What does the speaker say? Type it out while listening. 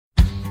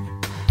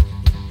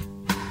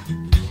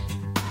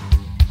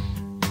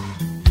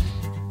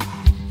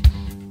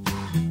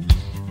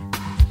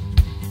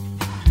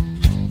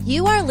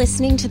You are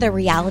listening to the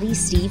Reality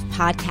Steve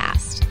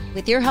podcast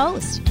with your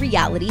host,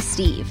 Reality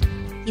Steve.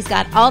 He's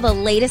got all the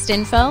latest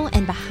info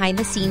and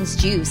behind-the-scenes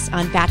juice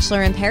on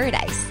Bachelor in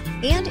Paradise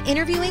and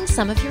interviewing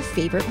some of your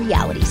favorite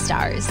reality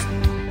stars.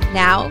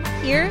 Now,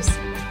 here's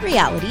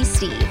Reality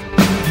Steve.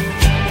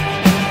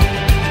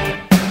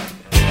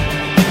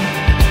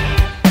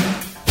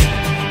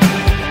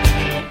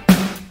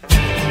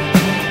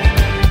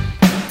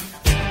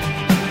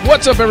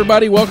 What's up,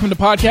 everybody? Welcome to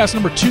podcast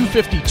number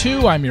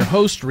 252. I'm your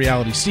host,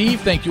 Reality Steve.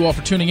 Thank you all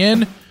for tuning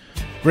in.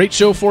 Great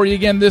show for you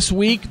again this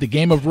week. The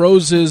Game of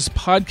Roses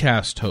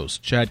podcast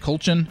host, Chad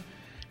Kultgen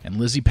and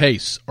Lizzie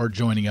Pace, are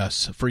joining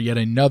us for yet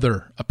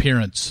another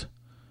appearance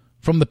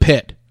from the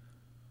pit.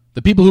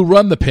 The people who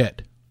run the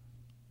pit.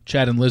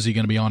 Chad and Lizzie are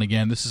going to be on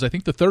again. This is, I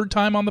think, the third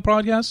time on the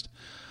podcast.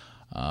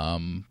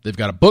 They've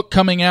got a book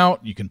coming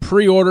out. You can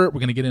pre-order it.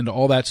 We're going to get into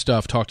all that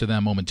stuff, talk to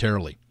them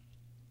momentarily.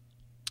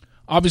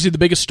 Obviously, the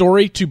biggest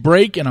story to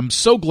break, and I'm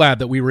so glad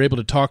that we were able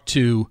to talk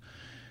to...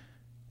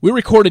 We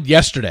recorded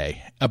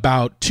yesterday,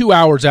 about 2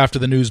 hours after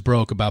the news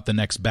broke about the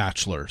next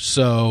Bachelor.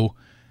 So,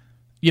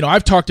 you know,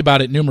 I've talked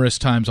about it numerous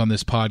times on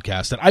this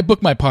podcast, that I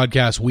book my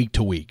podcast week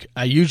to week.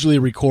 I usually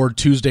record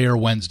Tuesday or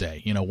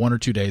Wednesday, 1 or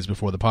 2 days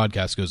before the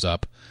podcast goes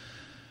up,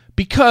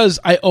 because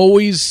I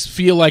always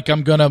feel like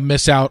I'm going to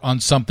miss out on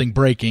something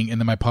breaking,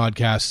 and then my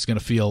podcast is going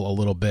to feel a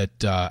little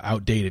bit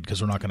outdated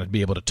because we're not going to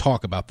be able to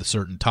talk about the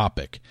certain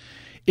topic.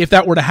 If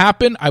that were to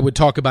happen, I would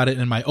talk about it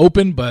in my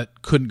open,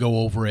 but couldn't go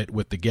over it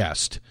with the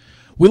guest.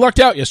 We lucked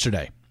out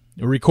yesterday.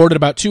 We recorded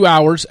about 2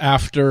 hours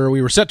after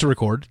we were set to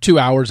record, 2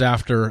 hours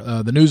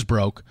after the news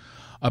broke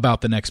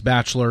about the next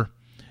Bachelor.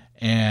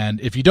 And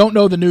if you don't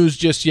know the news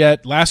just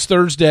yet, last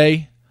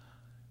Thursday,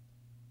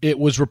 it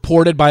was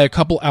reported by a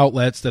couple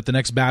outlets that the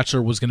next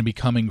Bachelor was going to be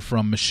coming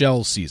from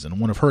Michelle's season,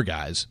 one of her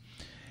guys.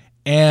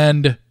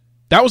 And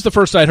that was the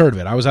first I'd heard of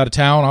it. I was out of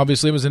town.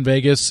 Obviously, it was in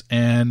Vegas,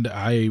 and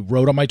I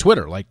wrote on my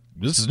Twitter, like,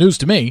 this is news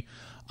to me.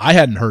 I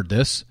hadn't heard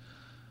this.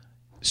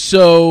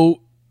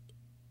 So,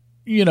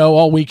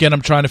 all weekend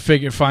I'm trying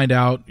to find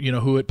out,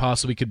 who it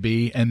possibly could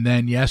be. And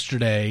then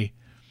yesterday,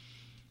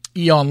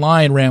 E!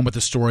 Online ran with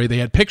the story. They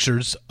had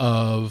pictures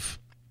of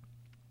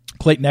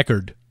Clayton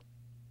Echard,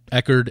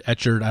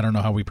 I don't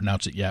know how we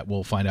pronounce it yet.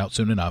 We'll find out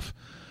soon enough.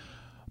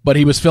 But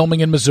he was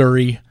filming in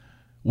Missouri.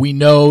 We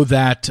know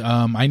that,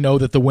 I know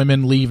that the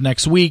women leave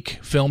next week.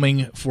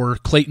 Filming for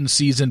Clayton's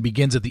season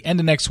begins at the end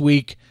of next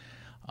week.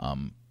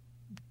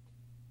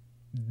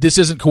 This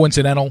isn't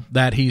coincidental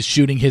that he's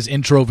shooting his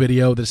intro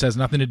video. This has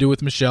nothing to do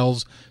with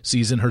Michelle's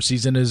season. Her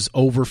season is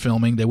over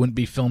filming. They wouldn't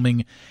be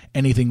filming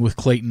anything with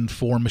Clayton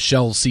for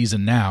Michelle's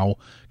season now,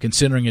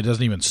 considering it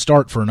doesn't even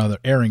start for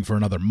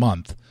another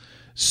month.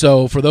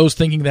 So for those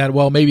thinking that,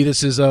 well, maybe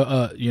this is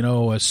a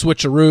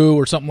switcheroo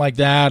or something like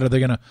that, or they're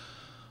going to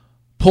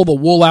pull the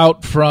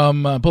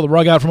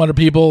rug out from under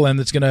people and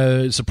it's going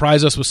to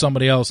surprise us with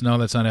somebody else. No,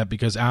 that's not it,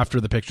 because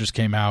after the pictures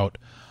came out,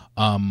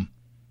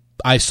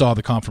 I saw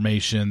the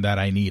confirmation that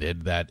I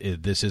needed, that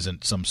this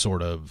isn't some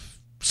sort of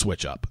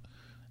switch up.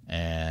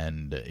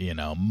 And,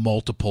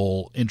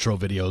 multiple intro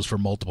videos for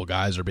multiple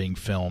guys are being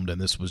filmed,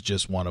 and this was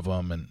just one of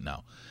them. And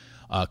no.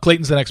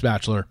 Clayton's the next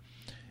Bachelor.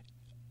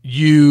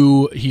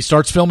 He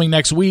starts filming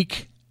next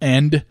week,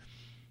 but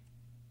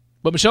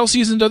Michelle's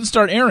season doesn't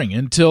start airing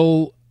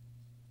until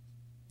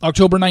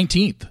October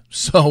 19th.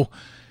 So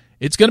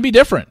it's going to be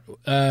different.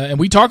 And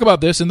we talk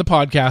about this in the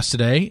podcast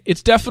today.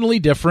 It's definitely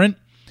different.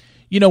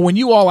 When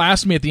you all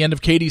asked me at the end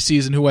of Katie's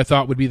season who I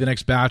thought would be the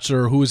next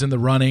Bachelor or who was in the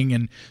running,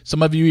 and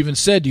some of you even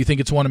said, do you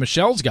think it's one of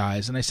Michelle's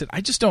guys? And I said, I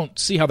just don't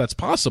see how that's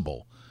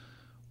possible.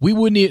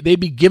 They'd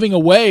be giving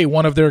away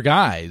one of their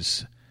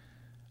guys.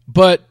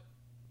 But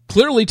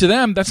clearly to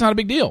them, that's not a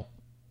big deal.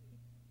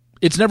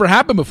 It's never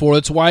happened before.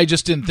 That's why I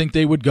just didn't think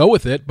they would go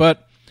with it.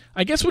 But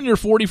I guess when you're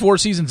 44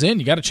 seasons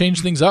in, you got to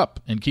change things up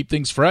and keep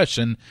things fresh.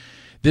 And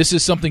this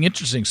is something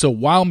interesting. So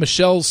while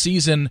Michelle's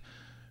season,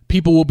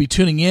 people will be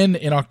tuning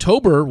in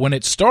October when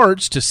it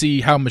starts to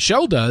see how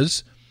Michelle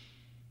does,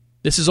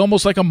 this is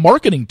almost like a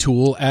marketing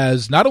tool,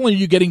 as not only are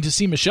you getting to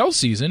see Michelle's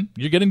season,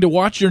 you're getting to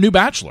watch your new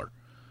Bachelor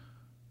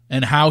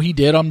and how he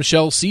did on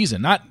Michelle's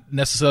season. Not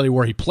necessarily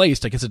where he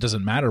placed. I guess it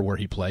doesn't matter where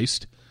he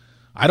placed.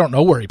 I don't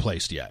know where he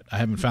placed yet. I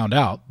haven't found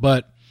out.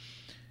 But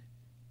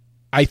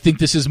I think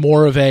this is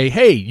more of a,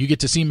 hey, you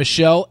get to see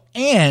Michelle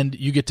and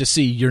you get to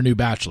see your new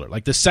Bachelor.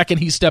 Like the second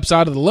he steps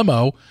out of the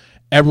limo,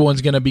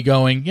 everyone's going to be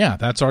going, yeah,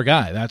 that's our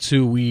guy. That's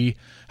who we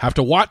have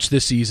to watch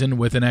this season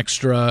with an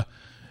extra,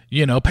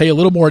 pay a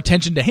little more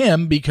attention to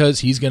him,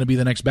 because he's going to be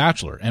the next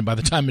Bachelor. And by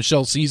the time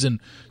Michelle's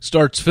season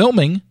starts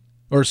filming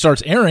or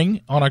starts airing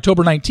on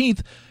October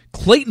 19th,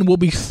 Clayton will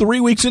be 3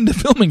 weeks into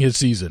filming his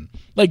season.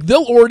 Like,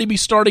 they'll already be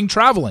starting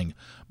traveling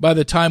by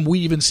the time we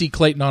even see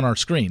Clayton on our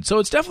screen. So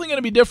it's definitely going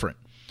to be different.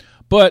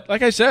 But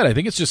like I said, I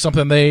think it's just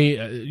something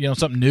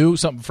something new,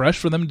 something fresh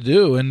for them to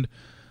do. And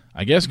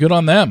I guess good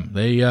on them.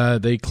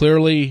 They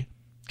clearly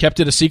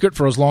kept it a secret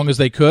for as long as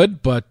they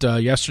could. But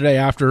yesterday,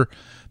 after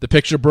the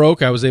picture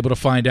broke, I was able to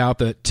find out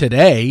that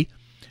today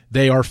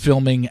They are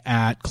filming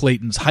at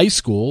Clayton's high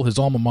school, his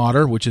alma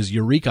mater, which is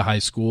Eureka High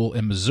School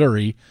in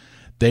Missouri.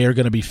 They are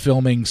going to be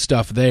filming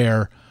stuff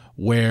there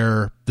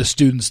where the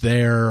students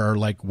there are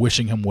like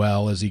wishing him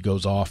well as he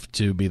goes off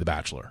to be the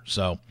Bachelor.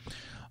 So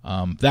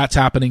that's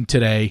happening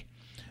today.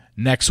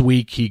 Next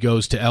week he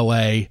goes to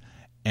L.A.,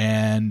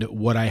 and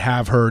what I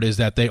have heard is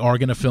that they are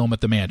going to film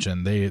at the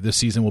mansion. This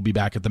season will be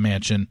back at the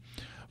mansion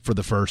for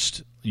the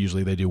first,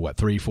 usually they do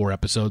 3-4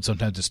 episodes.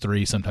 Sometimes it's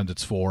 3, sometimes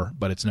it's 4,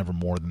 but it's never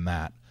more than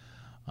that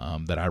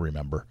that I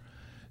remember.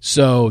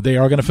 So they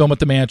are going to film at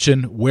the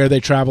mansion. Where they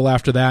travel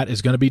after that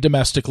is going to be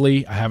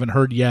domestically. I haven't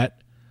heard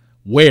yet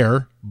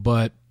where,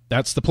 but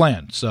that's the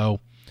plan. So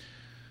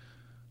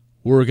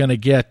we're going to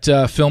get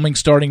filming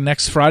starting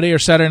next Friday or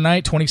Saturday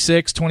night,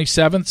 26th,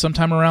 27th,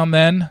 sometime around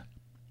then.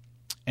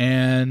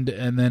 And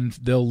then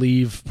they'll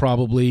leave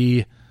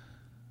probably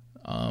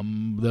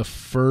the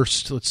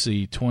first, let's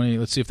see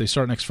if they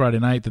start next Friday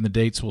night, then the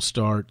dates will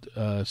start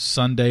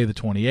Sunday the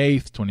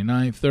 28th,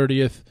 29th,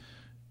 30th.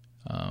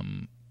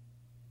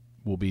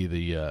 Will be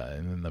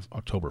and then the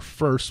October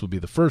 1st will be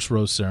the first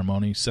rose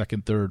ceremony.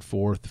 2nd, 3rd,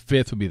 4th,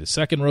 5th will be the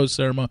second rose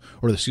ceremony,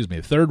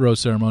 the third rose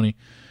ceremony,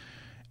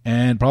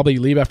 and probably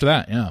leave after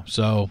that. Yeah.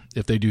 So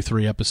if they do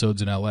 3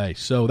 episodes in LA,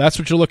 so that's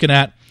what you're looking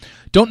at.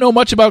 Don't know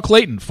much about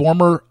Clayton.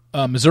 Former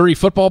Missouri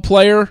football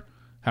player,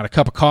 had a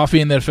cup of coffee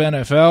in the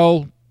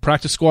NFL,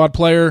 practice squad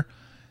player,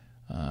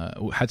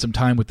 had some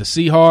time with the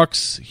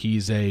Seahawks.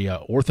 He's a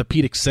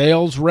orthopedic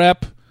sales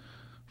rep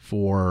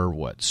for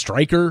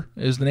Stryker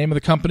is the name of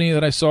the company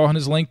that I saw on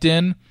his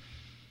LinkedIn.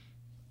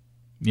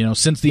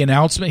 Since the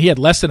announcement, he had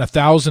less than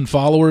 1,000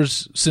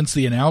 followers since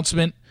the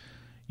announcement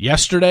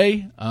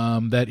yesterday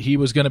that he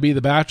was going to be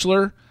the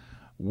Bachelor.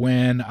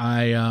 When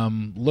I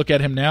look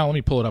at him now, let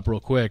me pull it up real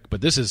quick.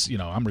 But this is,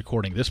 I'm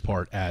recording this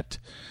part at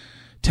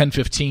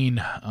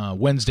 10:15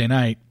 Wednesday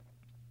night.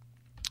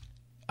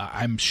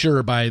 I'm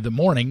sure by the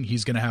morning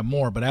he's going to have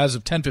more. But as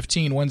of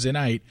 10:15 Wednesday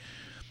night,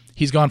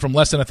 he's gone from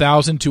less than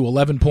 1,000 to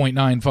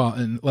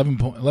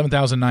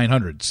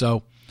 11,900.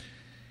 So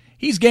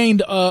he's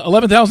gained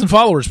 11,000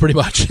 followers pretty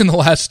much in the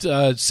last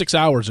 6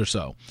 hours or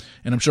so.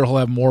 And I'm sure he'll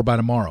have more by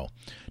tomorrow.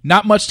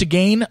 Not much to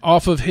gain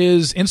off of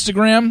his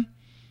Instagram.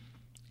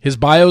 His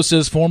bio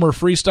says former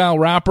freestyle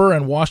rapper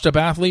and washed-up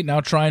athlete,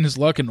 now trying his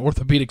luck in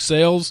orthopedic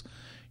sales.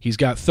 He's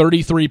got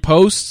 33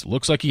 posts.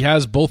 Looks like he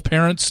has both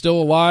parents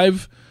still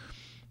alive.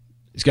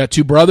 He's got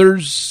 2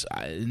 brothers.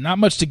 Not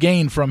much to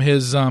gain from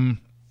his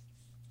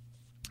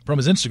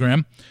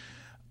Instagram.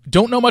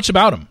 Don't know much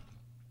about him.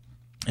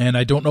 And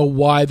I don't know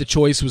why the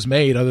choice was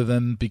made other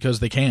than because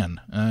they can.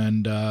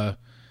 And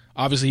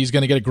obviously he's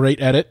going to get a great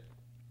edit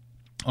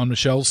on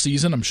Michelle's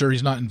season. I'm sure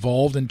he's not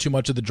involved in too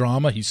much of the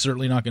drama. He's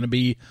certainly not going to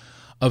be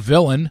a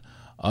villain.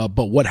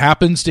 But what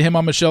happens to him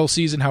on Michelle's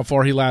season, how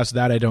far he lasts,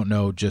 that I don't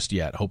know just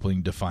yet.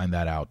 Hoping to find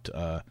that out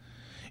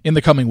in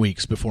the coming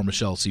weeks before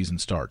Michelle's season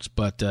starts.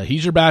 But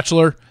he's your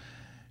Bachelor.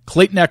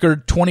 Clayton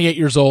Echard, 28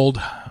 years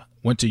old,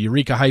 went to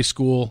Eureka High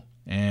School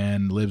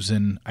and lives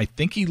in, I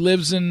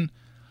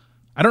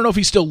don't know if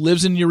he still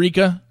lives in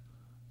Eureka.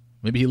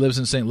 Maybe he lives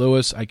in St.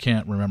 Louis. I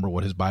can't remember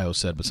what his bio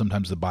said, but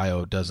sometimes the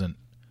bio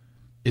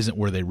isn't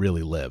where they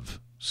really live.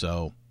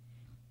 So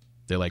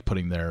they like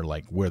putting their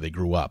where they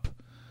grew up.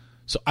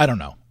 So I don't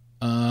know.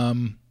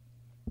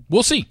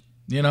 We'll see.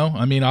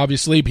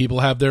 Obviously people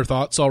have their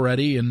thoughts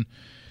already, and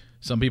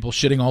some people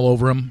shitting all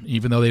over him,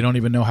 even though they don't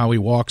even know how he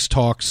walks,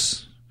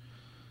 talks,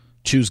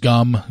 chews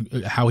gum,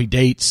 how he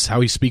dates, how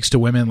he speaks to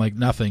women,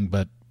 nothing.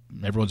 But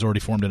everyone's already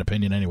formed an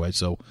opinion anyway,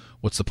 so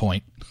what's the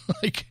point?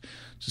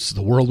 Just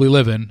the world we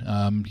live in.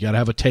 You got to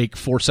have a take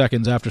 4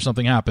 seconds after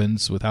something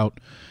happens without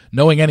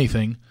knowing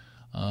anything.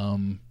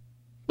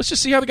 Let's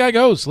just see how the guy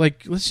goes.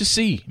 Let's just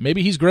see.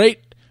 Maybe he's great.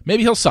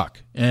 Maybe he'll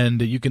suck,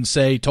 and you can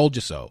say, told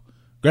you so.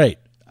 Great.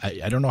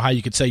 I don't know how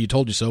you could say you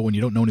told you so when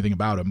you don't know anything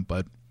about him,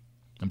 but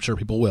I'm sure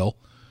people will.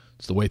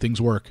 It's the way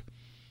things work.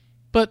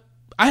 But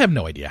I have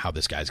no idea how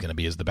this guy's going to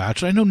be as the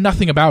Bachelor. I know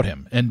nothing about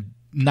him, and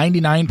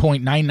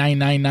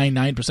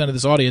 99.99999% of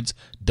this audience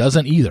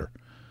doesn't either.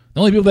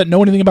 The only people that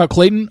know anything about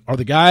Clayton are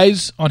the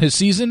guys on his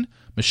season,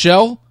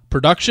 Michelle,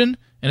 production,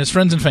 and his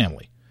friends and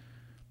family.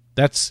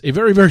 That's a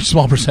very, very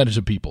small percentage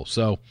of people.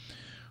 So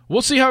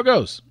we'll see how it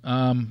goes.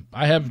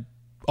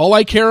 All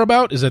I care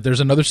about is that there's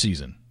another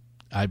season.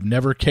 I've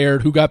never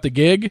cared who got the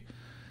gig,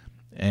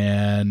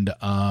 and it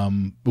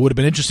would have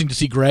been interesting to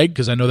see Greg,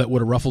 because I know that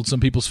would have ruffled some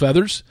people's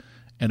feathers,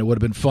 and it would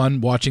have been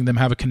fun watching them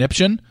have a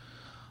conniption.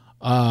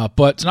 But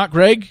it's not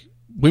Greg.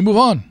 We move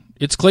on.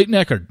 It's Clayton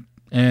Echard,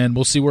 and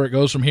we'll see where it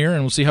goes from here,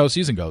 and we'll see how the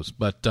season goes.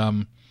 But,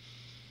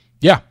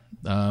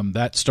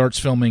 that starts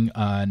filming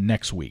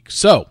next week.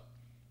 So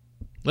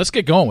let's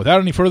get going. Without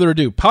any further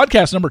ado,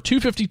 podcast number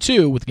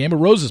 252 with the Game of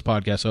Roses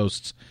podcast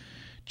hosts,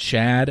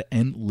 Chad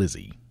and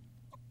Lizzie.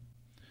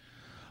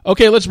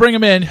 Okay, let's bring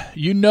them in.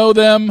 You know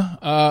them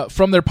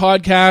from their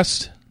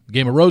podcast,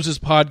 Game of Roses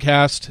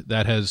podcast,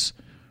 that has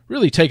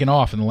really taken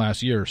off in the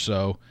last year or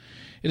so.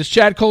 It is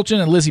Chad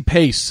Kultgen and Lizzie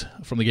Pace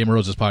from the Game of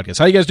Roses podcast.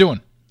 How you guys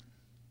doing?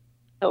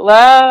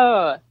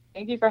 Hello.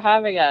 Thank you for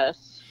having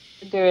us.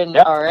 Doing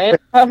all right.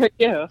 How are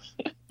you?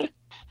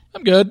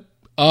 I'm good.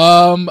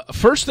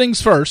 First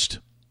things first.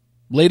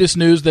 Latest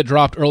news that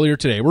dropped earlier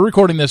today. We're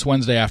recording this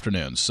Wednesday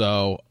afternoon,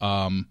 so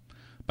about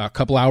a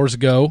couple hours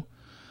ago,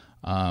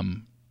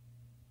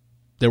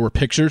 there were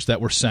pictures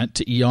that were sent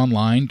to E!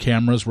 Online.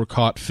 Cameras were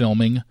caught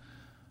filming.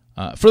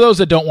 For those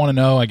that don't want to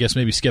know, I guess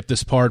maybe skip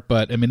this part,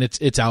 but I mean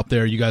it's out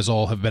there. You guys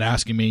all have been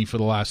asking me for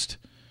the last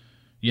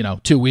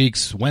 2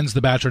 weeks, when's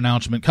the Bachelor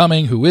announcement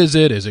coming? Who is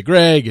it? Is it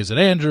Greg? Is it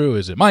Andrew?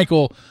 Is it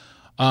Michael?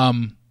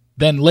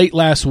 Then late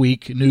last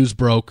week, news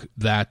broke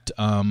that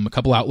a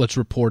couple outlets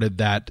reported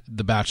that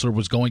The Bachelor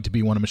was going to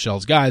be one of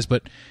Michelle's guys,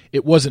 but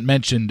it wasn't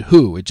mentioned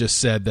who. It just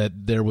said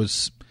that there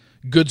was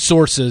good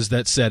sources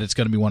that said it's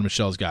going to be one of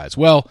Michelle's guys.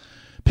 Well,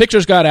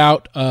 pictures got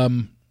out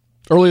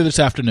earlier this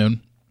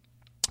afternoon,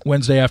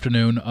 Wednesday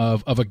afternoon,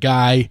 of a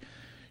guy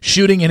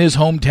shooting in his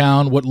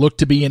hometown what looked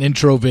to be an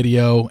intro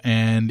video,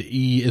 and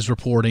E! is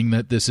reporting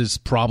that this is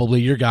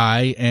probably your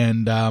guy,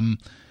 and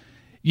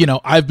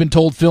I've been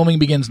told filming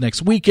begins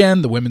next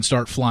weekend. The women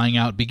start flying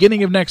out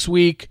beginning of next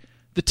week.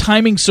 The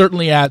timing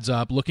certainly adds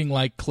up, looking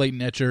like Clayton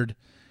Echard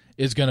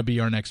is going to be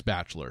our next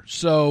Bachelor.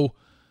 So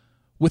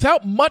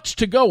without much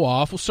to go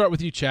off, we'll start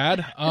with you,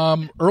 Chad.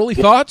 Early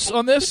thoughts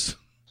on this?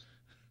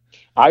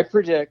 I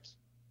predict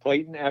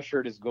Clayton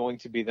Echard is going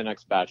to be the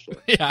next Bachelor.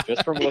 Yeah.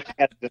 Just from looking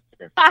at this.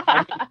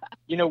 I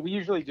mean, we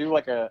usually do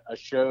like a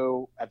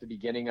show at the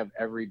beginning of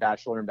every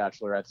Bachelor and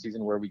Bachelorette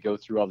season where we go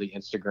through all the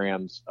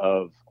Instagrams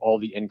of all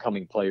the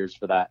incoming players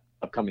for that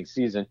upcoming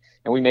season.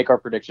 And we make our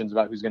predictions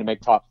about who's going to make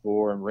top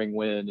 4 and ring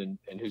win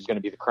and who's going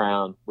to be the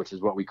crown, which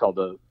is what we call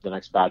the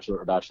next Bachelor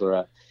or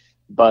Bachelorette.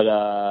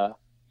 But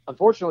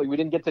unfortunately, we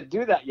didn't get to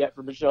do that yet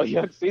for Michelle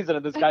Young's season,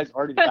 and this guy's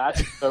already the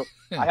Bachelor. So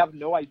I have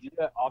no idea,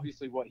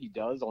 obviously, what he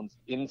does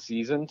in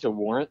season to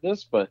warrant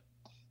this, but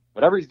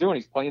whatever he's doing,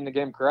 he's playing the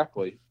game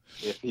correctly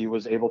if he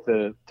was able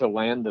to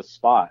land this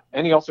spot.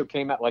 And he also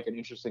came at like an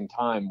interesting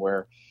time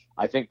where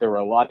I think there were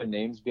a lot of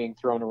names being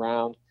thrown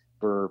around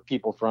for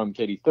people from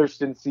Katie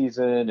Thurston's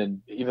season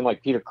and even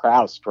like Peter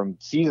Krause from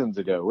seasons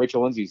ago.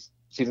 Rachel Lindsay's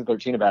season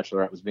 13 of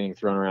Bachelorette was being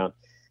thrown around.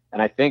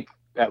 And I think,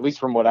 at least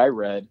from what I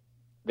read,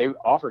 they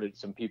offered it to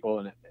some people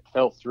and it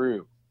fell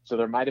through. So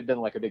there might have been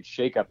like a big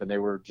shakeup and they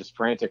were just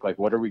frantic, like,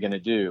 what are we going to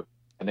do?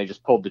 And they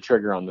just pulled the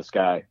trigger on this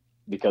guy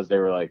because they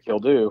were like, he'll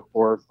do,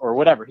 or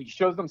whatever. He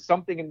shows them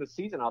something in the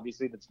season,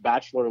 obviously, that's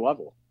Bachelor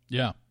level.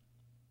 Yeah.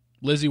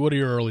 Lizzie, what are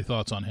your early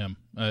thoughts on him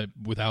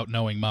without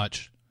knowing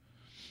much?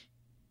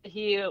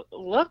 He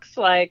looks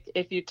like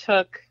if you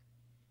took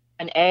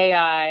an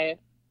AI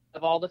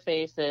of all the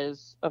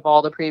faces of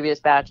all the previous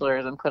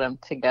Bachelors and put them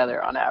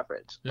together on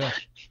average. Yeah.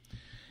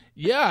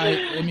 Yeah,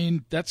 I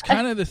mean, that's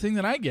kind of the thing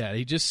that I get.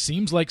 He just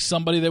seems like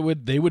somebody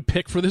that they would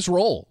pick for this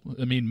role.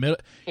 I mean,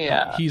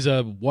 yeah. He's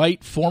a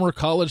white former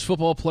college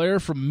football player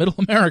from Middle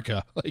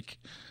America. Like,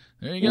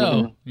 there you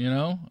go,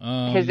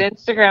 His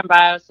Instagram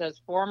bio says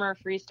former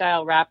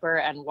freestyle rapper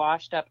and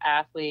washed-up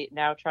athlete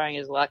now trying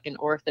his luck in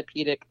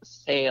orthopedic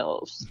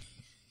sales.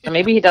 So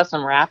maybe he does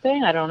some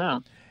rapping? I don't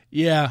know.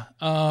 Yeah.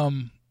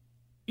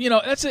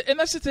 That's it. And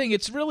that's the thing.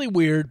 It's really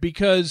weird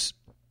because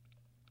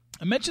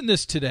I mentioned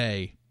this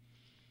today.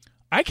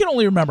 I can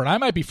only remember, and I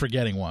might be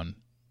forgetting one,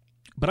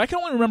 but I can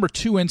only remember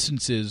 2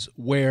 instances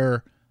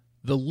where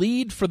the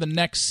lead for the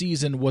next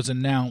season was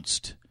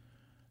announced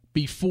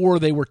before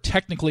they were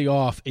technically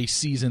off a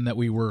season that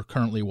we were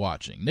currently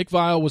watching. Nick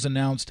Viall was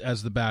announced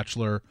as The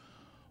Bachelor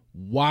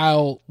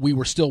while we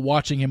were still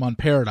watching him on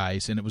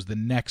Paradise, and it was the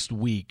next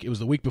week. It was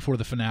the week before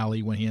the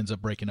finale when he ends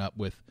up breaking up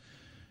with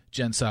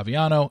Jen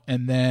Saviano,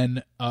 and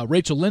then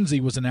Rachel Lindsay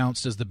was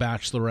announced as The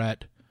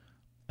Bachelorette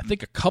I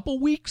think a couple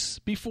weeks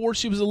before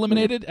she was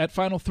eliminated at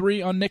Final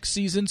 3 on Nick's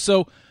season.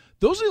 So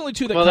those are the only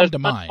 2 that come to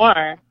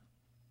mind.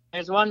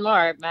 There's one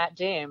more. Matt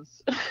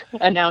James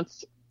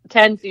announced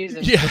 10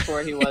 seasons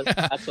before he was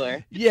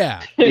Bachelor.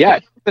 Yeah. Yeah.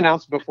 It was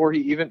announced before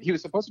he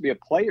was supposed to be a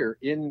player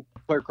in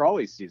Claire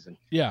Crawley's season.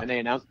 Yeah. And they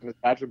announced him as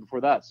Bachelor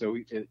before that. So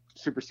it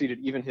superseded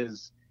even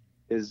his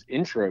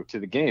intro to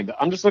the game. But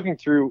I'm just looking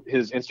through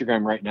his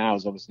Instagram right now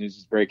as all this news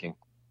is breaking.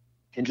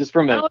 And just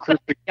from a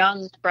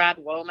young Brad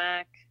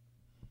Womack.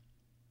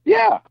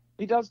 Yeah,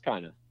 he does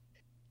kind of.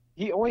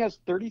 He only has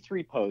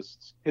 33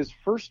 posts. His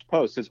first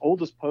post, his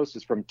oldest post,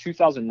 is from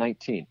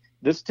 2019.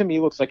 This, to me,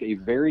 looks like a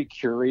very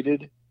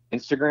curated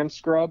Instagram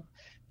scrub,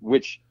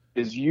 which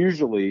is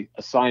usually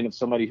a sign of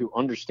somebody who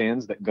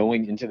understands that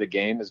going into the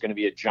game is going to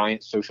be a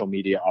giant social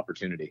media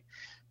opportunity.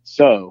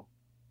 So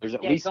there's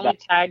at least he's only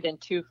tagged in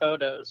 2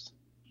 photos.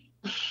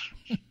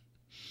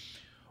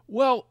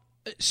 Well,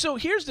 so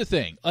here's the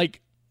thing. Like,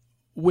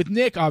 with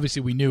Nick,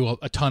 obviously, we knew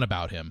a ton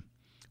about him.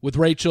 With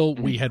Rachel,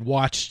 we had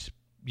watched,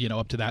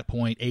 up to that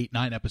point,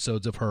 8-9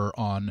 episodes of her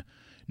on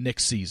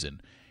Nick's season.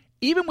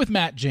 Even with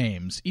Matt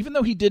James, even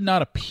though he did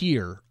not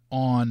appear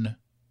on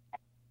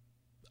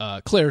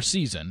Claire's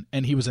season,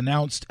 and he was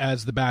announced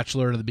as The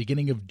Bachelor at the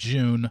beginning of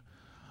June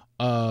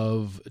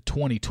of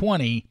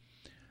 2020,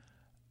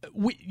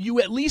 you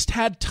at least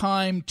had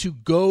time to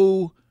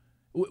go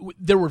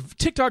there were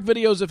TikTok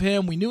videos of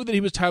him. We knew that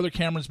he was Tyler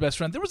Cameron's best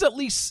friend. There was at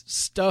least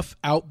stuff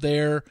out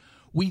there.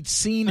 We'd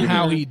seen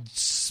how he'd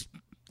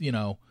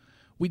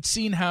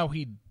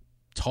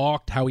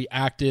talked, how he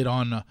acted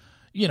on,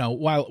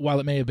 while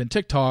it may have been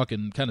TikTok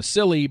and kind of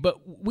silly,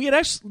 but we had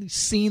actually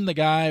seen the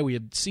guy. We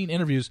had seen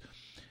interviews.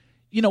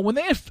 When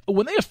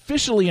they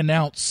officially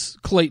announce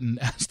Clayton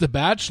as the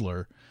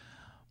Bachelor,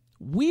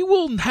 we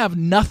will have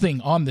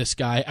nothing on this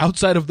guy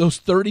outside of those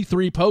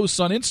 33 posts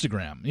on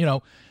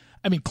Instagram.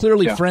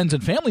 Clearly friends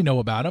and family know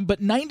about him,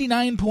 but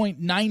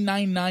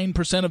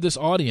 99.999% of this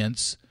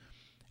audience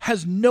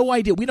has no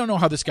idea. We don't know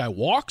how this guy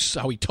walks,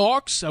 how he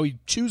talks, how he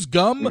chews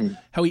gum,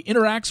 how he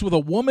interacts with a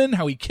woman,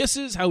 how he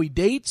kisses, how he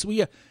dates.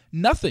 We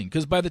nothing,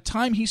 because by the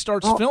time he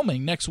starts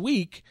filming next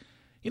week,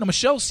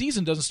 Michelle's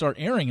season doesn't start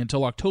airing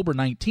until October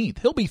 19th.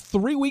 He'll be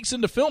 3 weeks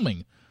into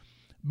filming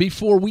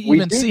before we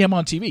even see him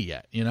on TV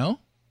yet,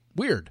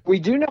 Weird. We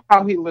do know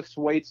how he lifts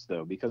weights,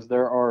 though, because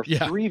there are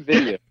 3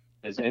 videos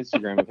on his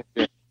Instagram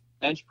with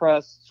bench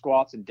press,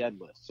 squats, and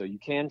deadlifts, so you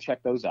can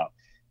check those out.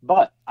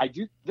 But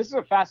this is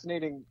a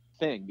fascinating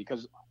thing,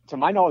 because to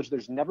my knowledge,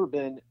 there's never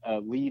been a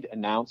lead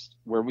announced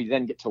where we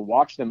then get to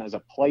watch them as a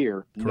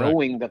player,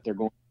 knowing that they're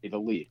going to be the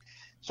lead.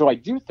 So I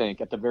do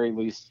think, at the very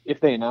least, if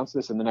they announce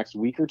this in the next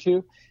week or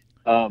two,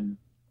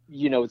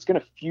 it's going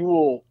to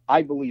fuel,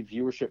 I believe,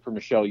 viewership for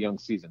Michelle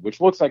Young's season,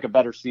 which looks like a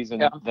better season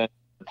than the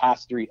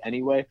past 3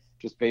 anyway,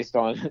 just based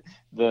on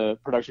the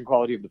production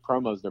quality of the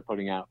promos they're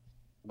putting out.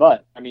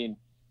 But,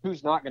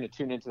 who's not going to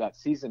tune into that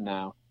season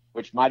now,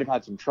 which might have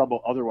had some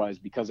trouble otherwise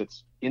because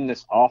it's in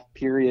this off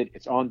period.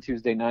 It's on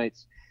Tuesday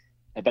nights.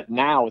 But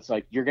now it's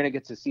like you're going to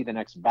get to see the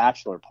next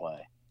Bachelor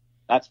play.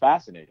 That's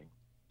fascinating.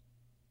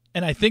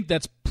 And I think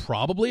that's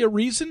probably a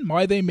reason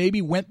why they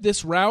maybe went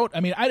this route.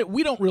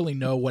 We don't really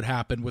know what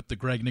happened with the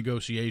Greg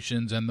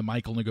negotiations and the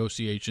Michael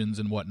negotiations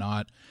and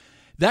whatnot.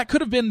 That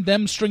could have been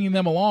them stringing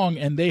them along,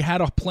 and they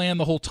had a plan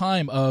the whole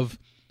time of,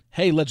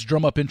 hey, let's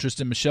drum up interest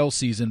in Michelle's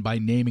season by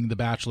naming the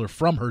Bachelor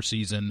from her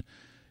season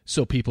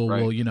so people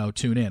will,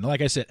 tune in.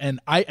 Like I said, and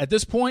at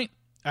this point,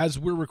 as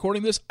we're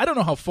recording this, I don't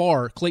know how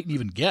far Clayton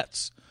even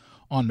gets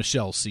on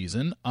Michelle's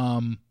season.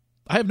 I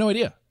have no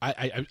idea.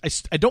 I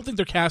don't think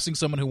they're casting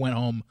someone who went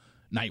home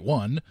night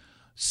 1.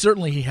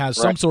 Certainly he has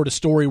some sort of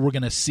story we're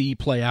going to see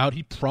play out.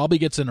 He probably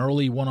gets an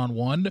early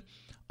one-on-one,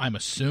 I'm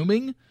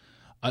assuming,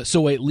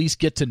 so we at least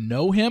get to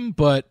know him.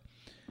 But,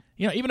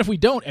 even if we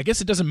don't, I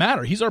guess it doesn't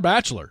matter. He's our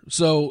Bachelor.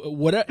 So the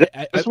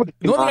only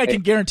thing I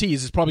can guarantee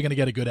is he's probably going to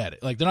get a good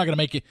edit. Like, they're not going to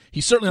make it.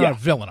 He's certainly not a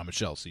villain on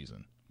Michelle's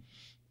season.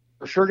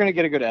 For sure going to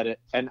get a good edit.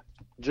 And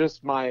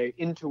just my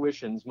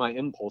intuitions, my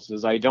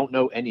impulses, I don't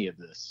know any of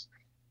this.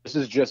 This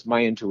is just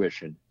my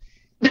intuition,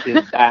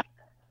 is that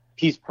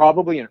he's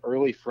probably an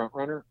early front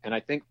runner. And I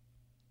think,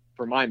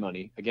 for my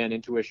money, again,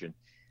 intuition,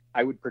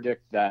 I would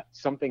predict that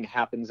something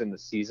happens in the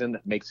season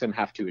that makes him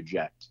have to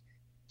eject.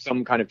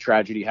 Some kind of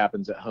tragedy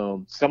happens at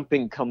home.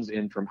 Something comes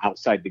in from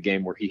outside the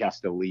game where he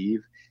has to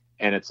leave.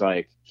 And it's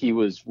like he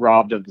was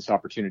robbed of this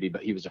opportunity,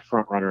 but he was a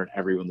front runner and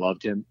everyone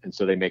loved him. And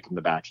so they make him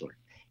the Bachelor.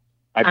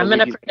 I'm going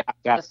to predict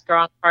a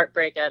strong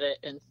heartbreak edit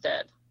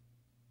instead.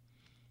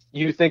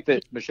 You think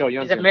that Michelle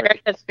Young is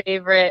America's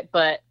favorite,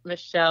 but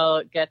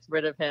Michelle gets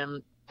rid of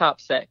him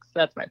top 6.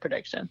 That's my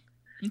prediction.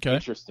 Okay.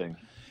 Interesting.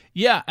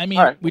 Yeah,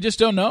 we just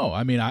don't know.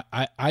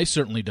 I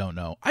certainly don't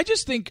know. I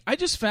just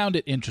found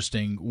it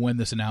interesting when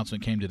this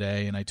announcement came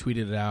today, and I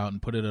tweeted it out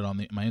and put it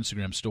on my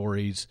Instagram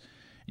stories.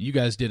 You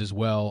guys did as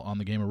well on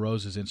the Game of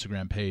Roses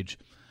Instagram page.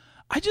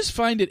 I just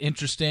find it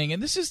interesting,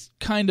 and this is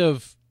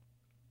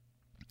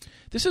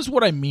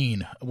what I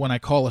mean when I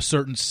call a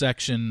certain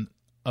section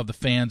of the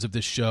fans of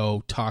this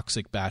show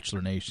Toxic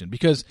Bachelor Nation,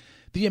 because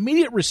the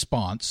immediate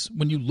response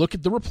when you look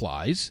at the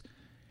replies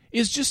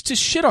is just to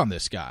shit on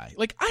this guy.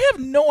 Like, I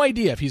have no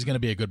idea if he's going to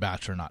be a good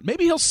Bachelor or not.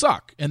 Maybe he'll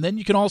suck, and then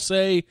you can all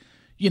say,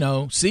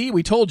 see,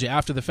 we told you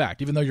after the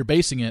fact, even though you're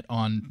basing it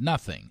on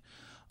nothing.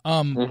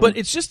 But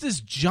it's just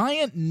this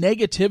giant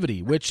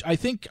negativity, which I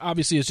think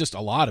obviously is just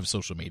a lot of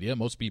social media.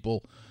 Most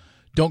people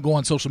don't go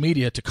on social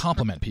media to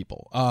compliment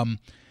people.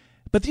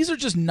 But these are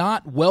just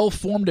not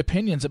well-formed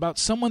opinions about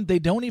someone they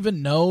don't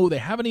even know, they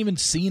haven't even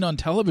seen on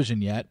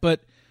television yet.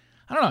 But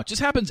I don't know, it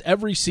just happens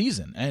every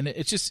season, and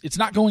it's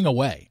not going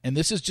away. And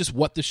this is just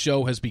what the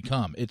show has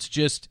become. It's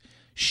just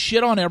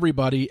shit on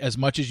everybody as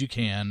much as you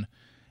can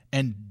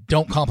and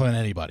don't compliment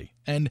anybody.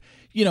 And,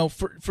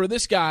 for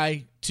this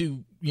guy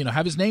to,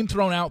 have his name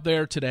thrown out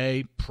there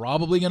today,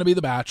 probably going to be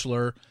the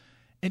Bachelor,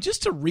 and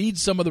just to read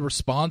some of the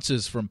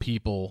responses from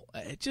people,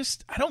 I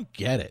don't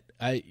get it.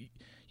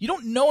 You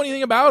don't know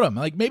anything about him.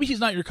 Like, maybe he's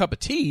not your cup of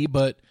tea,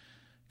 but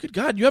good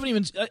God, you haven't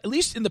even, at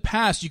least in the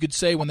past, you could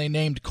say when they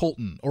named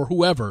Colton or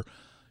whoever,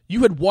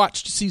 you had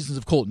watched seasons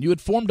of Colton. You had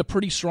formed a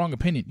pretty strong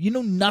opinion. You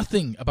know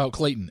nothing about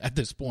Clayton at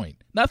this point.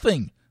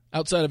 Nothing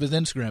outside of his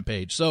Instagram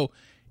page. So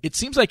it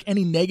seems like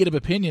any negative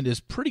opinion is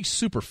pretty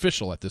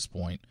superficial at this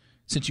point,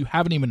 since you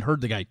haven't even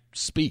heard the guy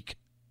speak.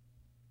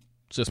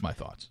 It's just my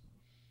thoughts.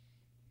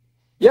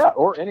 Yeah,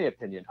 or any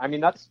opinion.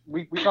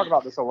 We talk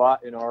about this a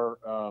lot in our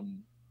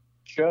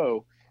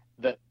show,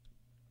 that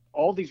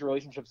all these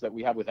relationships that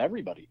we have with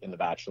everybody in The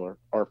Bachelor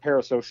are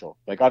parasocial.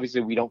 Like,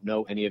 obviously, we don't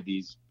know any of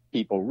these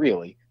people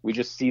really. We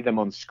just see them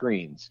on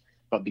screens.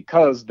 But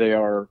because they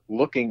are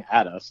looking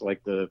at us,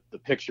 like the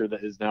picture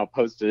that is now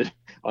posted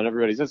on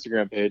everybody's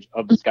Instagram page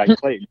of this guy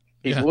Clayton,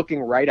 he's looking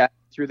right at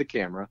through the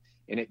camera,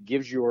 and it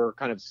gives your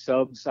kind of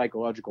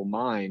sub-psychological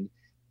mind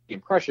the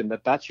impression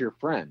that that's your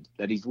friend,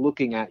 that he's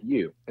looking at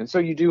you. And so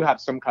you do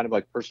have some kind of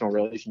like personal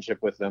relationship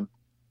with them.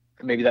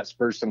 Maybe that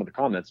spurs some of the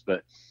comments,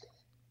 but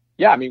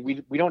yeah, I mean,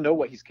 we don't know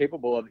what he's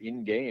capable of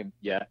in game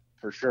yet,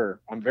 for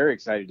sure. I'm very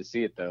excited to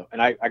see it though.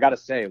 And I got to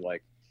say,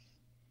 like,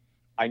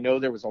 I know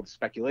there was all the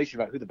speculation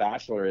about who the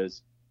Bachelor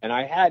is, and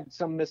I had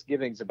some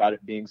misgivings about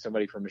it being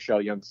somebody from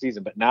Michelle Young's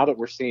season. But now that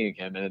we're seeing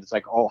him and it's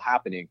like all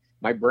happening,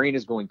 my brain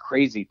is going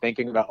crazy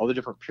thinking about all the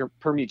different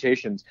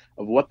permutations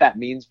of what that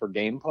means for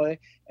gameplay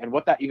and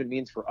what that even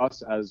means for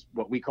us as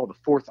what we call the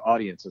fourth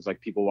audience, as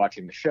like people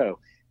watching the show,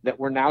 that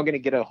we're now going to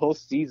get a whole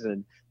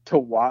season to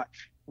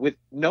watch with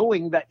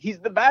knowing that he's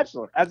the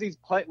Bachelor as he's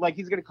like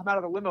he's going to come out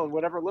of the limo in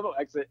whatever limo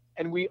exit,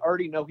 and we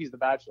already know he's the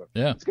Bachelor.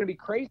 Yeah, it's going to be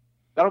crazy.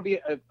 That'll be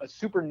a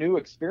super new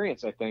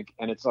experience, I think.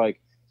 And it's like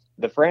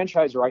the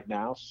franchise right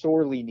now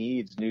sorely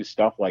needs new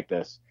stuff like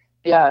this.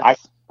 Yeah, I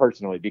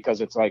personally,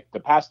 because it's like the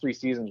past 3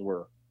 seasons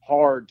were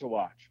hard to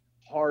watch,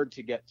 hard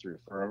to get through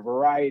for a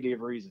variety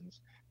of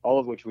reasons, all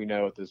of which we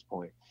know at this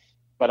point.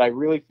 But I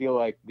really feel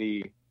like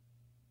the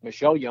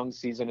Michelle Young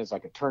season is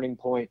like a turning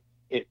point.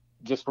 It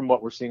just from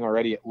what we're seeing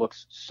already, it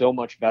looks so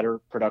much better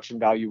production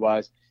value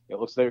wise. It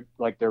looks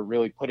like they're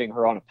really putting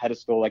her on a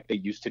pedestal like they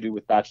used to do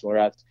with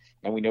Bachelorettes.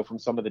 And we know from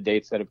some of the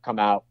dates that have come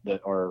out that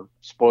are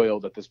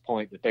spoiled at this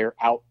point that they're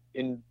out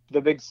in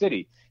the big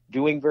city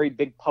doing very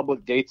big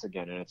public dates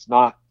again. And it's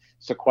not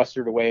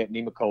sequestered away at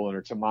Nemacolin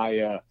or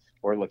Tamaya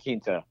or La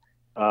Quinta.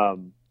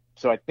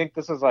 So I think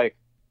this is like,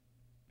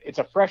 it's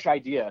a fresh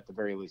idea at the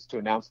very least to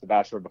announce The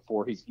Bachelor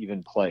before he's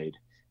even played.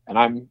 And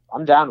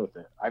I'm down with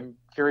it. I'm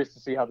curious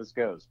to see how this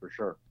goes for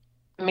sure.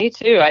 Me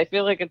too. I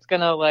feel like it's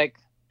going to like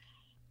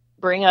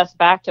bring us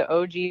back to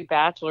OG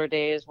Bachelor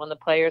days when the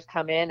players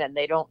come in and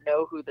they don't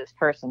know who this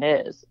person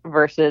is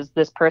versus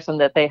this person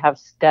that they have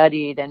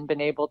studied and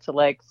been able to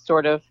like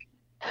sort of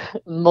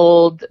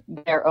mold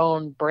their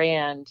own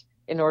brand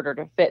in order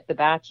to fit the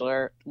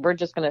Bachelor. We're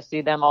just going to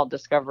see them all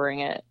discovering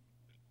it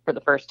for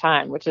the first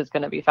time, which is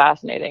going to be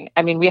fascinating.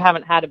 I mean, we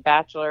haven't had a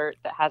Bachelor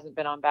that hasn't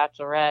been on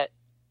Bachelorette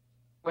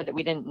or that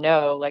we didn't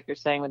know, like you're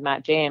saying with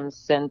Matt James,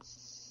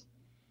 since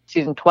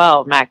season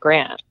 12, Matt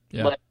Grant.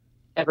 Yeah. Like,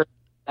 ever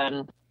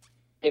then,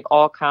 they've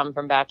all come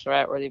from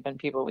Bachelorette or they've been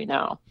people we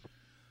know.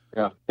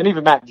 Yeah. And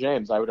even Matt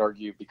James, I would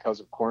argue, because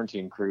of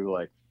Quarantine Crew,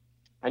 like,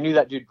 I knew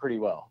that dude pretty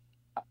well.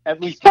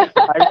 At least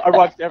I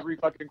watched every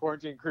fucking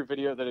Quarantine Crew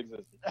video that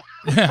existed.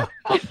 Yeah.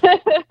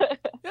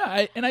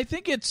 Yeah, I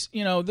think it's,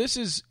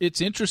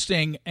 it's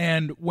interesting.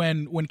 And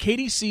when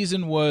Katie's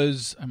season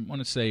was, I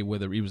want to say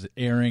whether it was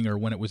airing or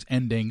when it was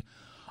ending,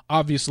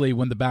 obviously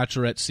when the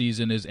Bachelorette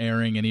season is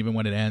airing and even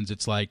when it ends,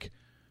 it's like,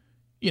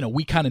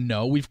 we kind of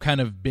know, we've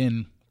kind of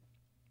been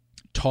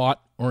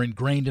taught or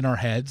ingrained in our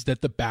heads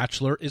that the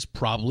Bachelor is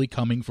probably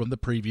coming from the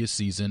previous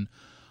season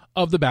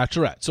of the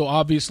Bachelorette. So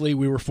obviously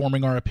we were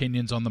forming our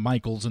opinions on the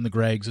Michaels and the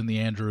Gregs and the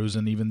Andrews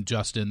and even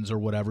Justins or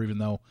whatever, even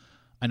though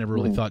I never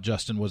really thought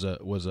Justin was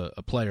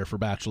a player for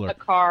Bachelor.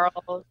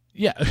 Carl.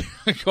 Yeah,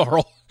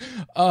 Carl.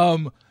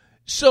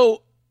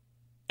 So,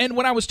 and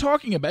when I was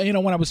talking about,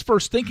 when I was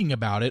first thinking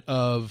about it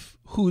of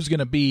who's going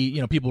to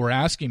be, people were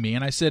asking me,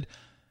 and I said,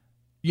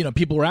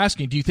 people were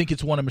asking, do you think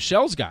it's one of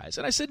Michelle's guys?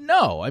 And I said,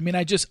 no. I mean,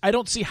 I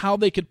don't see how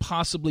they could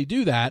possibly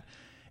do that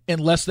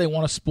unless they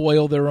want to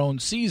spoil their own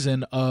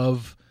season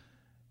of,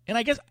 and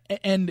I guess,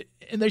 and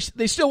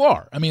they still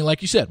are. I mean,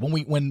 like you said,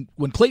 when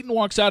Clayton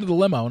walks out of the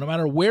limo, no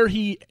matter where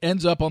he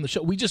ends up on the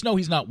show, we just know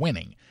he's not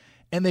winning.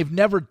 And they've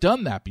never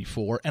done that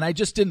before, and I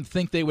just didn't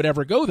think they would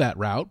ever go that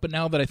route. But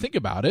now that I think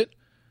about it,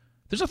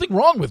 there's nothing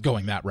wrong with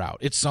going that route.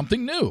 It's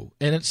something new,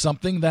 and it's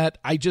something that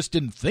I just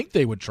didn't think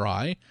they would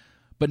try.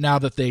 But now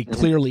that they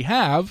clearly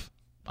have,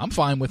 I'm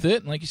fine with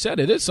it. And like you said,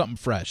 it is something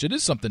fresh. It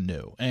is something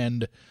new.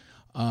 And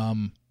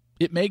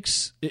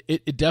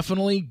it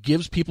definitely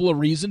gives people a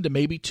reason to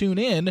maybe tune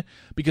in,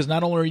 because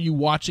not only are you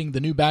watching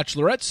the new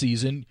Bachelorette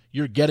season,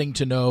 you're getting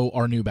to know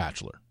our new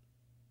Bachelor.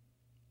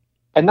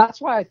 And that's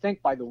why I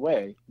think, by the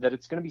way, that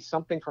it's going to be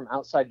something from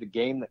outside the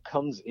game that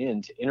comes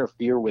in to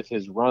interfere with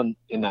his run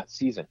in that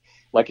season.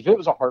 Like if it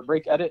was a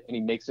heartbreak edit and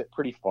he makes it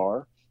pretty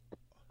far,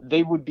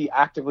 they would be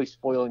actively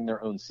spoiling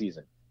their own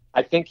season.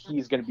 I think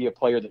he's going to be a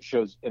player that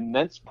shows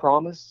immense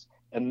promise,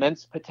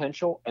 immense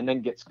potential, and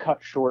then gets cut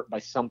short by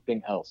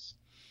something else.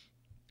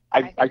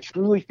 I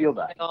truly feel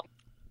that.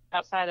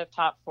 Outside of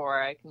top 4,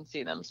 I can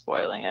see them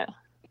spoiling it.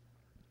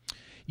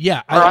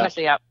 Yeah,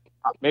 honestly,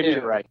 maybe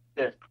you're right.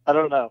 Yeah, I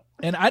don't know.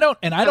 And I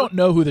don't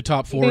know who the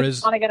top 4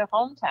 is. Want to get a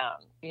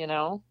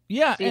hometown,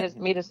 Yeah,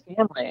 meet his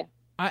family.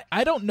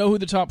 I don't know who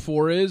the top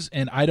 4 is,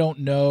 and I don't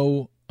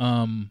know.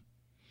 I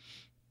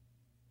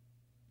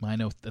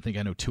think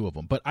I know 2 of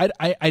them, but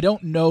I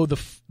don't know the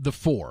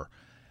 4.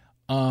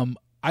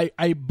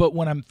 But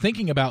when I'm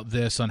thinking about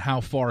this on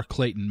how far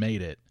Clayton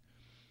made it,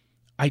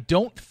 I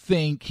don't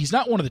think he's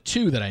not one of the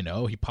two that I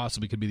know. He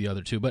possibly could be the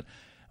other two, but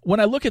when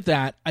I look at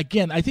that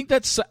again, I think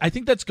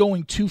that's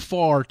going too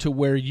far to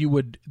where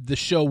the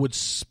show would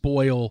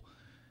spoil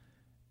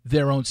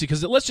their own.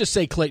 Because let's just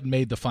say Clayton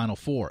made the Final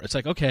Four. It's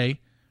like, okay,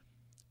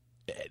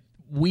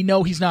 we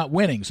know he's not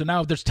winning, so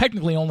now there's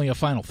technically only a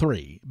Final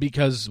Three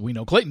because we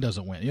know Clayton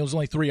doesn't win. There's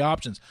only three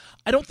options.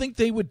 I don't think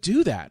they would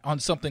do that on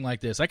something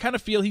like this. I kind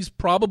of feel he's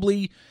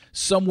probably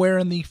somewhere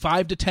in the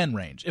 5 to 10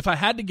 range. If I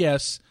had to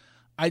guess,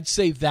 I'd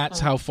say that's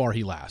how far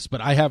he lasts.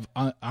 But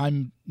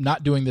I'm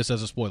not doing this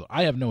as a spoiler.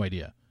 I have no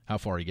idea how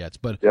far he gets.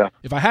 But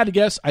if I had to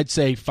guess, I'd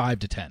say 5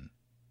 to 10.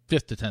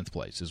 5th to 10th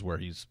place is where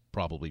he's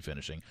probably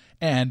finishing.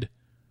 And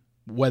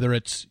whether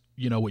it's,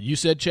 what you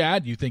said,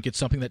 Chad, you think it's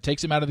something that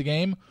takes him out of the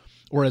game,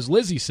 or as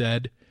Lizzie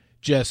said,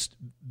 just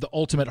the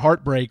ultimate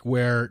heartbreak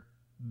where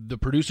the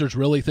producers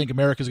really think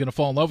America's going to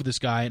fall in love with this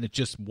guy and it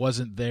just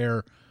wasn't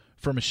there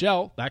for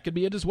Michelle, that could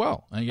be it as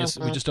well. I guess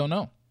we just don't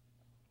know.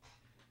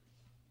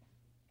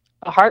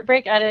 A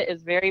heartbreak edit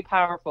is very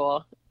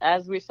powerful,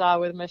 as we saw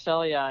with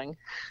Michelle Young,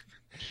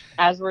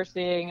 as we're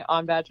seeing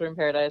on Bachelor in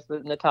Paradise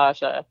with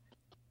Natasha.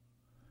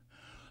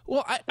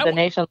 Well, I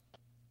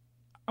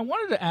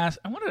wanted to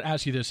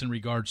ask you this in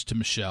regards to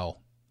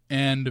Michelle,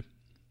 and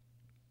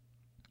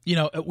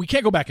we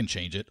can't go back and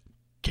change it.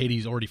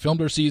 Katie's already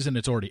filmed her season;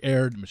 it's already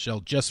aired. Michelle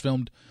just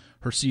filmed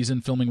her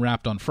season, filming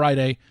wrapped on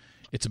Friday.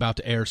 It's about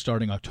to air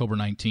starting October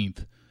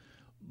 19th.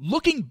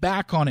 Looking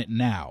back on it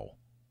now,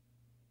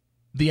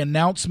 the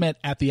announcement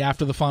at the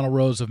After the Final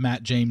Rose of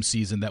Matt James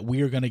season that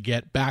we are going to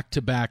get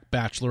back-to-back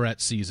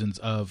Bachelorette seasons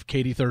of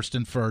Katie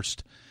Thurston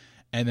first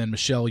and then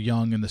Michelle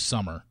Young in the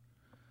summer.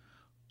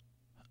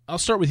 I'll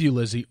start with you,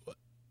 Lizzie.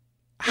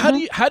 How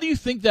do you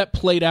think that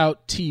played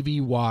out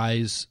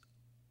TV-wise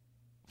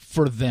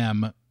for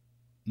them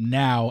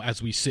now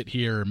as we sit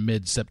here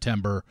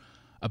mid-September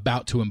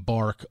about to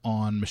embark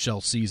on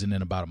Michelle's season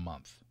in about a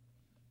month?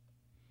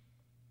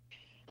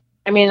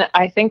 I mean,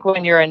 I think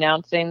when you're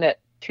announcing that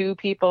two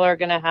people are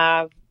going to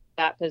have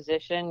that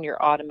position,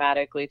 you're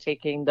automatically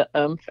taking the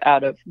oomph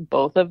out of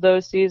both of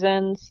those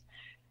seasons.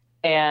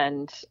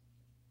 And,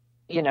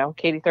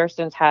 Katie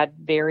Thurston's had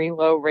very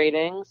low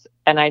ratings.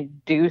 And I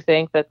do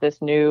think that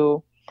this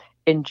new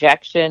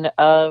injection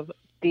of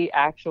the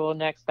actual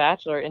next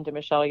Bachelor into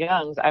Michelle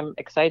Young's, I'm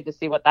excited to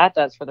see what that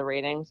does for the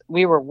ratings.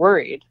 We were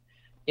worried,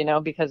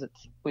 because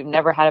we've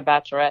never had a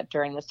Bachelorette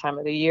during this time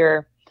of the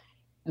year.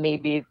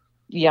 Maybe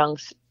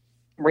Young's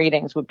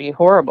ratings would be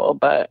horrible,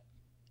 but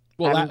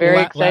I'm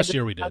very excited. Last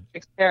year we did. How the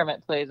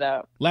experiment plays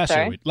out.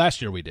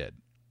 Last year we did.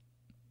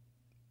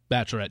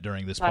 Bachelorette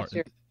during this part.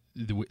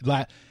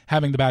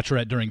 Having the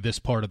Bachelorette during this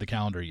part of the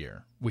calendar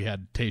year, we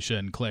had Tayshia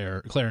and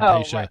Claire and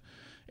Tayshia right.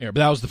 air, but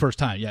that was the first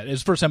time. Yeah, it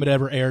was the first time it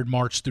ever aired,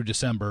 March through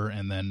December,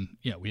 and then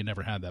we had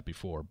never had that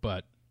before.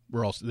 But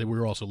we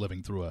were also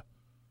living through a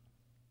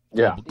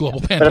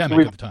global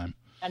pandemic at the time,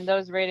 and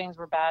those ratings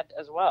were bad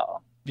as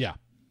well. Yeah,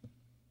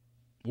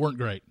 weren't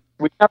great.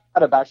 We never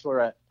had a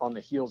Bachelorette on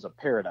the heels of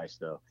Paradise,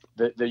 though.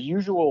 The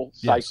usual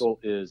cycle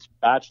is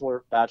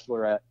Bachelor,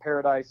 Bachelorette,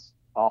 Paradise,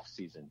 off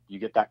season. You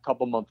get that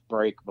couple month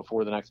break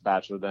before the next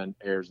Bachelor then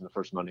airs in the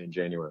first Monday in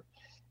January.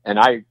 And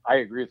I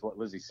agree with what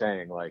Lizzie's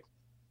saying. Like,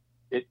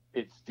 it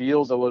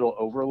feels a little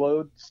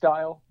overload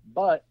style,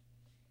 but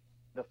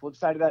the flip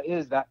side of that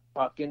is that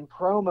fucking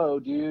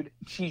promo, dude.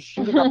 She's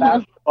shooting a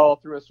basketball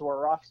through a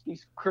Swarovski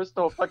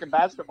crystal fucking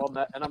basketball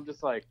net, and I'm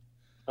just like,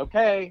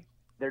 okay,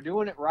 they're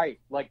doing it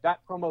right. Like, that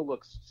promo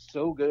looks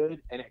so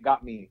good, and it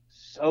got me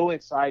so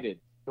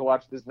excited to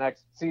watch this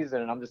next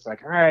season. And I'm just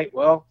like, all right,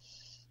 well,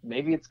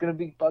 maybe it's going to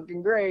be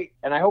fucking great.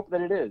 And I hope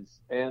that it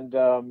is. And,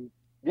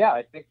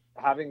 I think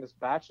having this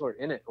Bachelor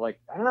in it, like,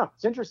 I don't know,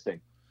 it's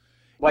interesting.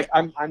 Like,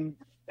 I'm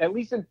at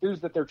least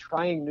enthused that they're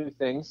trying new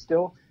things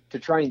still to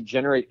try and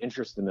generate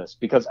interest in this.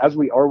 Because as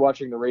we are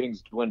watching the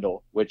ratings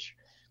dwindle, which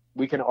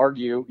we can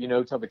argue,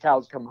 till the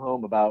cows come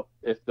home about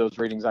if those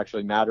ratings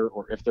actually matter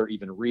or if they're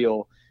even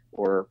real,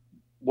 or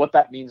what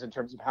that means in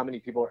terms of how many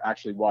people are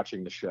actually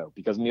watching the show,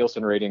 because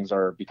Nielsen ratings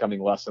are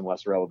becoming less and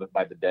less relevant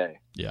by the day.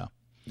 Yeah.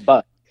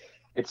 But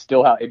it's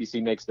still how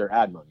ABC makes their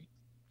ad money.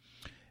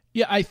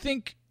 Yeah, I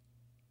think,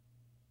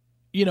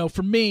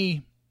 for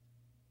me,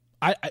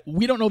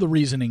 we don't know the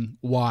reasoning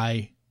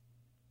why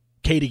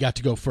Katie got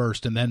to go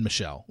first and then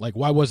Michelle. Like,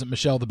 why wasn't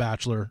Michelle the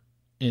Bachelor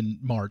in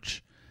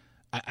March?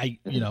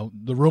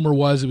 The rumor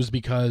was it was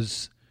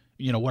because,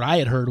 what I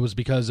had heard was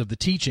because of the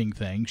teaching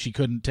thing. She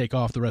couldn't take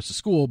off the rest of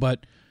school,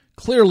 but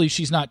clearly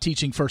she's not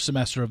teaching first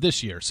semester of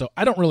this year. So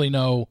I don't really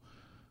know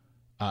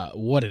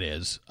what it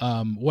is,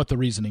 what the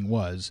reasoning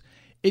was.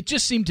 It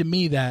just seemed to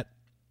me that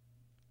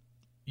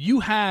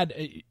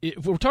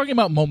if we're talking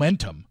about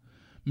momentum,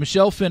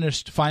 Michelle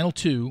finished Final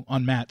 2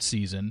 on Matt's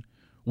season.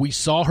 We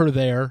saw her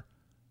there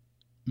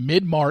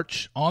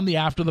mid-March on the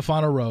After the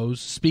Final Rose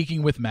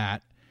speaking with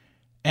Matt,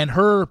 and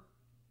her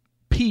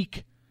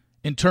peak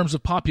in terms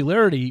of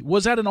popularity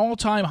was at an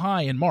all-time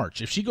high in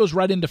March. If she goes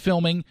right into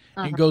filming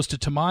and goes to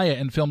Tamaya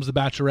and films The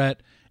Bachelorette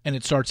and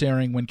it starts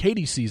airing when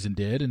Katie's season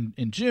did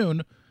in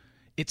June,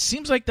 it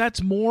seems like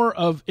that's more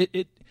of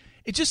it.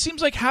 It just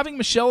seems like having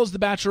Michelle as the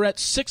Bachelorette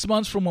 6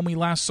 months from when we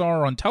last saw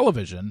her on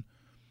television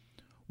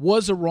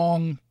was a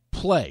wrong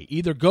play.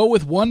 Either go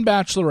with one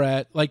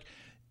Bachelorette,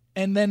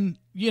 and then,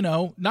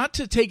 not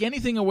to take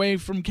anything away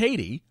from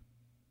Katie.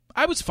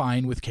 I was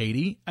fine with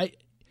Katie.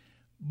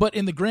 But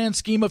in the grand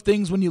scheme of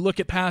things, when you look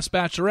at past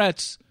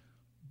Bachelorettes,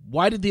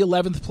 why did the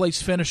 11th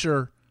place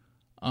finisher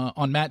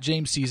on Matt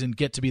James' season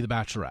get to be the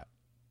Bachelorette?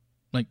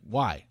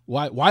 Why?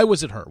 Why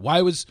was it her?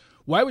 Why was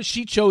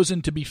she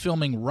chosen to be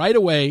filming right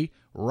away,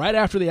 right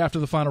after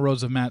the final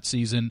rose of Matt's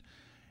season,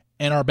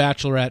 and our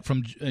Bachelorette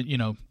from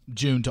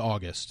June to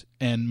August,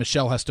 and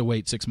Michelle has to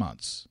wait 6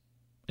 months?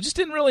 I just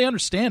didn't really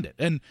understand it,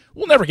 and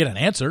we'll never get an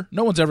answer.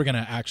 No one's ever going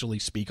to actually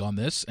speak on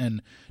this,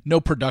 and no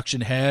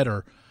production head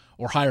or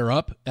higher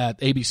up at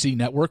ABC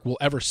Network will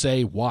ever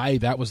say why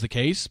that was the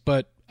case.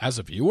 But as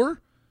a viewer,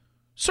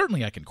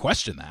 certainly I can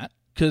question that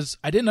because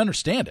I didn't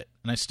understand it,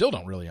 and I still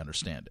don't really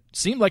understand it. It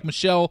seemed like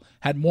Michelle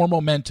had more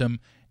momentum,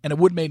 and it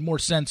would have made more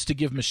sense to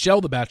give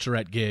Michelle the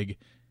Bachelorette gig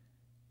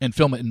and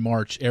film it in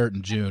March, air it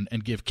in June,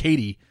 and give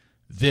Katie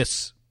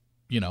this,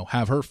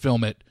 have her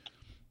film it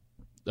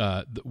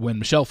when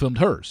Michelle filmed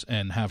hers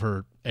and have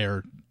her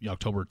air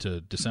October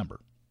to December.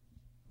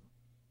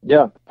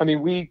 Yeah, I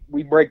mean,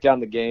 we break down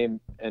the game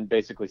and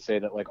basically say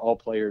that all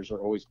players are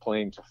always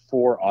playing to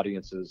 4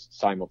 audiences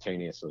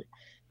simultaneously.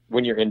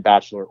 When you're in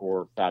Bachelor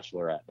or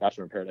Bachelorette,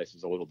 Bachelor in Paradise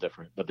is a little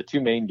different. But the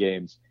 2 main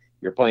games,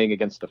 you're playing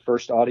against the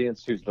first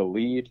audience, who's the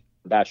lead,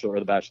 the Bachelor or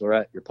the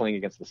Bachelorette. You're playing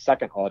against the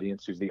second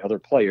audience, who's the other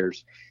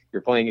players.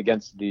 You're playing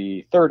against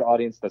the third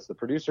audience, that's the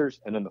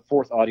producers, and then the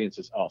fourth audience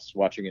is us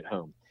watching at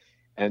home.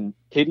 And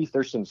Katie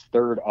Thurston's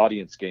third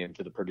audience game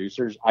to the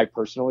producers, I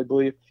personally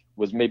believe,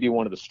 was maybe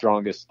one of the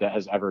strongest that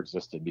has ever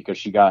existed, because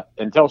she got,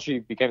 until she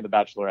became the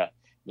Bachelorette,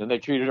 then they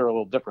treated her a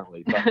little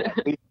differently. But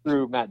at least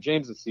through Matt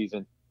James'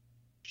 season,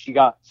 she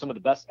got some of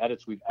the best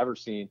edits we've ever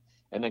seen,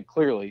 and then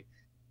clearly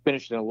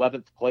finished in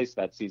 11th place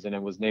that season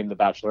and was named the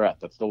Bachelorette.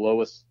 That's the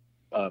lowest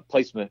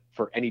placement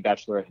for any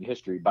Bachelorette in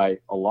history by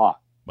a lot.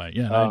 But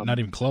yeah, not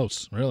even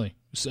close, really.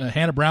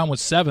 Hannah Brown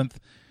was 7th,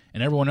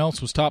 and everyone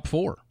else was top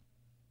 4.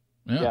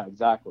 Yeah,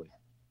 exactly.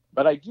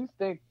 But I do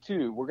think,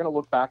 too, we're going to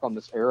look back on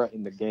this era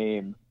in the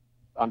game.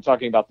 I'm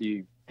talking about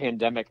the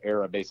pandemic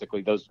era,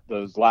 basically, those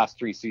last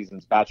 3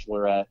 seasons,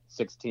 Bachelorette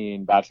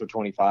 16, Bachelor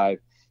 25,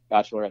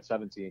 Bachelorette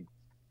 17.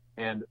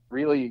 And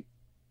really,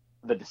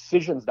 the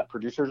decisions that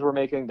producers were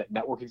making, that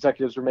network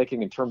executives were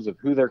making in terms of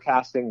who they're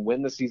casting,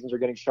 when the seasons are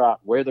getting shot,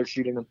 where they're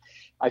shooting them,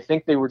 I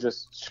think they were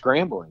just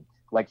scrambling,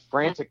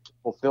 frantic to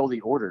fulfill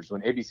the orders.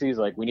 When ABC is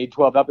we need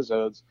 12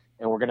 episodes,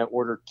 and we're going to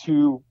order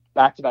 2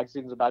 back-to-back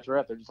seasons of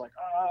Bachelorette, they're just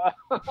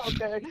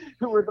okay,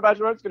 who are the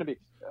Bachelorette's going to be?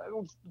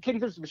 Katie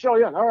Thurston, Michelle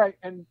Young, all right,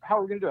 and how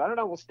are we going to do it? I don't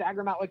know, we'll stagger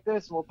them out like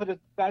this, and we'll put a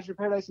Bachelor in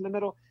Paradise in the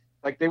middle.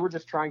 They were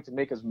just trying to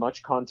make as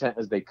much content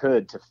as they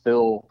could to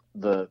fill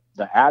the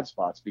ad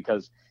spots,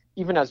 because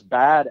even as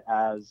bad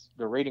as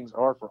the ratings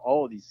are for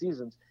all of these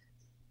seasons,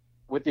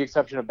 with the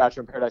exception of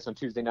Bachelor in Paradise on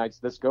Tuesday nights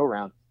this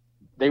go-round,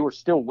 they were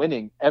still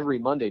winning every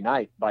Monday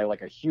night by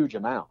a huge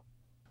amount.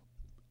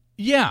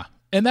 Yeah,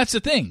 and that's the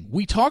thing.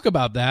 We talk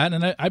about that,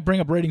 and I bring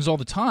up ratings all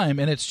the time,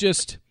 and it's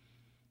just,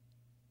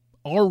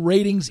 are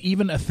ratings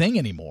even a thing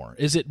anymore?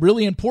 Is it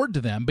really important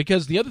to them?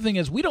 Because the other thing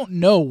is, we don't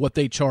know what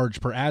they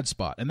charge per ad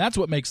spot, and that's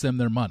what makes them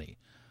their money.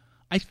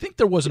 I think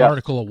there was an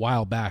article a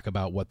while back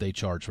about what they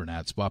charge for an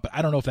ad spot, but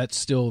I don't know if that's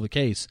still the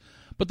case.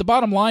 But the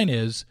bottom line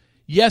is,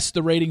 yes,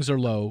 the ratings are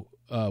low.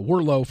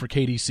 Were low for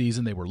Katie's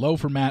season. They were low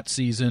for Matt's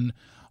season.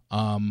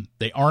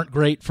 They aren't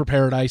great for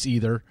Paradise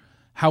either.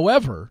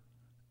 However,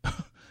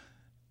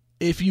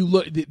 if you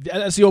look,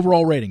 that's the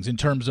overall ratings in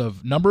terms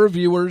of number of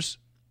viewers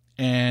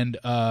and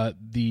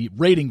the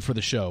rating for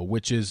the show,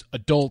 which is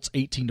adults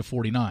 18 to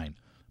 49.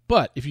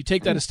 But if you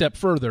take that a step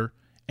further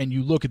and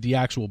you look at the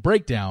actual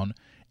breakdown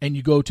and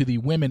you go to the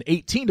women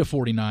 18 to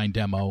 49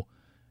 demo,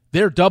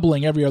 they're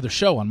doubling every other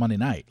show on Monday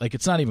night.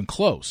 It's not even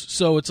close.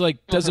 So it's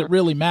does it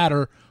really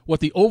matter what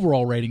the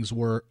overall ratings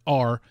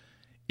are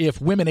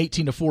if women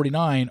 18 to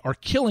 49 are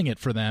killing it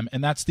for them,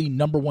 and that's the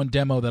number one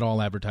demo that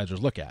all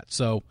advertisers look at?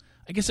 So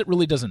I guess it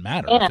really doesn't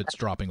matter if it's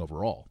dropping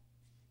overall.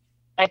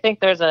 I think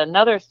there's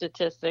another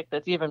statistic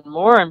that's even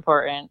more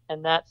important,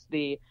 and that's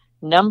the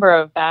number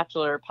of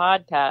Bachelor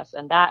podcasts,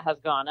 and that has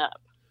gone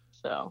up.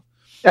 So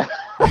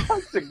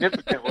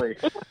significantly.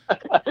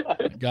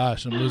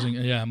 Gosh, I'm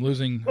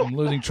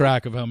losing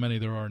track of how many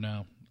there are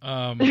now.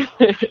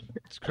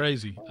 It's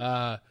crazy.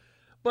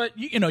 But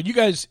you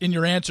guys in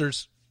your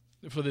answers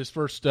for this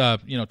first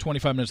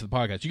 25 minutes of the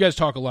podcast, you guys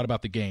talk a lot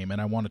about the game, and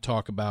I want to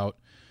talk about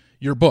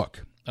your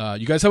book.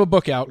 You guys have a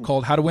book out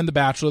called How to Win the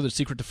Bachelor: The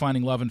Secret to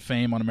Finding Love and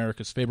Fame on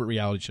America's Favorite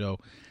Reality Show.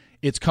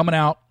 It's coming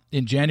out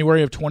in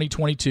January of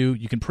 2022.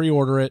 You can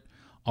pre-order it.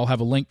 I'll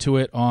have a link to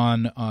it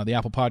on the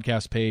Apple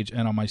Podcast page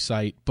and on my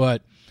site.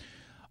 But,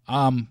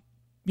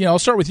 I'll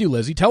start with you,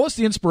 Lizzie. Tell us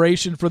the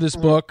inspiration for this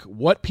book,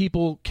 what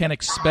people can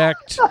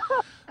expect,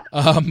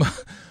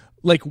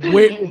 Like,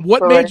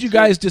 what made you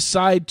guys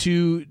decide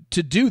to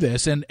do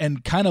this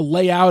and kind of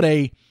lay out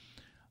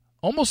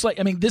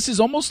this is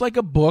almost like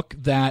a book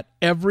that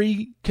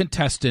every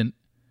contestant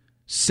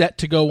set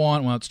to go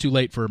on. Well, it's too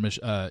late for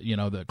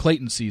the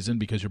Clayton season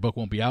because your book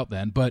won't be out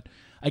then. But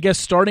I guess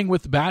starting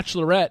with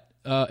Bachelorette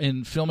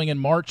in filming in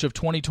March of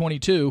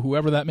 2022,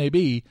 whoever that may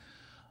be,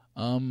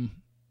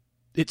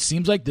 it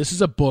seems like this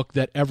is a book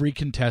that every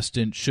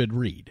contestant should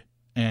read,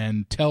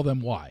 and tell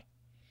them why.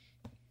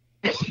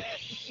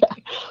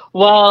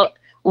 Well,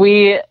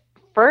 we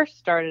first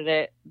started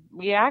it.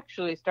 We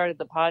actually started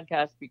the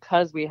podcast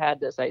because we had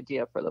this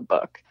idea for the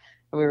book.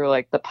 And we were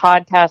like, the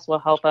podcast will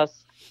help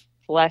us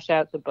flesh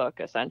out the book,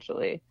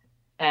 essentially.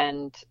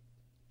 And,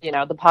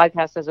 the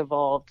podcast has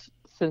evolved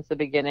since the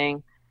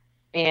beginning.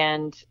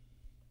 And,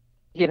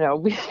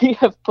 we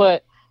have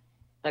put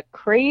a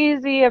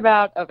crazy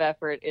amount of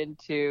effort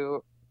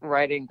into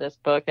writing this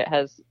book. It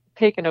has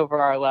taken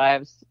over our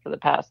lives for the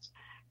past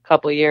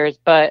couple of years,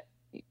 but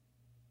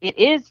it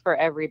is for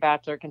every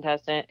Bachelor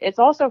contestant. It's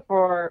also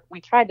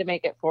we tried to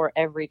make it for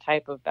every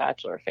type of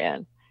Bachelor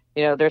fan.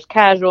 There's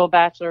casual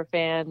Bachelor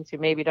fans who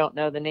maybe don't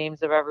know the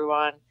names of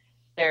everyone.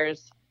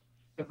 There's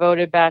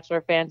devoted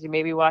Bachelor fans who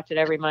maybe watch it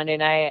every Monday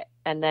night.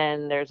 And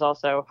then there's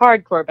also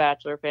hardcore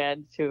Bachelor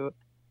fans who,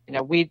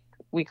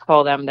 we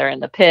call them, they're in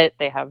the pit.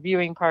 They have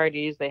viewing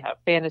parties. They have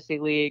fantasy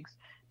leagues.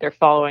 They're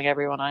following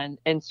everyone on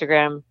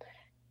Instagram.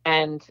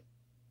 And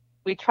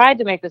we tried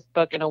to make this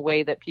book in a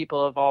way that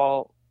people of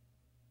all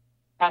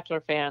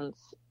Bachelor fans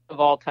of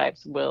all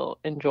types will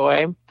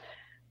enjoy,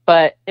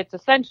 but it's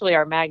essentially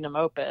our magnum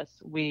opus.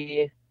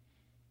 We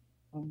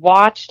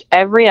watched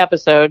every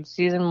episode,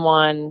 season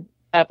 1,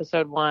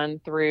 episode 1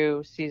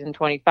 through season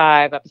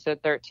 25, episode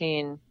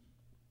 13,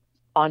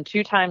 on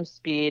 2 times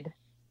speed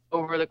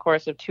over the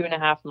course of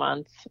 2.5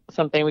 months,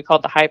 something we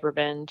called the hyper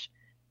binge,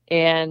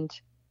 and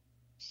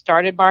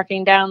started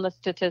marking down the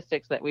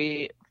statistics that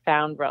we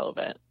found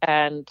relevant.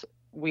 And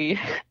we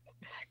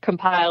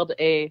compiled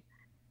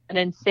an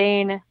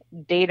insane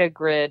data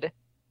grid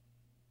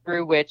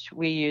through which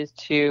we use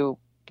to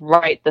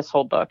write this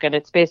whole book. And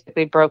it's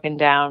basically broken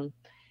down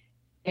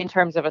in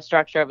terms of a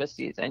structure of a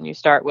season. You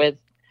start with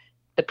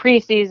the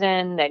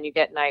preseason, then you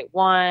get night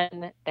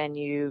 1, then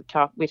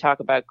we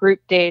talk about group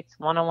dates,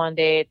 one-on-one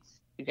dates,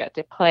 you get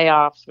to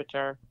playoffs, which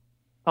are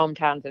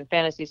hometowns and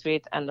fantasy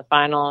suites, and the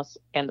finals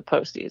and the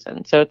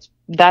postseason. So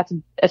that's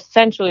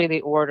essentially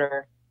the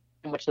order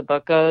in which the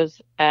book goes.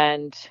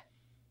 And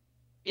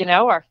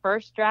our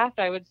first draft,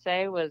 I would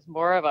say, was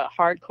more of a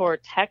hardcore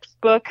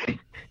textbook.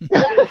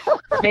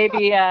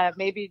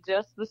 maybe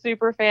just the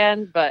super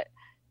fans, but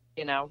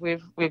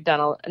we've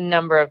done a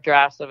number of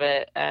drafts of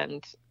it,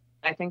 and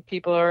I think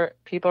people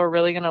are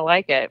really going to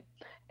like it.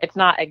 It's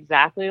not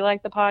exactly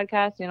like the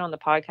podcast. On the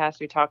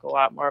podcast we talk a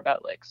lot more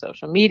about like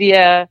social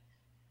media,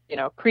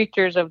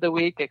 creatures of the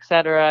week,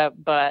 etc.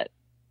 But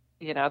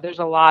there's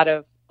a lot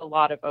of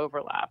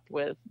overlap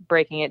with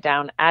breaking it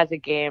down as a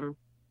game.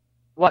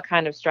 What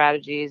kind of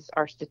strategies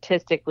are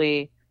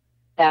statistically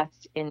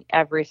best in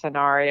every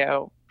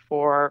scenario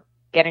for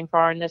getting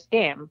far in this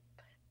game,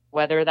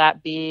 whether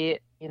that be,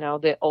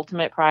 the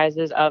ultimate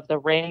prizes of the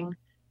ring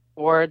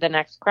or the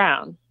next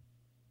crown.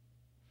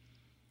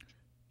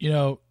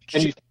 Well,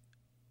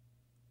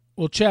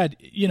 Chad,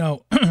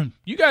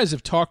 you guys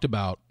have talked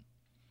about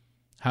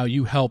how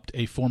you helped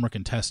a former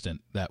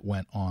contestant that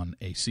went on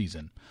a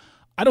season.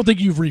 I don't think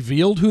you've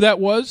revealed who that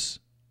was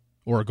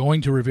or are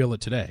going to reveal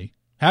it today.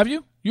 Have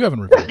you? You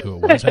haven't revealed who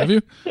it was, have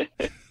you?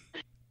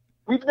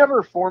 We've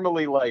never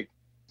formally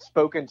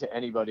spoken to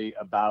anybody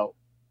about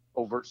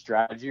overt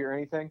strategy or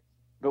anything,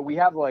 but we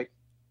have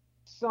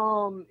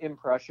some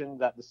impression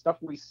that the stuff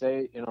we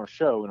say in our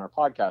show, in our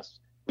podcast,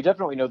 we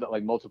definitely know that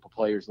multiple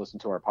players listen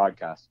to our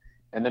podcast,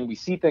 and then we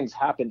see things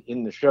happen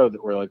in the show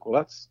that we're like, well,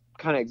 that's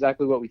kind of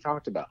exactly what we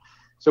talked about.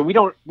 So we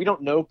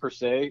don't know per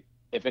se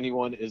if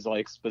anyone is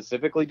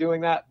specifically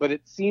doing that, but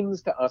it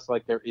seems to us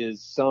like there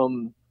is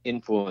some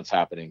influence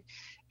happening.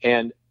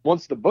 And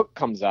once the book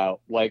comes out,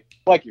 like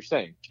you're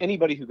saying,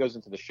 anybody who goes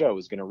into the show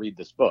is going to read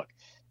this book.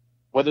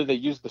 Whether they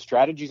use the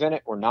strategies in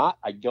it or not,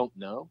 I don't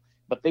know.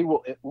 But they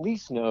will at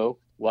least know,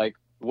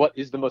 what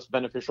is the most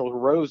beneficial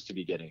rose to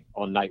be getting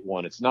on night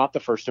 1. It's not the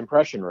first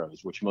impression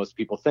rose, which most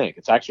people think.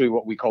 It's actually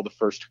what we call the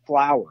first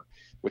flower,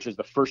 which is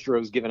the first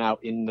rose given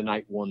out in the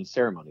night 1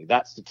 ceremony.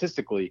 That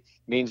statistically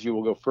means you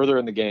will go further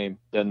in the game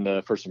than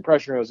the first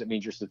impression rose. It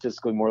means you're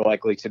statistically more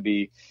likely to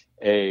be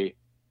a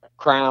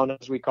crown,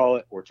 as we call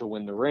it, or to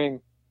win the ring.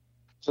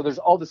 So there's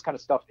all this kind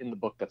of stuff in the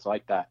book that's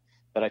like that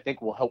I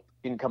think will help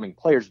incoming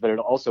players, but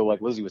it'll also,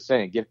 like Lizzie was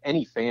saying, give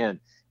any fan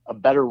a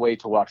better way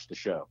to watch the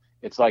show.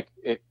 It's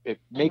it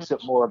makes it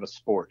more of a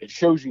sport. It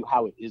shows you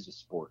how it is a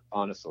sport,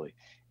 honestly.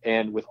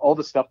 And with all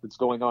the stuff that's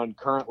going on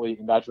currently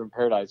in Bachelor in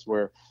Paradise,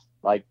 where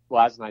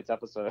last night's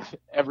episode,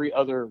 every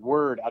other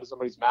word out of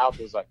somebody's mouth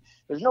is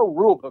there's no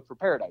rule book for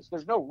Paradise.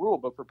 There's no rule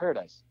book for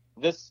Paradise.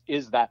 This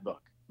is that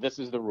book. This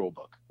is the rule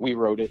book. We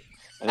wrote it,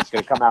 and it's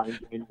going to come out in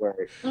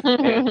January.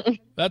 And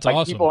that's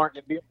awesome. People aren't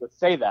going to be able to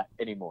say that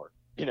anymore.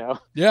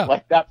 Yeah.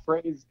 That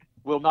phrase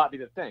will not be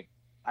the thing.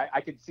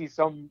 I could see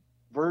some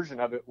version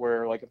of it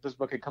where, like, if this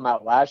book had come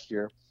out last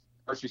year,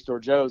 Grocery Store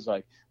Joe's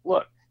like,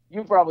 look,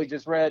 you probably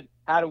just read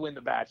How to Win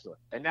the Bachelor,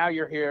 and now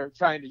you're here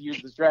trying to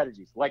use the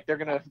strategies. Like, they're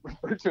going to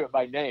refer to it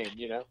by name,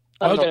 you know?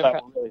 I don't know if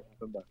that will really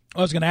happen, but.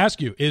 I was going to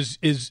ask you,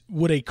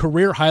 would a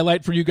career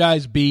highlight for you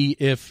guys be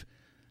if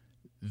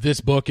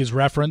this book is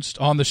referenced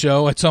on the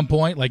show at some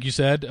point, like you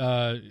said,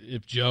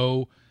 if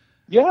Joe...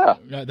 Yeah.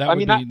 That would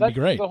be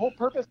great. The whole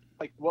purpose,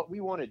 like, what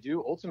we want to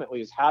do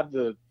ultimately is have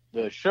the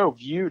show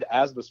viewed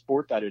as the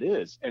sport that it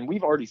is. And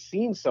we've already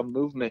seen some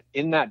movement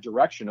in that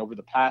direction over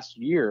the past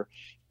year.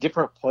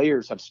 Different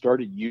players have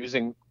started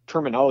using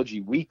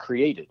terminology we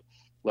created.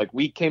 Like,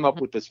 we came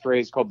up with this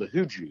phrase called the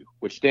Huju,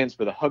 which stands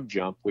for the hug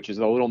jump, which is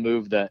a little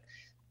move that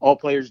all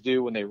players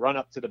do when they run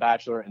up to the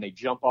Bachelor and they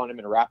jump on him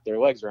and wrap their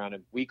legs around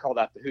him. We call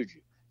that the Huju.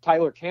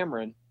 Tyler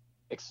Cameron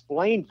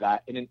explained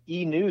that in an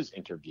E! News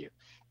interview.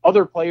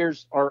 Other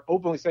players are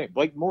openly saying,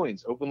 Blake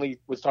Moynes openly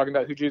was talking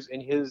about Hujus in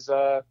his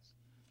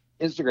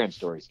Instagram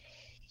stories.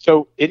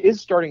 So it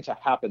is starting to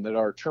happen that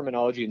our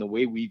terminology and the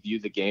way we view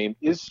the game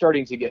is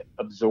starting to get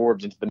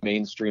absorbed into the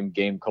mainstream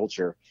game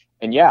culture.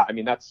 And yeah, I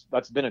mean, that's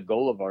been a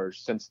goal of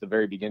ours since the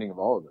very beginning of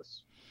all of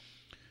this.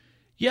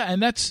 Yeah,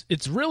 and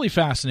it's really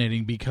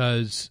fascinating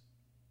because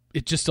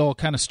it just all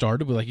kind of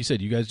started with, like you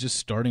said, you guys just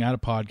starting out a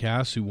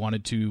podcast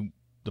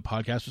the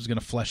podcast was going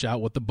to flesh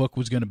out what the book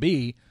was going to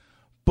be,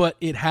 but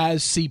it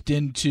has seeped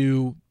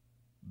into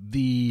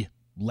the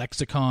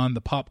lexicon,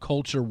 the pop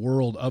culture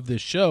world of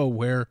this show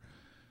where,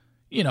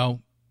 you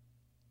know,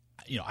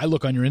 I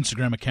look on your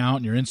Instagram account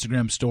and your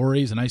Instagram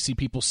stories and I see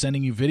people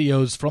sending you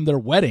videos from their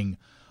wedding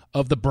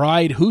of the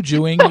bride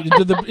hoojuing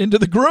into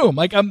the groom.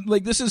 Like, I'm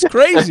like, this is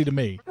crazy to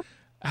me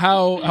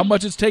how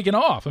much it's taken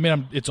off. I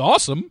mean, it's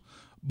awesome,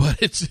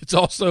 but it's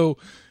also,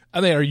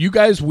 I mean, are you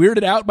guys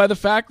weirded out by the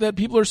fact that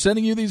people are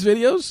sending you these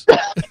videos?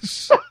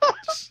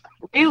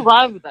 We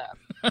love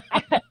them.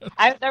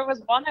 There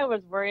was one I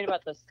was worried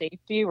about the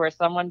safety where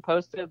someone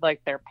posted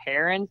like their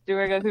parents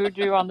doing a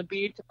hooju on the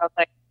beach. I was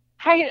like,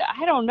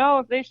 I don't know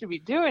if they should be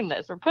doing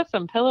this, or put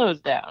some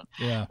pillows down.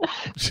 Yeah.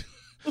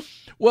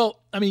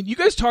 Well, I mean, you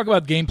guys talk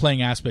about the game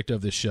playing aspect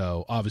of this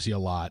show obviously a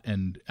lot,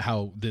 and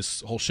how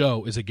this whole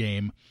show is a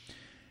game.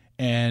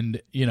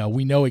 And,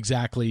 we know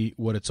exactly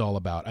what it's all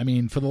about. I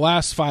mean, for the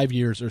last 5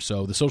 years or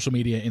so, the social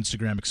media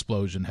Instagram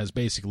explosion has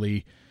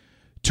basically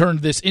turned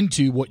this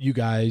into what you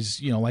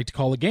guys, like to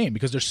call a game,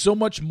 because there's so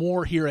much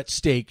more here at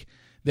stake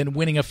than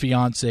winning a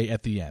fiance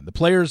at the end. The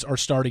players are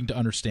starting to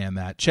understand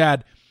that.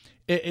 Chad,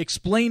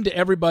 explain to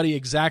everybody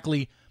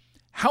exactly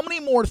how many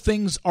more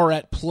things are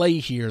at play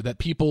here that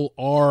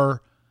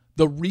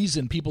the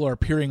reason people are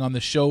appearing on the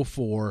show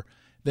for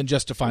than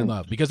just to find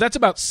love, because that's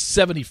about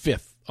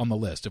 75th on the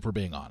list, if we're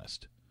being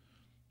honest.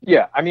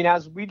 Yeah, I mean,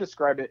 as we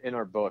describe it in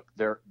our book,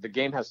 the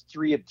game has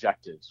 3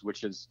 objectives,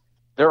 which is,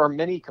 there are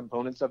many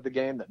components of the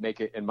game that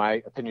make it, in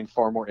my opinion,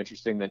 far more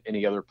interesting than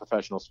any other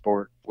professional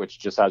sport, which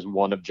just has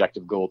one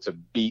objective goal: to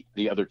beat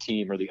the other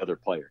team or the other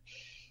player.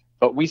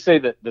 But we say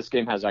that this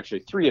game has actually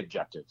 3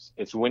 objectives.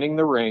 It's winning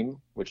the ring,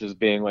 which is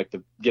being like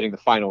getting the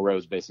final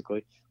rose,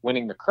 basically;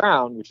 winning the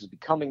crown, which is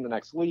becoming the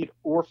next lead;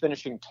 or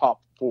finishing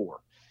top 4.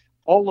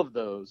 All of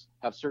those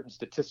have certain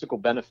statistical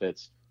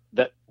benefits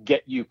that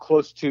get you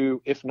close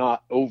to, if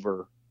not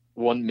over,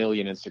 1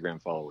 million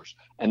Instagram followers.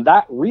 And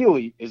that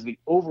really is the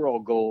overall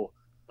goal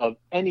of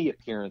any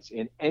appearance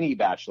in any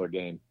Bachelor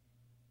game,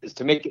 is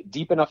to make it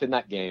deep enough in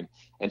that game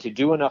and to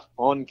do enough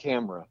on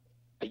camera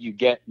that you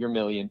get your 1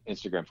 million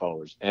Instagram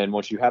followers. And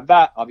once you have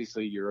that,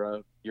 obviously you're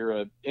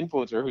a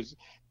influencer who's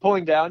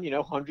pulling down,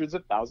 hundreds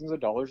of thousands of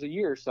dollars a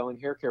year selling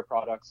hair care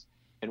products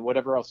and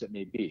whatever else it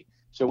may be.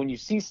 So when you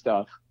see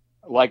stuff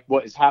like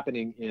what is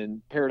happening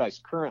in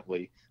Paradise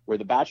currently, where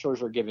the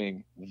Bachelors are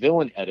giving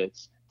villain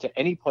edits to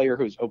any player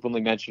who's openly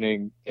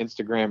mentioning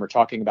Instagram or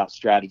talking about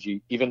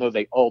strategy, even though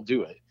they all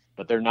do it,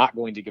 but they're not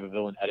going to give a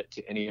villain edit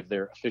to any of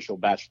their official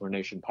Bachelor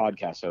Nation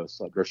podcast hosts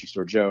like Grocery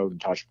Store Joe,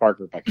 Natasha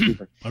Parker, Becky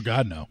Cooper. Oh,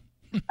 God, no.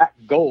 That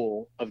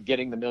goal of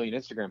getting the 1 million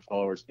Instagram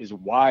followers is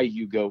why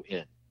you go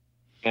in.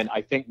 And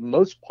I think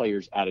most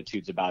players'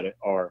 attitudes about it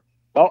are,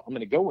 well, I'm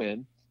going to go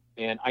in,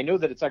 and I know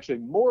that it's actually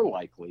more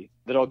likely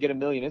that I'll get 1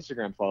 million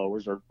Instagram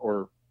followers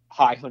or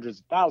high hundreds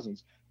of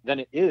thousands than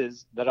it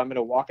is that I'm going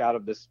to walk out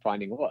of this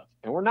finding love.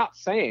 And we're not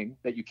saying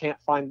that you can't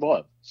find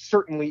love.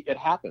 Certainly it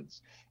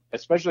happens,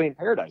 especially in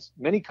Paradise.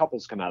 Many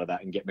couples come out of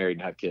that and get married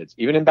and have kids.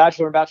 Even in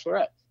Bachelor and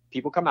Bachelorette,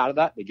 people come out of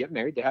that, they get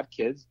married, they have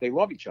kids, they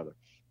love each other.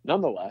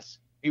 Nonetheless,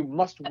 you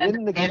must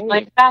win the game.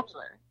 Like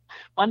Bachelor,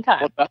 one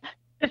time.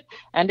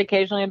 And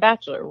occasionally in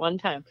Bachelor, one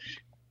time.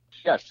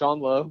 Yeah, Sean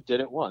Lowe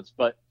did it once.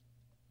 But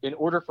in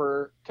order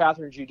for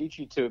Catherine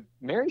Giudice to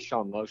marry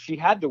Sean Lowe, she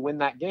had to win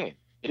that game.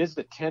 It is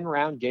the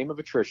 10-round game of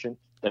attrition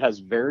that has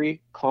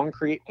very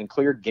concrete and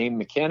clear game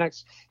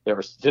mechanics. There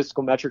are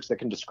statistical metrics that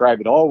can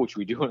describe it all, which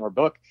we do in our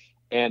book.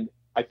 And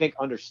I think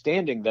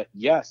understanding that,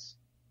 yes,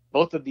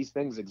 both of these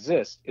things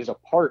exist is a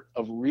part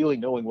of really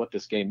knowing what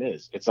this game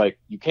is. It's like,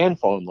 you can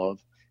fall in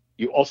love.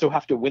 You also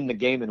have to win the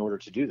game in order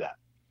to do that.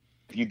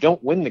 If you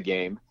don't win the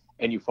game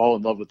and you fall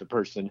in love with the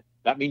person,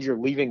 that means you're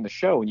leaving the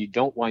show and you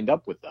don't wind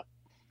up with them.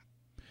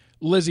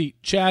 Lizzie,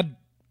 Chad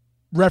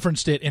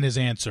referenced it in his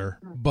answer,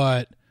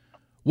 but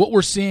what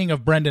we're seeing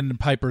of Brendan and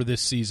Piper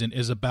this season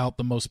is about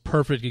the most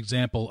perfect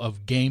example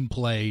of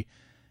gameplay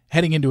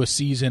heading into a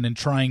season and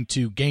trying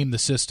to game the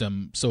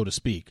system, so to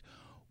speak.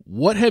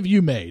 What have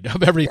you made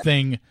of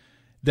everything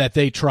that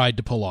they tried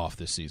to pull off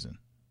this season?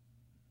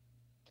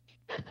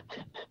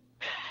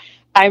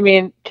 I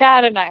mean,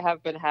 Chad and I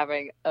have been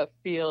having a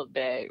field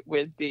day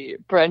with the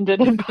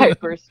Brendan and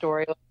Piper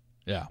story.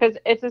 Yeah. Because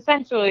it's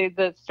essentially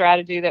the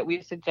strategy that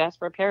we suggest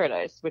for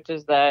Paradise, which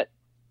is that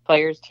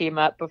players team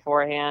up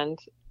beforehand,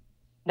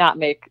 not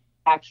make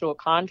actual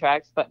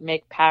contracts, but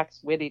make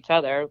pacts with each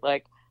other.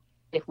 Like,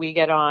 if we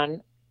get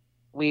on,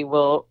 we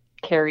will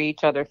carry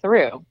each other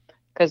through.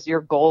 Because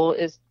your goal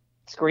is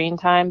screen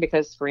time,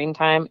 because screen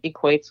time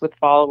equates with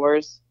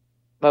followers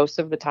most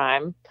of the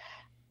time.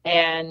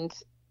 And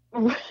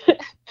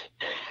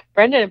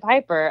Brendan and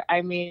Piper,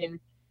 I mean,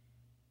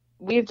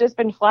 we've just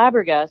been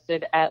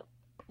flabbergasted at,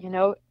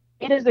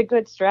 it is a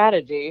good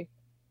strategy,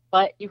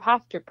 but you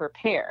have to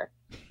prepare.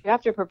 You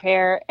have to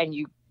prepare, and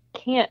you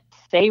can't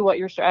say what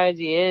your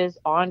strategy is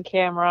on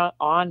camera,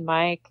 on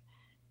mic.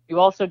 You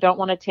also don't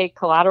want to take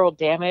collateral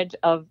damage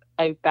of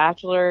a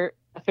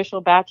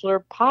official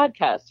Bachelor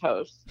podcast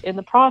host in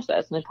the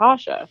process,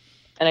 Natasha.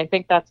 And I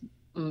think that's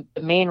the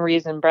main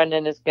reason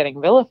Brendan is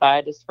getting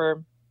vilified, is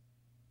for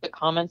the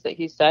comments that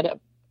he said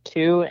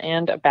to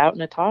and about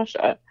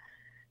Natasha.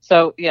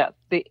 So yeah,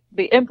 the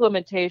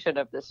implementation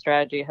of this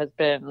strategy has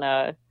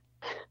been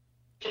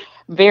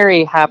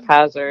very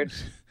haphazard,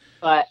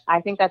 but I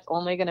think that's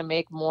only going to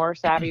make more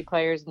savvy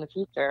players in the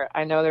future.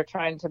 I know they're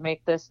trying to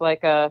make this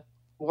like a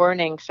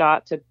warning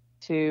shot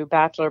to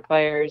Bachelor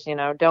players,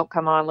 don't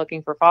come on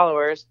looking for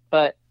followers,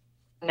 but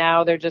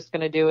now they're just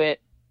going to do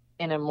it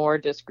in a more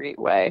discreet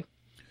way.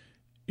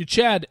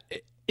 Chad,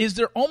 is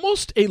there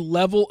almost a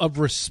level of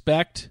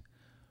respect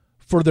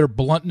for their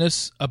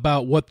bluntness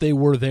about what they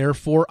were there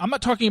for? I'm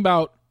not talking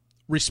about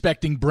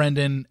respecting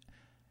Brendan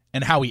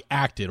and how he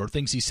acted or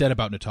things he said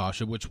about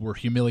Natasha, which were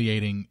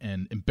humiliating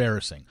and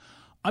embarrassing.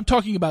 I'm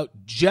talking about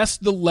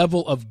just the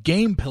level of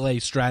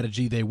gameplay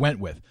strategy they went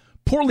with.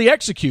 Poorly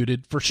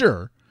executed, for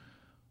sure,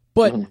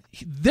 but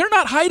they're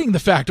not hiding the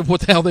fact of what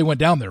the hell they went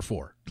down there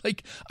for.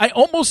 Like,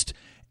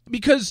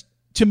 because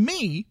to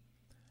me,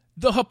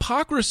 the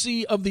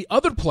hypocrisy of the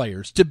other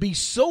players to be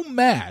so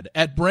mad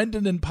at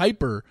Brendan and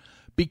Piper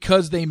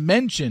because they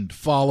mentioned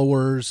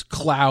followers,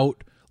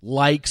 clout,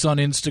 likes on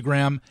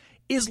Instagram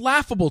is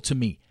laughable to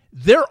me.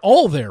 They're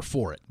all there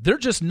for it. They're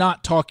just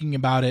not talking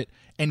about it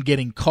and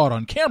getting caught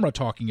on camera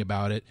talking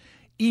about it,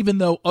 even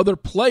though other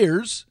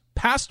players,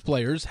 past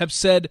players, have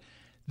said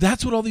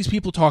that's what all these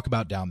people talk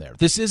about down there.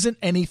 This isn't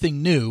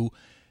anything new.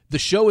 The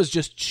show is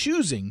just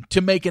choosing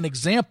to make an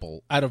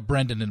example out of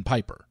Brendan and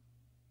Piper.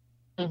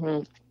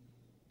 Mm-hmm.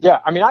 Yeah,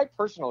 I mean, I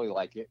personally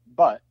like it,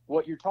 but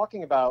what you're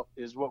talking about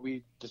is what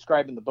we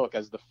describe in the book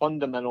as the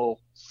fundamental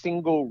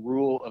single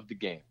rule of the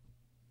game.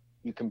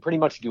 You can pretty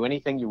much do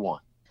anything you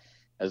want,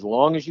 as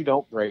long as you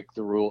don't break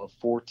the rule of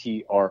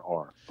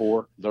 4TRR,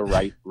 for the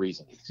right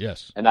reasons.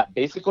 Yes. And that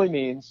basically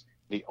means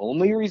the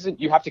only reason,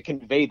 you have to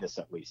convey this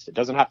at least. It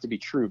doesn't have to be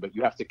true, but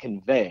you have to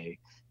convey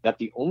that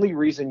the only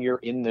reason you're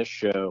in this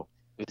show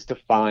is to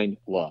find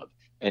love.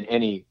 And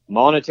any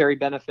monetary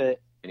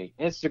benefit, any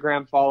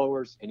Instagram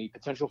followers, any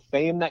potential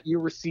fame that you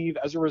receive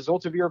as a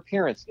result of your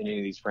appearance in any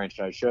of these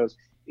franchise shows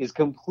is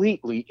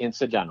completely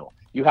incidental.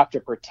 You have to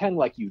pretend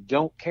like you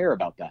don't care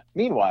about that.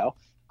 Meanwhile,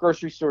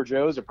 Grocery Store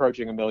Joe is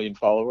approaching 1 million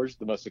followers,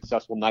 the most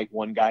successful night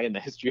one guy in the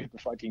history of the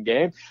fucking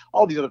game.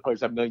 All these other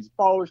players have millions of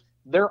followers.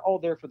 They're all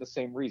there for the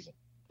same reason.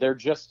 They're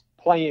just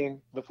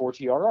playing the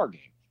 4TRR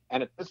game.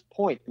 And at this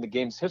point in the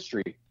game's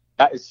history,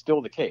 that is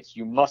still the case.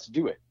 You must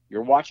do it.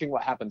 You're watching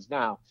what happens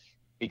now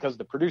because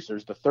the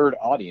producers, the third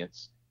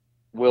audience,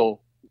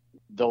 they'll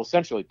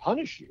essentially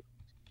punish you.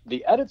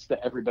 The edits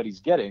that everybody's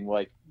getting,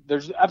 like,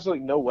 there's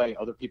absolutely no way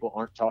other people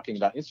aren't talking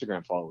about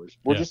Instagram followers.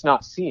 We're just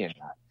not seeing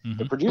that. Mm-hmm.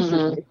 The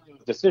producers make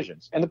those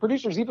decisions. And the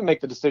producers even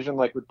make the decision,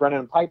 like with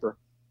Brendan and Piper,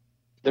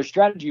 their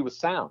strategy was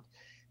sound.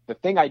 The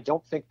thing I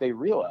don't think they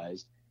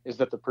realized is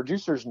that the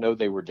producers know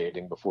they were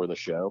dating before the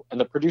show, and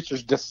the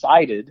producers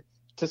decided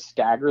to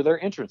stagger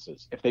their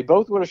entrances. If they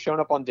both would have shown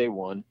up on day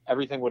one,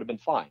 everything would have been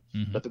fine.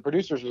 Mm-hmm. But the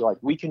producers were like,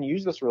 we can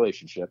use this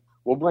relationship.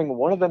 We'll bring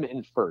one of them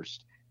in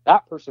first.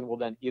 That person will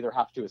then either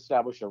have to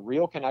establish a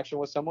real connection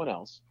with someone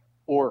else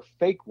or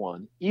fake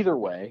one. Either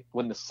way,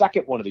 when the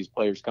second one of these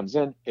players comes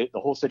in, the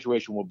whole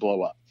situation will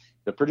blow up.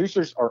 The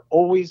producers are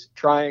always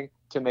trying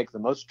to make the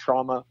most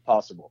trauma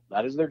possible.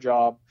 That is their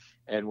job.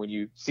 And when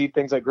you see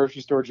things like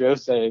Grocery Store Joe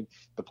saying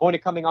the point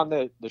of coming on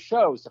the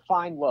show is to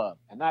find love,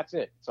 and that's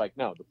it. It's like,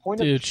 no, the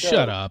point of the show,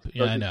 shut up.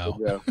 Yeah, I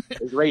know.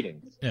 is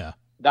ratings. Yeah.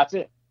 That's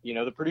it.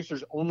 The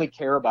producers only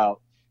care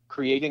about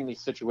creating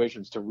these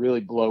situations to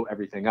really blow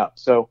everything up.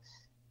 So,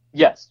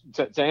 yes,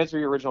 to answer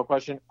your original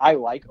question, I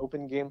like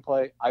open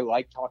gameplay. I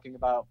like talking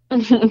about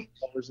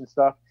colors and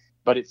stuff,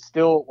 but it's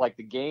still like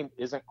the game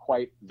isn't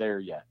quite there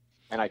yet.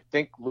 And I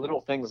think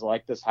little things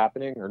like this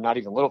happening, or not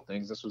even little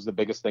things, this was the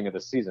biggest thing of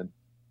the season.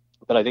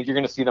 But I think you're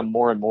going to see them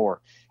more and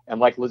more. And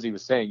like Lizzie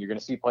was saying, you're going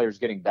to see players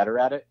getting better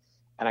at it.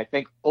 And I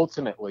think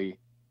ultimately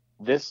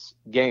this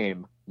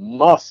game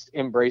must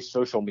embrace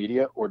social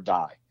media or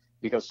die,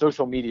 because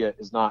social media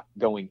is not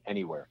going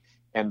anywhere.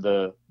 And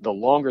the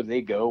longer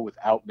they go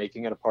without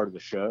making it a part of the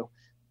show,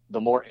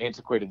 the more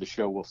antiquated the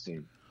show will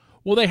seem.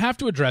 Well, they have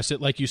to address it,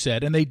 like you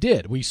said, and they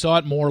did. We saw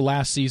it more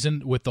last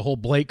season with the whole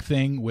Blake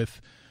thing with,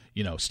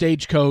 you know,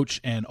 Stagecoach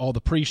and all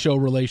the pre-show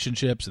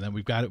relationships, and then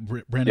we've got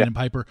Brendan and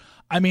Piper.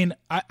 I mean,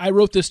 I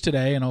wrote this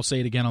today, and I'll say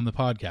it again on the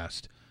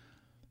podcast.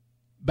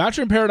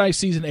 Bachelor in Paradise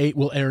Season 8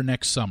 will air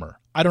next summer.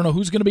 I don't know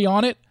who's going to be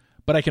on it,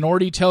 but I can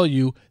already tell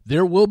you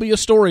there will be a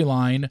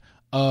storyline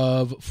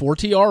of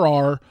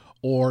 4TRR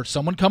or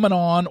someone coming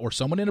on or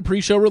someone in a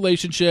pre-show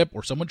relationship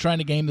or someone trying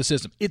to game the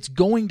system. It's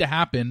going to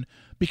happen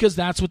because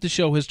that's what the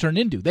show has turned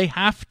into. They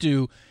have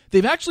to.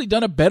 They've actually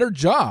done a better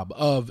job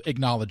of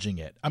acknowledging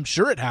it. I'm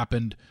sure it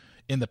happened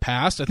in the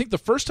past. I think the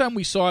first time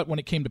we saw it when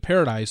it came to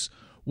Paradise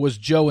was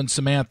Joe and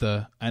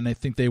Samantha, and I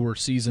think they were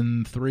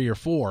season 3 or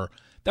 4.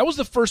 That was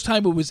the first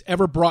time it was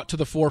ever brought to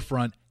the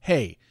forefront,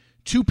 hey,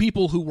 two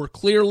people who were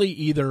clearly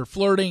either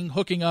flirting,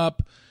 hooking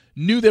up,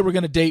 knew they were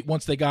going to date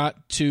once they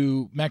got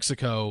to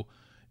Mexico,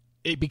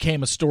 it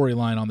became a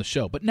storyline on the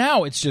show. But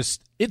now it's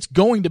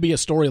going to be a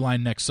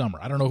storyline next summer.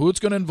 I don't know who it's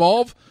going to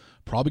involve.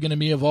 Probably going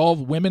to involve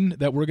women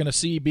that we're going to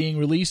see being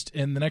released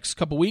in the next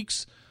couple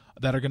weeks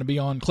that are going to be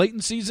on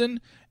Clayton's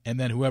season, and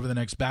then whoever the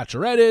next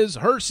Bachelorette is,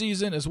 her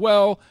season as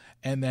well,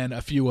 and then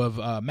a few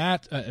of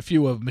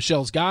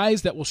Michelle's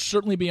guys that will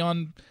certainly be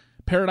on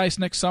Paradise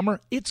next summer.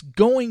 It's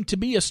going to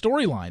be a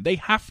storyline. They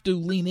have to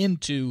lean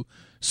into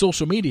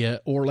social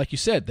media, or like you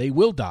said, they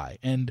will die.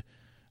 And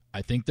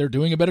I think they're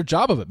doing a better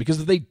job of it,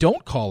 because if they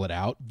don't call it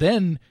out,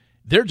 then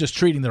they're just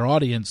treating their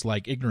audience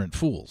like ignorant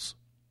fools.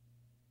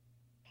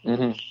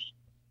 Mm-hmm.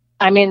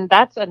 I mean,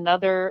 that's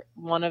another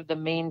one of the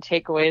main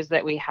takeaways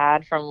that we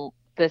had from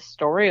this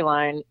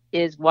storyline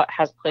is what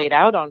has played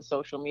out on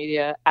social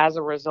media as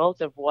a result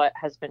of what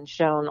has been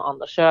shown on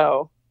the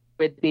show,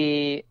 with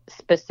the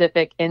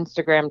specific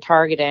Instagram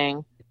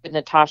targeting, with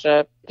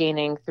Natasha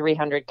gaining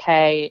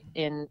 300K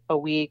in a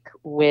week,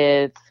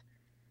 with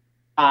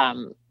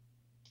Brendan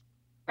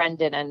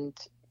and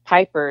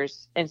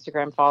Piper's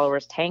Instagram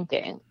followers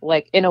tanking,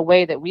 like in a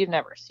way that we've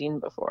never seen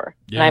before.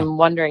 Yeah. And I'm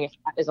wondering if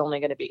that is only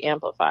going to be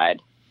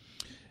amplified.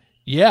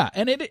 Yeah,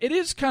 and it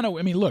is kind of,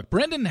 I mean, look,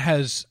 Brendan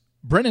has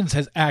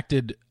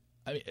acted,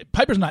 I mean,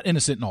 Piper's not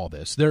innocent in all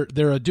this.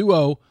 They're a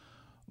duo,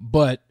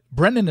 but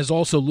Brendan is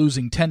also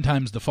losing 10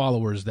 times the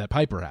followers that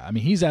Piper had. I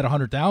mean, he's at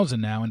 100,000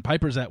 now, and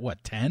Piper's at,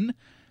 what, 10?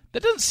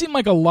 That doesn't seem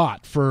like a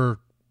lot for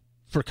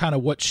kind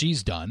of what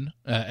she's done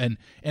and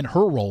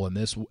her role in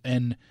this.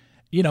 And,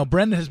 you know,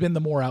 Brendan has been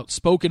the more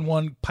outspoken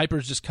one.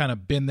 Piper's just kind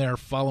of been there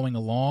following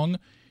along.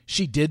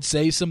 She did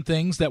say some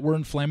things that were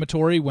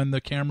inflammatory when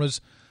the cameras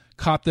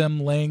caught them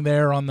laying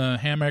there on the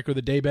hammock or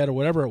the daybed or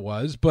whatever it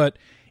was, but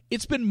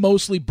it's been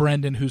mostly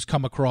Brendan who's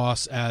come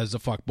across as a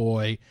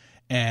fuckboy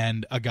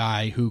and a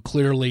guy who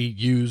clearly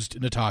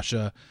used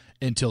Natasha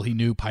until he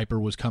knew Piper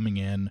was coming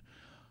in.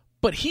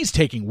 But he's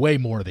taking way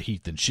more of the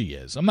heat than she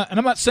is. I'm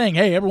not saying,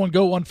 hey, everyone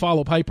go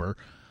unfollow Piper.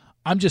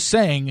 I'm just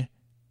saying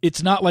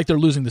it's not like they're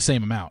losing the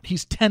same amount.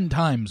 He's 10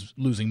 times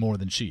losing more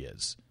than she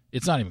is.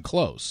 It's not even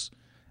close.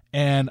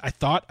 And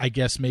I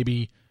guess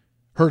maybe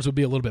hers would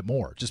be a little bit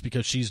more, just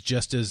because she's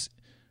just as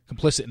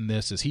complicit in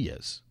this as he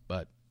is.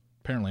 But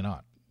apparently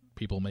not.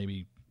 People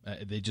maybe,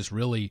 they just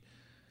really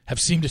have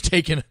seemed to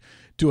take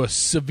to a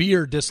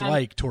severe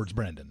dislike towards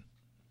Brendan.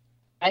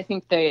 I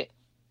think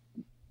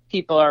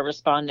people are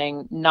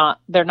responding,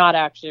 they're not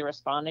actually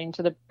responding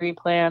to the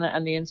pre-plan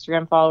and the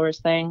Instagram followers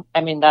thing.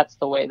 I mean, that's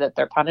the way that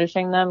they're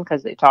punishing them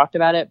because they talked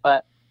about it,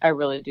 but I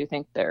really do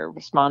think they're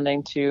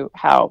responding to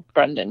how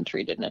Brendan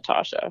treated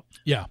Natasha.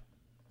 Yeah.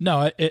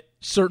 No, it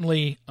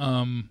certainly,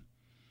 and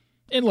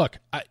look,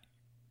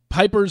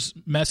 Piper's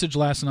message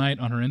last night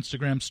on her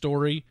Instagram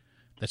story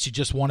that she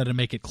just wanted to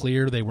make it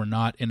clear they were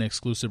not in an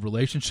exclusive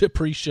relationship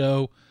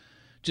pre-show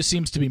just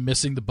seems to be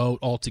missing the boat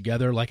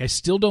altogether. Like, I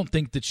still don't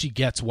think that she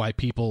gets why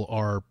people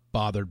are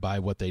bothered by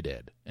what they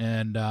did.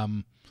 And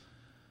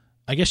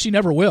I guess she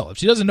never will. If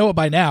she doesn't know it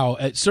by now,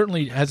 it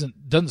certainly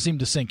doesn't seem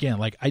to sink in.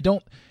 Like,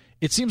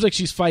 it seems like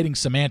she's fighting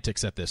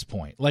semantics at this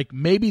point. Like,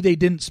 maybe they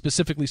didn't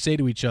specifically say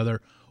to each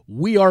other,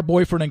 we are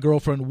boyfriend and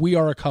girlfriend, we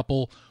are a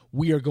couple,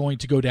 we are going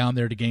to go down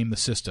there to game the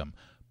system.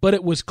 But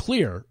it was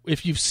clear,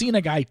 if you've seen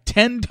a guy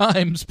 10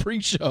 times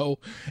pre-show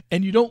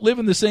and you don't live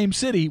in the same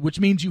city, which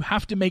means you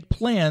have to make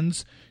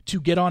plans to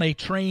get on a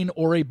train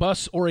or a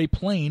bus or a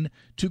plane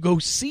to go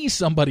see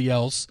somebody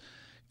else,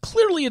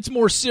 clearly it's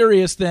more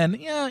serious than,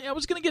 yeah, I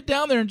was going to get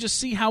down there and just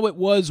see how it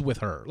was with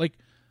her. Like,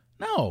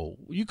 no,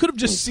 you could have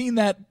just seen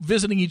that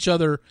visiting each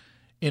other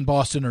in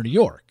Boston or New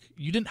York.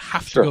 You didn't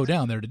have to go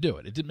down there to do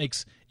it. It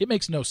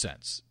makes no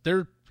sense.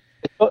 Their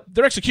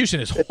execution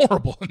is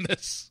horrible in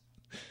this.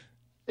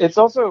 It's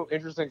also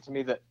interesting to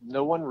me that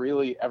no one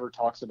really ever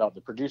talks about the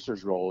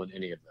producer's role in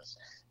any of this.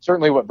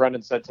 Certainly what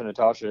Brendan said to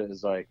Natasha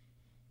is like,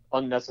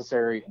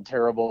 unnecessary and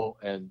terrible,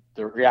 and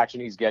the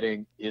reaction he's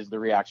getting is the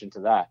reaction to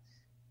that.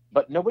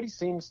 But nobody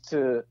seems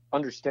to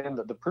understand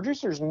that the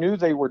producers knew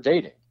they were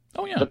dating.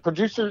 Oh, yeah. The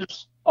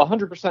producers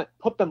 100%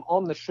 put them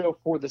on the show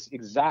for this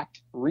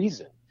exact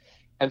reason.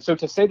 And so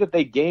to say that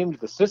they gamed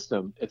the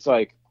system, it's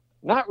like,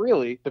 not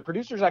really. The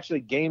producers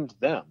actually gamed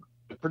them.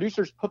 The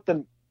producers put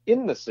them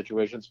in this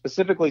situation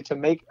specifically to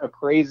make a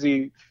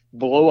crazy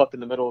blow up in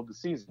the middle of the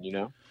season, you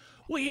know?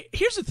 Well,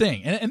 here's the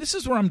thing, and this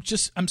is where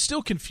I'm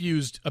still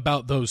confused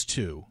about those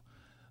two.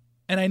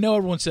 And I know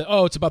everyone said,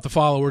 "Oh, it's about the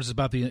followers, it's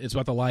about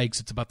the likes,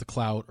 it's about the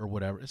clout or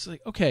whatever." It's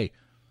like, okay,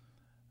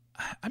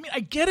 I mean, I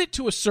get it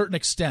to a certain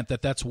extent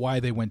that that's why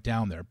they went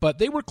down there, but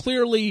they were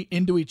clearly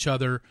into each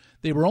other.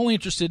 They were only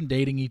interested in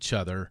dating each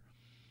other.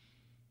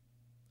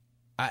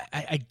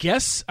 I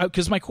guess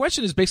because my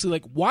question is basically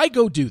like, why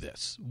go do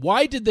this?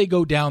 Why did they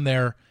go down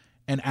there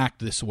and act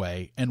this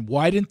way? And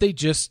why didn't they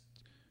just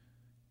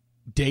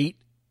date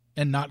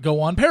and not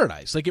go on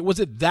Paradise? Like, was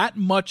it that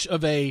much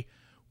of a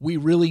we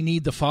really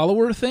need the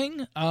follower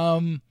thing?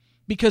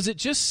 Because it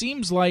just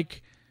seems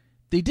like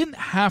they didn't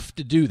have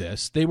to do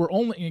this. They were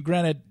only,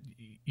 granted,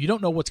 you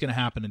don't know what's going to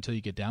happen until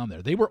you get down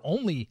there. They were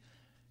only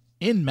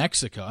in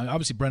Mexico.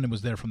 Obviously, Brendan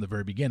was there from the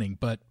very beginning,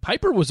 but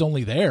Piper was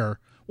only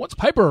there. Once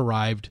Piper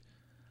arrived,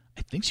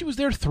 I think she was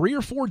there 3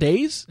 or 4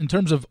 days in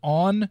terms of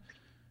in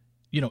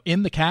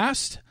the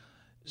cast.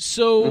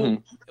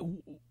 So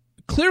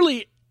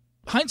clearly,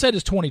 hindsight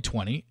is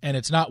 20/20, and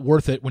it's not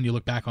worth it when you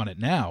look back on it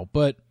now.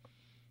 But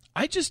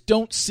I just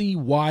don't see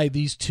why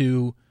these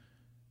two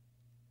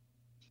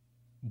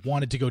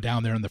wanted to go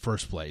down there in the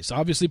first place.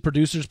 Obviously,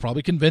 producers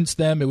probably convinced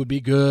them it would be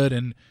good,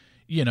 and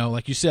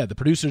like you said, the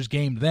producers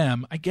gamed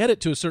them. I get it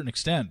to a certain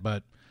extent,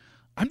 but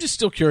I'm just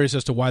still curious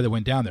as to why they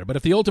went down there. But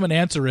if the ultimate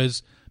answer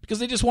is because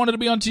they just wanted to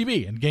be on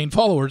TV and gain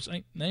followers,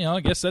 I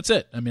guess that's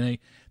it. I mean,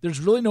 there's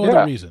really no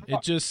other reason.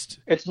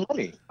 It's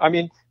money. I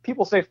mean,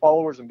 people say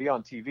followers and be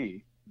on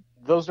TV.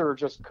 Those are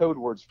just code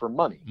words for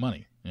money.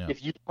 Money. Yeah.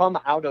 If you come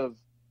out of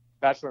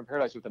Bachelor in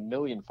Paradise with 1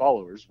 million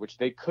followers, which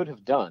they could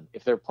have done,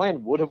 if their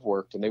plan would have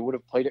worked and they would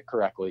have played it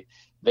correctly,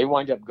 they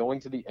wind up going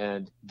to the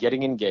end,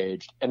 getting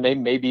engaged, and they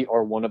maybe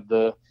are one of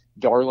the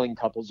darling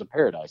couples of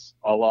Paradise,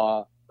 a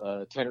la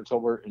Tanner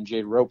Tolbert and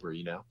Jade Roper,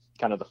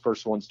 kind of the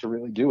first ones to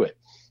really do it.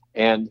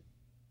 And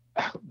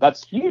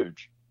that's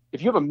huge.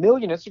 If you have 1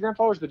 million Instagram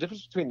followers, the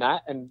difference between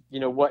that and,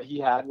 what he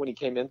had when he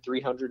came in,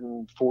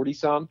 340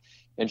 some,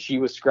 and she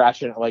was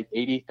scratching at like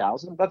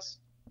 80,000, that's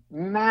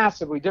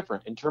massively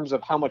different in terms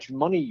of how much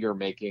money you're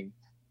making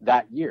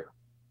that year.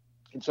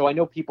 And so I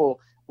know people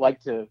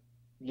like to,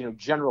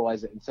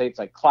 generalize it and say it's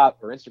like clout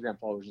or Instagram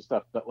followers and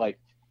stuff, but like,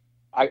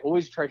 I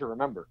always try to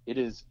remember it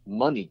is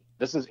money.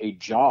 This is a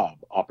job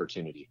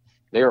opportunity.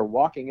 They are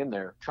walking in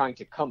there trying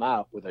to come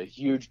out with a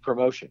huge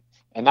promotion.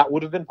 And that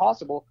would have been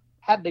possible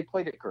had they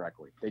played it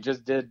correctly. They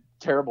just did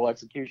terrible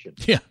execution.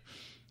 Yeah.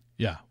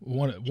 Yeah.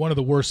 One of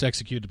the worst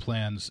executed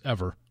plans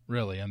ever,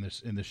 really, in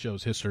this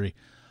show's history.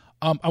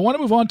 I want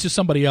to move on to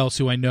somebody else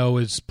who I know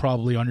is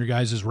probably on your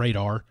guys'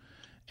 radar,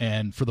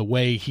 and for the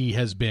way he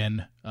has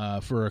been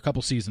for a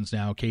couple seasons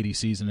now, Katie's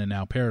season and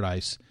now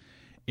Paradise,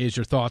 is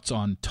your thoughts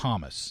on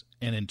Thomas,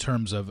 and in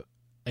terms of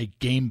a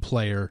game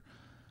player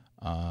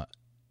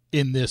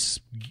in this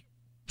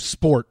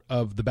sport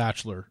of the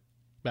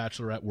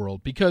Bachelorette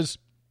world. Because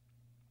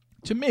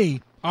to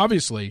me,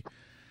 obviously,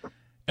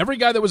 every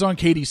guy that was on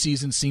Katie's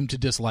season seemed to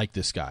dislike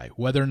this guy,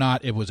 whether or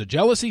not it was a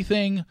jealousy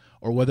thing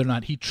or whether or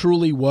not he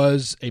truly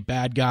was a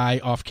bad guy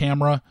off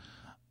camera,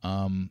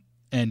 and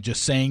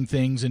just saying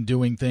things and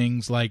doing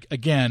things. Like,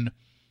 again,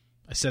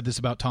 I said this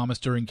about Thomas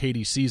during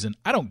Katie's season.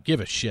 I don't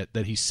give a shit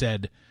that he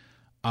said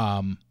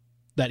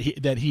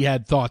that he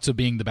had thoughts of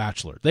being the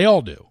Bachelor. They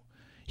all do.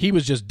 He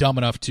was just dumb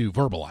enough to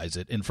verbalize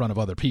it in front of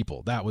other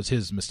people. That was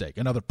his mistake.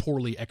 Another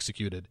poorly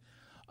executed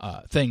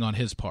thing on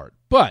his part.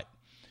 But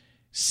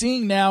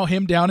seeing now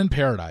him down in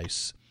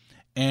Paradise,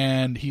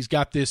 and he's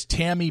got this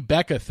Tammy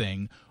Becca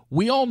thing,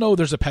 we all know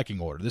there's a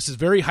pecking order. This is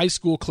very high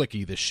school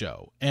cliquey, this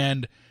show.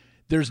 And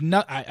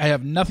I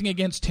have nothing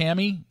against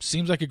Tammy.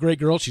 Seems like a great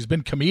girl. She's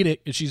been comedic.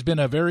 She's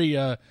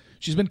been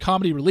she's been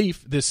comedy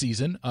relief this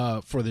season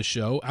for this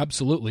show.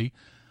 Absolutely.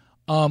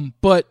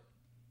 But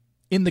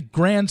in the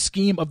grand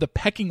scheme of the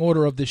pecking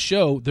order of this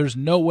show, there's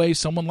no way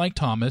someone like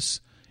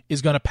Thomas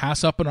is going to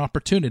pass up an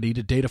opportunity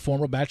to date a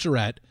former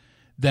Bachelorette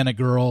than a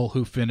girl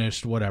who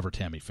finished whatever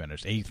Tammy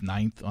finished, 8th,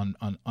 9th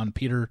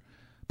on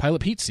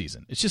Pilot Pete's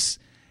season. It's just,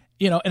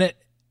 and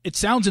it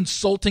sounds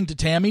insulting to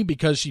Tammy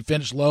because she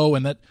finished low,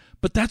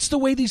 but that's the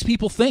way these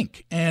people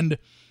think. And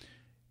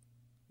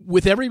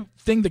with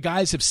everything the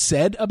guys have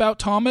said about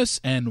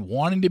Thomas and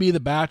wanting to be the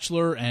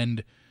Bachelor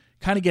and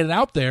kind of get it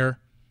out there,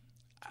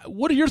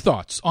 what are your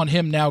thoughts on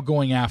him now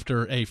going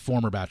after a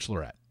former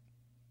Bachelorette?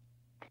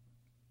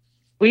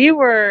 We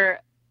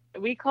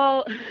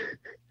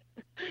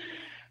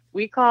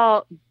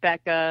call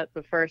Becca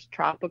the first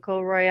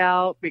Tropical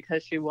Royale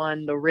because she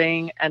won the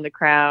ring and the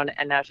crown,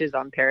 and now she's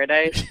on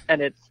Paradise,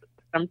 and it's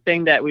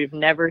something that we've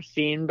never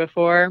seen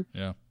before.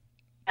 Yeah.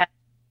 And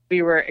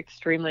we were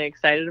extremely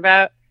excited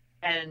about,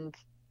 and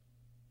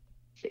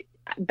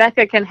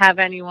Becca can have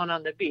anyone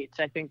on the beach.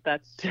 I think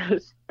that's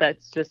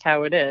just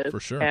how it is. For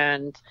sure.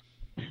 And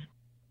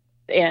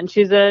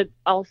she's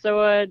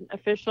also an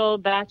official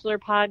Bachelor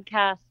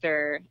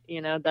podcaster.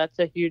 That's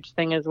a huge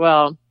thing as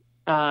well.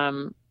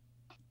 I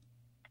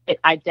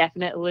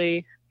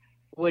definitely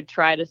would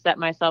try to set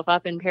myself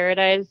up in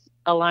Paradise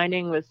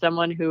aligning with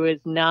someone who is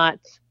not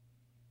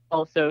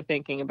also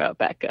thinking about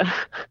Becca.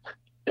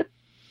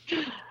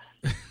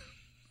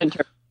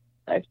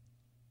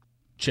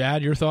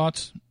 Chad, your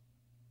thoughts?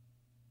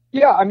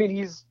 Yeah, I mean,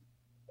 he's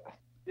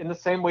in the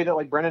same way that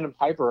like Brennan and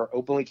Piper are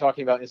openly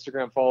talking about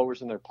Instagram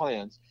followers and their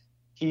plans.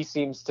 He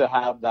seems to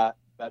have that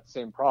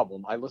same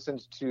problem. I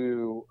listened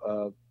to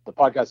the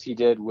podcast he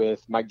did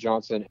with Mike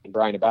Johnson and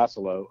Brian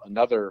Abasolo,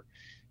 another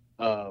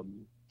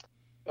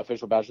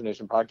official Bachelor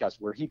Nation podcast,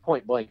 where he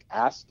point blank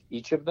asked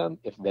each of them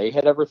if they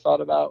had ever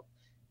thought about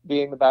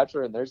being the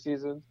Bachelor in their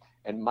season.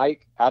 And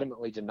Mike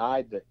adamantly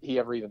denied that he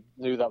ever even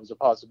knew that was a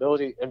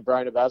possibility. And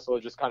Brian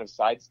Abasolo just kind of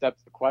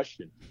sidestepped the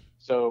question.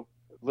 So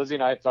Lizzie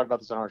and I have talked about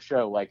this on our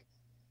show. Like,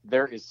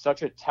 there is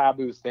such a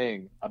taboo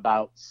thing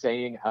about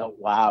saying out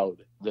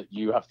loud that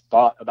you have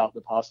thought about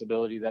the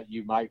possibility that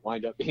you might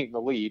wind up being the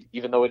lead,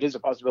 even though it is a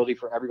possibility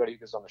for everybody who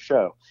goes on the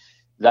show,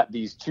 that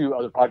these two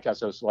other podcast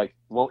hosts like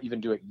won't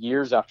even do it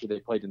years after they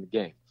played in the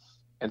game.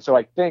 And so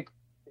I think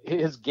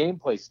his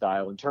gameplay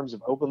style in terms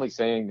of openly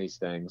saying these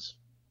things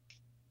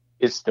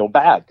is still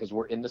bad because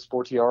we're in the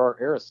Sporty RR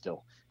era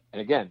still.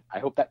 And again, I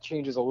hope that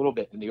changes a little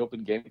bit and the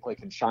open gameplay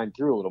can shine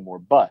through a little more,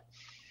 but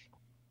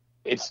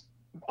it's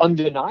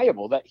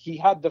undeniable that he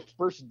had the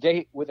first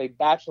date with a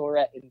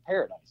bachelorette in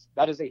Paradise.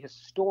 That is a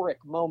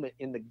historic moment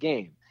in the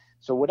game.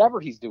 So whatever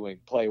he's doing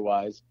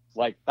play-wise,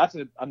 like, that's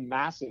a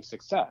massive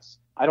success.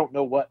 I don't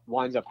know what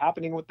winds up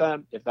happening with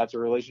them, if that's a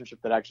relationship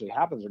that actually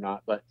happens or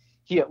not, but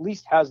he at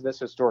least has this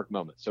historic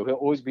moment. So he'll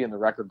always be in the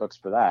record books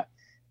for that.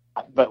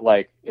 But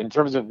like, in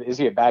terms of, is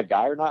he a bad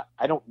guy or not?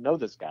 I don't know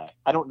this guy.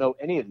 I don't know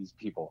any of these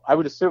people. I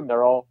would assume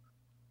they're all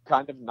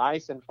kind of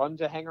nice and fun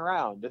to hang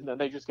around, and then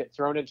they just get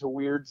thrown into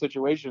weird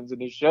situations in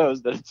these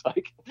shows that it's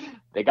like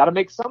they got to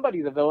make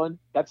somebody the villain.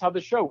 That's how the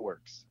show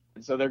works,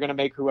 and so they're going to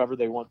make whoever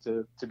they want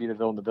to be the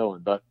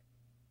villain. But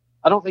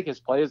I don't think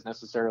his play is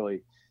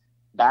necessarily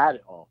bad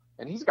at all,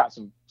 and he's got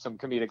some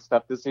comedic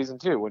stuff this season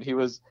too, when he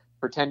was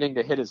pretending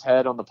to hit his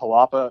head on the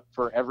palapa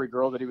for every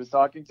girl that he was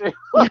talking to.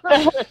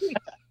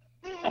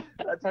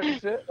 That type of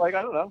shit. Like,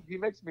 I don't know, he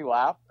makes me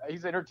laugh.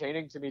 He's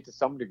entertaining to me to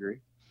some degree.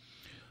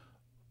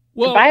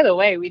 Well, by the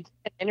way, we did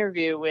an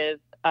interview with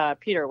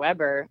Peter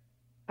Weber,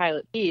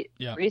 Pilot Pete,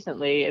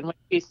 recently, and when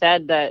he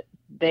said that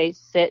they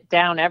sit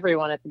down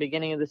everyone at the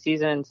beginning of the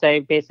season and say,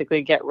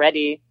 basically, get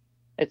ready.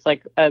 It's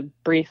like a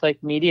brief,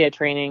 like, media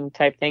training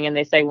type thing, and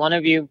they say one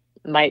of you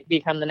might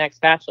become the next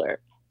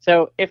Bachelor.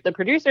 So if the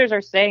producers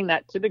are saying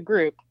that to the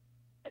group,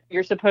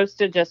 you're supposed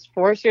to just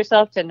force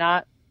yourself to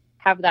not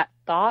have that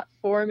thought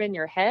form in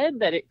your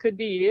head that it could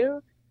be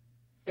you.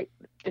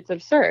 It's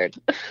absurd.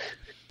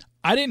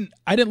 I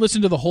didn't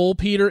listen to the whole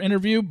Peter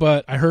interview,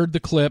 but I heard the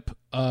clip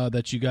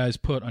that you guys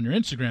put on your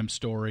Instagram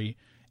story.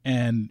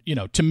 And, you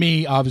know, to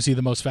me, obviously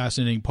the most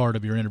fascinating part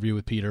of your interview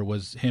with Peter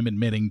was him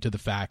admitting to the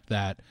fact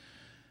that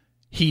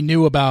he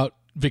knew about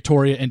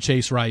Victoria and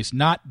Chase Rice,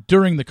 not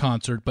during the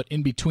concert, but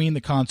in between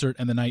the concert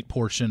and the night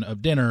portion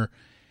of dinner.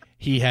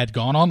 He had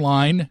gone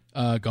online,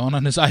 gone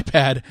on his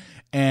iPad,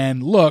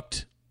 and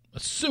looked,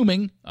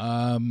 assuming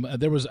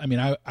there was, I mean,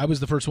 I was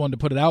the first one to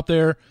put it out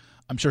there.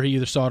 I'm sure he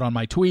either saw it on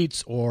my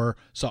tweets or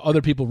saw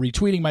other people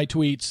retweeting my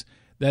tweets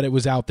that it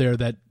was out there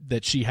that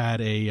she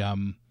had a,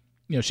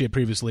 she had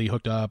previously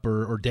hooked up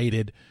or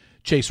dated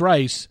Chase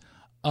Rice.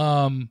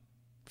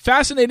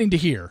 Fascinating to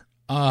hear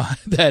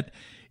that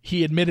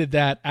he admitted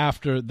that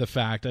after the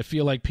fact. I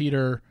feel like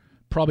Peter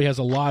probably has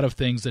a lot of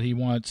things that he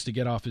wants to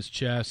get off his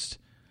chest.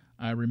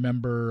 I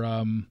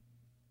remember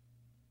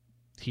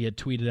he had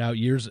tweeted out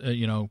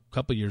a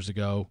couple years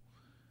ago,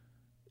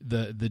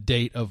 the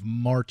date of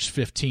March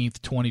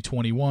 15th,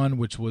 2021,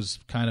 which was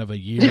kind of a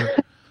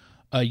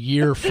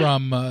year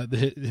from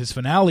his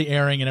finale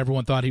airing, and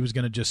everyone thought he was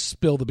going to just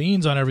spill the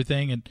beans on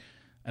everything, and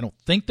I don't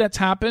think that's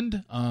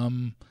happened. I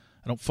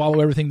don't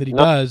follow everything that he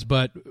does,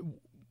 but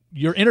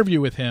your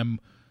interview with him,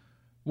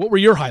 what were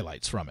your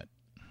highlights from it?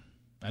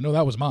 I know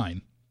that was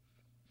mine.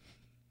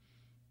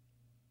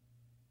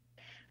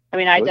 I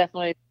mean, I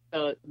definitely,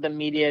 the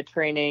media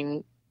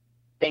training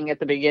thing at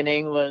the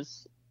beginning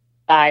was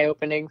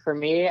eye-opening for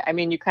me. I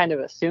mean, you kind of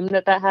assume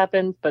that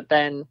happens, but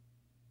then,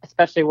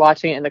 especially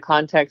watching it in the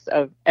context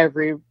of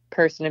every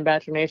person in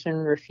Bachelor Nation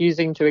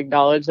refusing to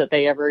acknowledge that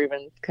they ever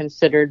even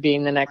considered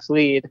being the next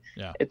lead,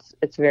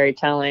 it's very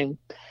telling.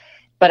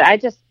 But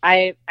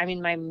I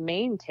mean, my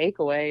main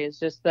takeaway is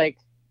just like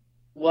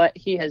what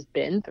he has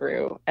been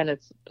through, and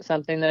it's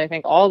something that I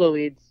think all the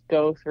leads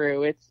go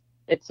through.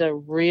 It's a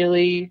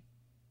really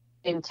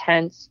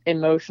intense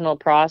emotional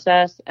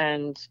process,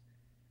 and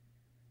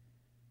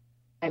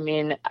I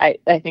mean, I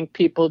think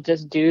people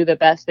just do the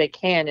best they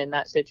can in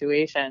that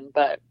situation,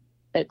 but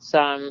it's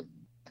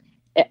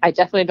I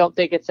definitely don't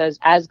think it's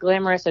as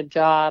glamorous a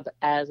job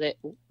as it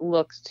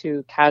looks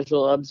to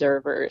casual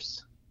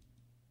observers.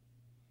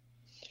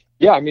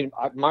 Yeah, I mean,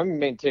 my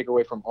main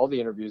takeaway from all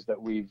the interviews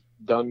that we've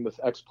done with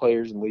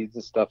ex-players and leads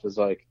and stuff is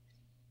like,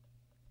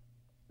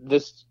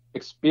 this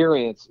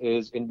experience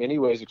is in many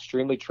ways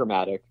extremely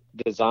traumatic,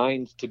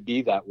 designed to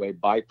be that way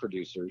by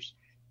producers.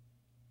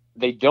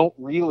 They don't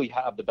really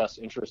have the best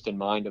interest in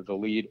mind of the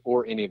lead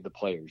or any of the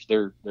players.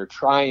 They're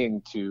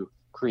trying to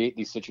create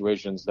these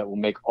situations that will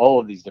make all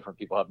of these different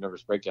people have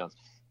nervous breakdowns.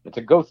 And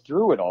to go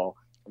through it all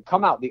and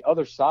come out the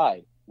other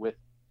side with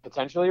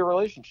potentially a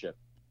relationship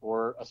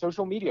or a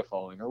social media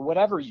following or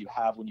whatever you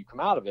have when you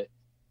come out of it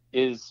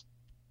is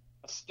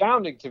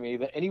astounding to me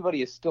that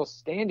anybody is still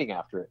standing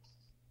after it,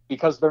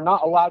 because they're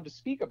not allowed to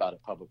speak about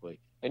it publicly.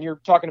 And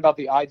you're talking about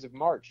the Ides of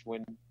March,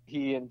 when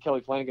he and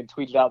Kelly Flanagan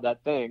tweeted out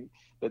that thing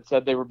that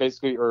said they were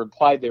basically, or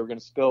implied they were going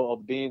to spill all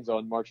the beans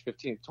on March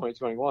 15th,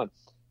 2021,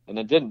 and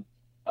then didn't.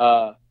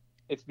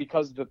 It's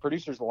because the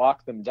producers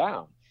locked them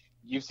down.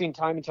 You've seen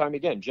time and time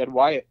again, Jed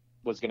Wyatt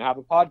was going to have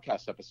a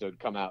podcast episode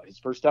come out, his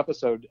first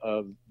episode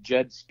of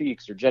Jed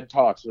Speaks or Jed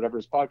Talks, whatever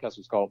his podcast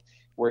was called,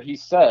 where he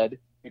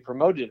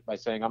promoted it by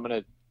saying, I'm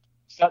going to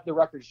set the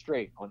record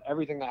straight on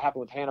everything that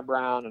happened with Hannah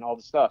Brown and all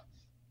the stuff.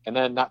 And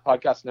then that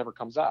podcast never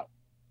comes out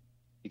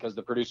because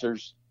the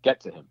producers get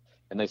to him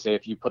and they say,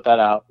 if you put that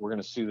out, we're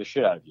going to sue the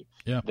shit out of you.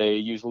 Yeah. They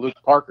use Luke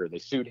Parker. They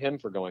sued him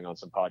for going on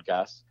some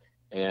podcasts,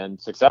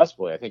 and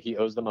successfully. I think he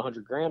owes them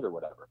 $100,000 or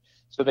whatever.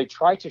 So they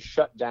try to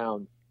shut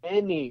down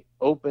any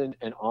open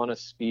and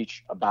honest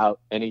speech about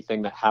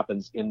anything that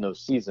happens in those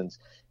seasons.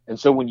 And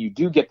so when you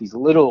do get these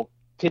little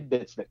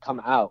tidbits that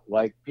come out,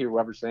 like Peter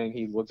Weber saying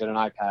he looked at an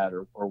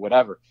iPad or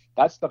whatever,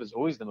 that stuff is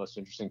always the most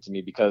interesting to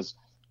me, because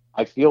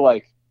I feel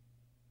like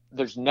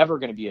there's never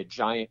going to be a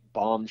giant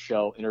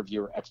bombshell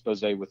interview or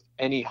expose with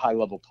any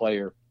high-level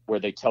player where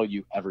they tell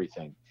you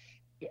everything.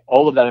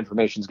 All of that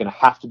information is going to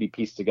have to be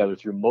pieced together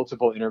through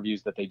multiple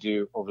interviews that they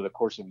do over the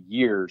course of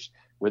years,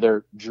 where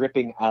they're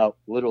dripping out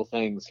little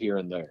things here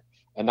and there.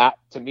 And that,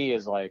 to me,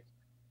 is like,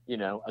 you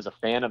know, as a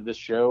fan of this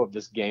show, of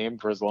this game,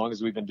 for as long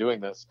as we've been doing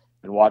this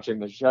and watching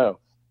the show,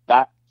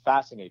 that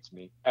fascinates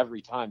me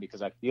every time,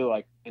 because I feel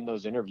like in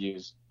those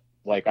interviews,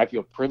 like, I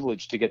feel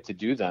privileged to get to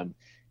do them,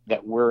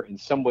 that we're in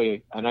some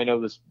way, and I know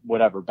this,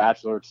 whatever,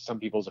 Bachelor to some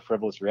people is a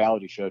frivolous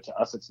reality show. To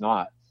us, it's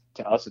not.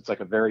 To us, it's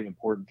like a very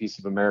important piece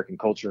of American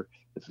culture.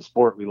 It's a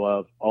sport we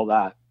love, all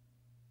that.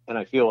 And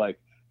I feel like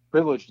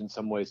privileged in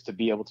some ways to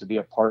be able to be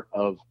a part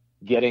of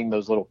getting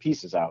those little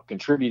pieces out,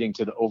 contributing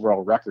to the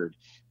overall record,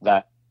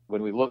 that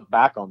when we look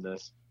back on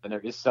this, and there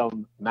is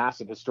some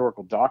massive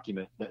historical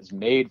document that is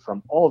made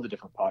from all the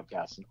different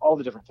podcasts and all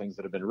the different things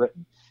that have been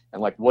written,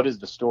 and like, what is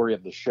the story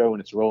of the show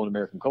and its role in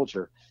American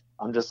culture?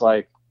 I'm just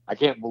like, I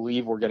can't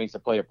believe we're getting to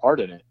play a part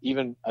in it,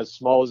 even as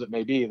small as it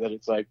may be, that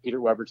it's like Peter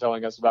Weber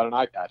telling us about an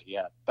iPad he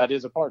had. That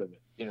is a part of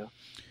it, you know?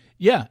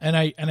 Yeah, and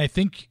I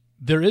think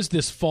there is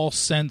this false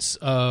sense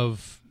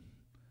of,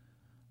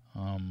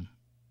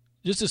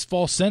 just this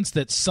false sense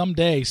that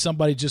someday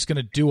somebody's just going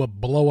to do a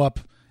blow-up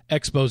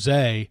expose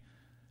that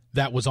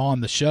was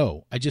on the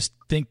show. I just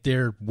think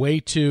they're way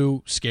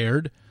too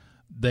scared.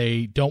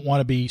 They don't want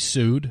to be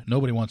sued.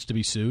 Nobody wants to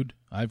be sued.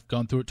 I've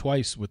gone through it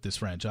twice with this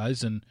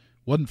franchise, and it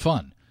wasn't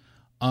fun.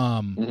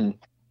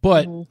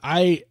 But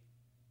I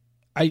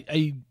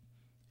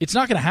it's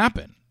not going to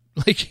happen.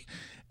 Like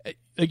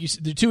you,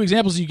 the two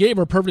examples you gave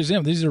are perfect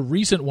examples. These are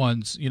recent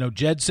ones. You know,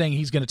 Jed saying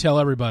he's going to tell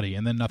everybody,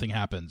 and then nothing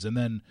happens, and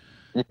then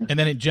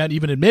Jed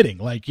even admitting,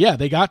 like, yeah,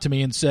 they got to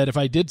me and said if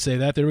I did say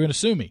that, they were going to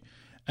sue me.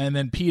 And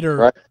then Peter,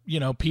 right. You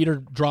know, Peter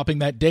dropping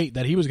that date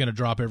that he was going to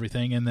drop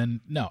everything, and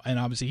then no, and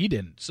obviously he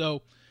didn't.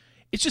 So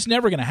it's just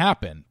never going to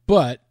happen.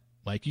 But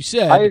like you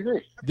said, I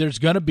agree. There's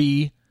going to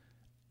be.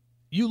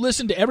 You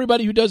listen to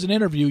everybody who does an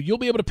interview, you'll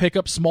be able to pick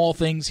up small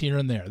things here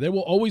and there. There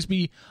will always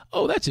be,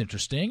 oh, that's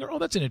interesting, or oh,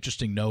 that's an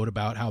interesting note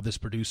about how this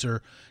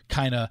producer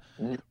kind of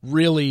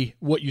really,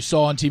 what you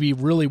saw on TV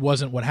really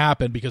wasn't what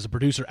happened because the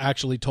producer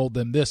actually told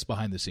them this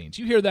behind the scenes.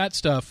 You hear that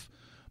stuff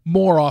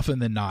more often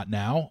than not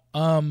now.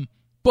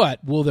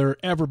 But will there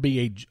ever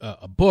be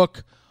a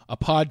book, a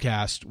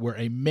podcast where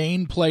a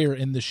main player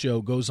in the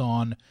show goes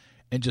on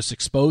and just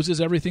exposes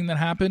everything that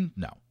happened?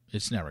 No,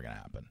 it's never going to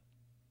happen.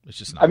 It's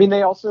just not. I mean,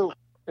 they also...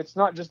 It's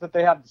not just that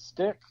they have the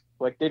stick.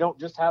 Like, they don't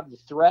just have the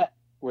threat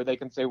where they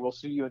can say, we'll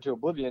sue you into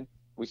oblivion.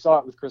 We saw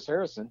it with Chris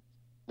Harrison.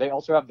 They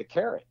also have the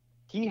carrot.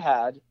 He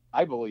had,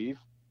 I believe,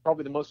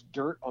 probably the most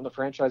dirt on the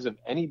franchise of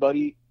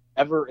anybody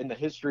ever in the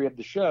history of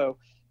the show.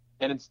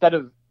 And instead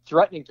of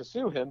threatening to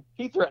sue him,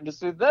 he threatened to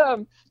sue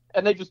them.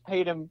 And they just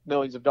paid him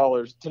millions of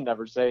dollars to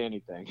never say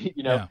anything.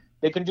 You know,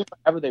 They can do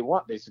whatever they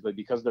want, basically,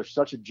 because they're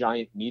such a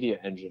giant media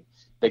engine.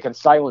 They can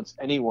silence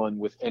anyone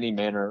with any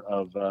manner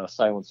of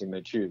silencing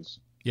they choose.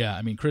 Yeah,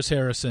 I mean, Chris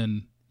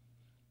Harrison,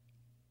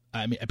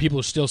 I mean, people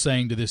are still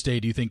saying to this day,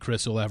 do you think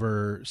Chris will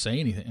ever say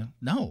anything?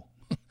 No.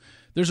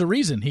 There's a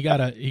reason he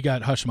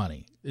got hush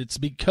money. It's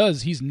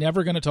because he's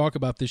never going to talk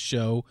about this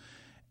show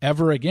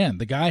ever again.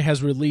 The guy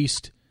has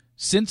released,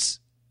 since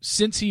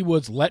since he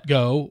was let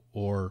go,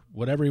 or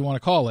whatever you want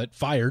to call it,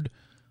 fired,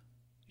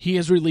 he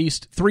has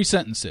released 3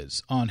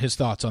 sentences on his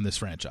thoughts on this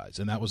franchise,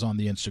 and that was on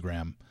the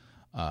Instagram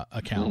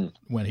account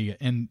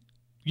and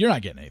you're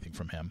not getting anything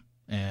from him,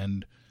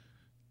 and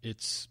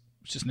it's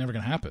just never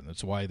going to happen.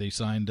 That's why they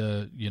signed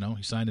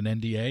he signed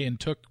an NDA and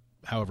took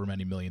however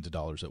many millions of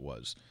dollars it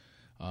was.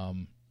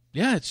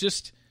 It's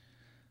just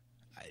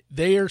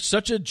they are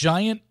such a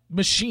giant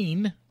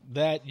machine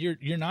that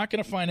you're not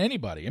going to find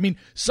anybody. I mean,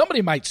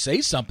 somebody might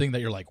say something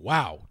that you're like,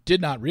 wow,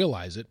 did not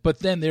realize it, but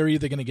then they're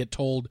either going to get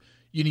told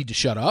you need to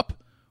shut up,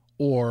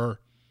 or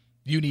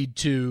you need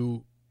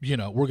to,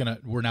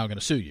 we're now going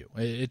to sue you.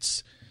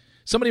 It's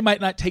somebody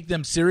might not take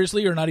them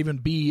seriously or not even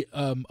be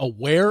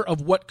aware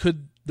of what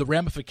the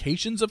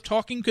ramifications of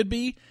talking could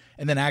be,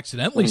 and then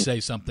accidentally say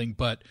something.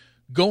 But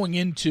going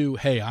into,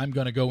 hey, I'm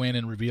going to go in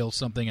and reveal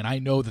something, and I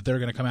know that they're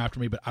going to come after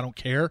me, but I don't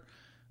care.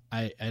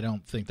 I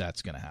don't think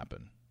that's going to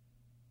happen.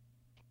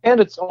 And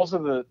it's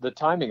also the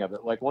timing of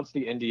it. Like, once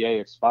the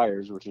NDA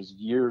expires, which is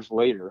years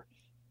later,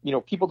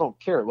 people don't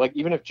care. Like,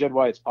 even if Jed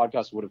Wyatt's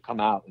podcast would have come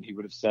out and he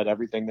would have said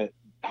everything that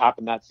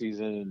happened that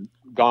season and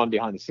gone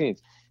behind the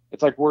scenes,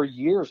 it's like we're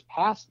years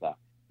past that.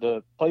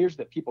 The players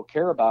that people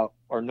care about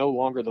are no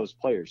longer those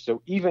players.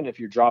 So even if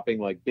you're dropping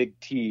like big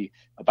T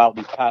about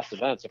these past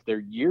events, if they're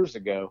years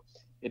ago,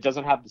 it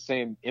doesn't have the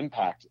same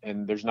impact,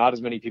 and there's not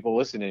as many people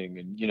listening.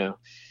 And,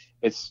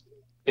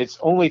 it's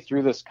only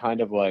through this kind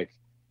of like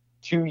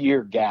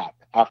 2-year gap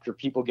after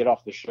people get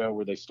off the show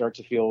where they start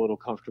to feel a little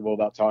comfortable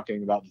about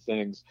talking about the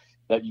things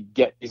that you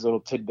get these little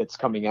tidbits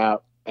coming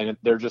out, and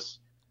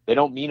they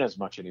don't mean as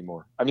much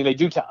anymore. I mean, they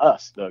do to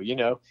us though,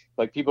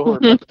 like people who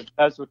are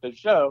obsessed with the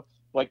show.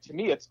 Like, to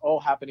me, it's all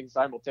happening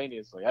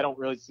simultaneously. I don't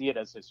really see it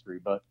as history,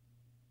 but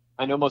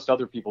I know most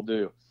other people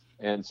do.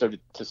 And so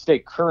to stay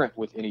current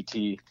with NET,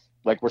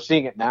 like we're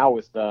seeing it now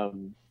with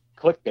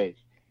Clickbait,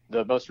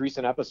 the most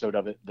recent episode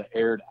of it that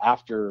aired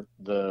after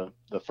the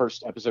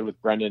first episode with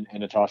Brendan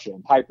and Natasha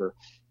and Piper.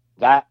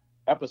 That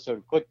episode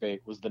of Clickbait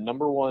was the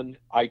 #1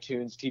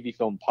 iTunes TV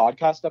film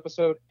podcast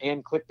episode,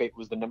 and Clickbait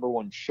was the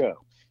 #1 show.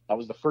 That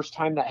was the first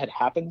time that had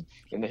happened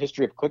in the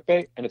history of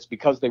Clickbait, and it's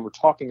because they were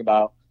talking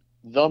about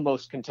the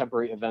most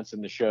contemporary events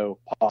in the show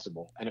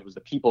possible, and it was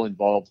the people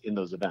involved in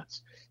those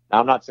events. Now,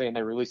 I'm not saying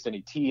they released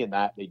any tea in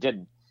that. They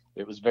didn't.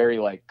 It was very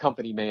like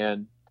company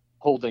man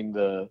holding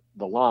the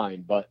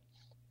line, but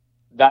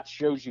that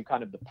shows you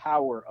kind of the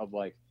power of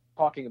like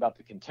talking about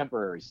the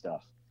contemporary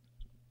stuff.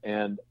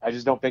 And I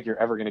just don't think you're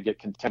ever going to get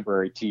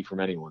contemporary tea from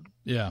anyone.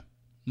 Yeah,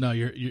 no,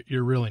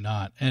 you're really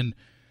not. And,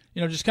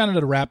 just kind of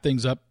to wrap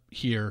things up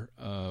here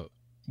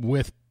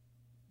with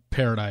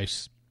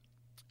Paradise,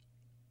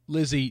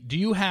 Lizzie,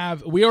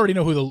 we already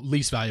know who the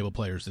least valuable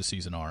players this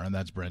season are, and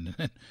that's Brendan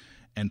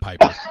and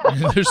Piper.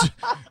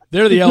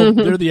 they're the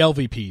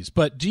LVPs.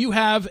 But do you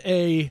have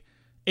 8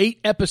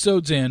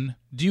 episodes in,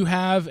 do you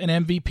have an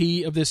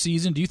MVP of this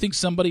season? Do you think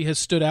somebody has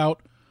stood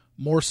out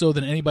more so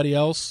than anybody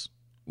else,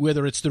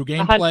 whether it's through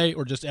gameplay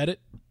or just edit?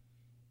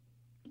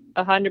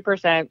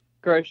 100%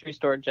 Grocery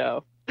Store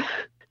Joe.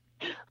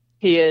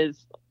 He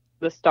is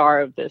the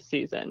star of this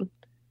season.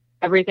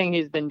 Everything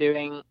he's been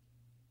doing,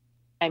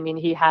 I mean,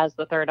 he has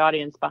the third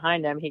audience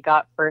behind him. He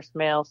got first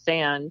male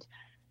sand,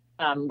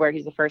 where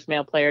he's the first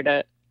male player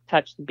to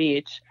touch the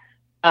beach.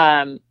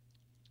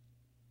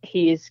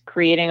 He's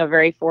creating a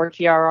very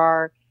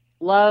 4TRR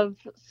love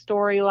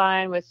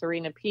storyline with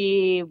Serena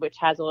P, which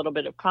has a little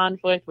bit of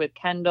conflict with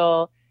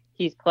Kendall.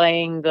 He's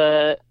playing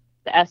the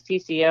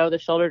STCO, the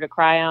shoulder to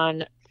cry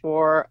on,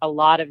 for a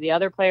lot of the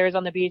other players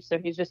on the beach. So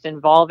he's just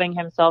involving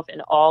himself in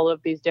all of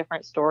these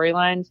different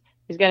storylines.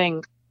 He's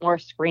getting more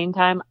screen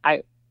time.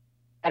 I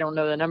don't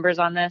know the numbers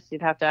on this.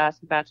 You'd have to ask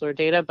Bachelor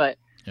Data, but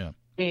yeah,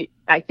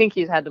 I think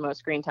he's had the most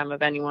screen time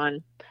of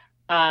anyone.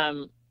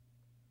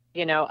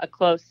 A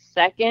close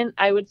second,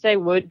 I would say,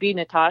 would be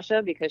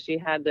Natasha, because she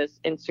had this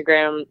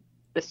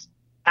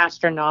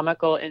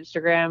astronomical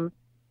Instagram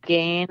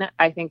gain.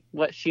 I think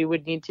what she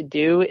would need to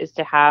do is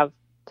to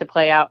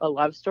play out a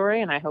love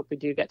story, and I hope we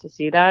do get to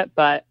see that.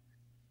 But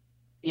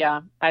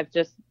yeah,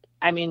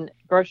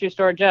 Grocery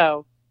Store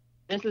Joe,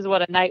 this is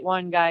what a night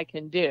one guy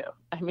can do.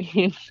 I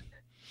mean,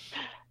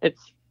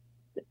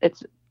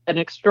 it's an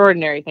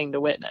extraordinary thing to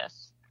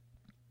witness.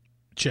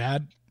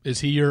 Chad,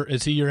 is he your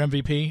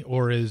MVP,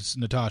 or is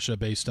Natasha,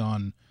 based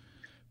on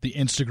the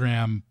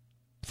Instagram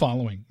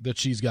following that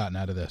she's gotten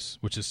out of this,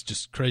 which is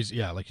just crazy?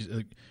 Yeah, like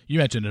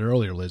you0mentioned it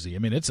earlier, Lizzie. I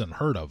mean, it's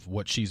unheard of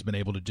what she's been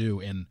able to do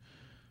in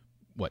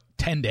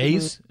 10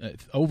 days,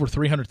 over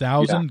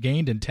 300,000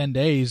 gained in 10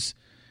 days,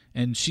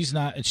 and she's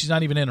not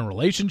even in a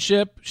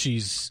relationship.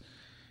 It's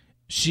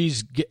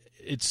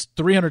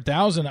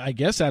 300,000, I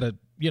guess, out of,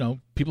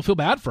 people feel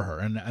bad for her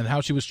and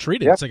how she was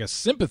treated. Yeah. It's like a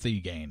sympathy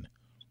gain.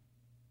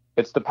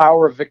 It's the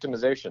power of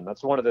victimization.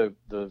 That's one of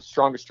the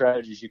strongest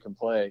strategies you can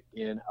play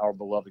in our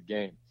beloved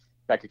game.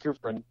 Becca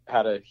Kufrin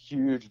had a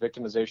huge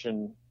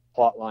victimization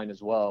plot line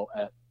as well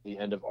at the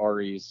end of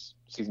Ari's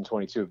season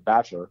 22 of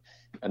Bachelor,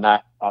 and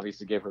that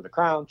obviously gave her the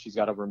crown. She's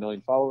got over 1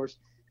 million followers.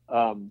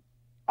 I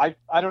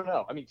don't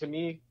know. I mean, to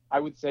me, I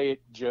would say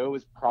Joe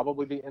is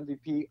probably the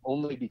MVP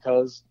only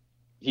because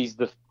he's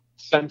the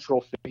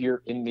central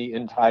figure in the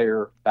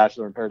entire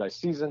Bachelor in Paradise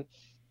season.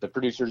 The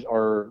producers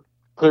are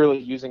clearly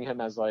using him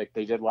as like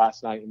they did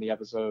last night in the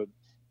episode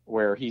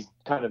where he's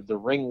kind of the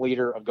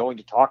ringleader of going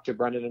to talk to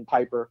Brendan and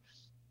Piper.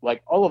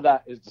 Like, all of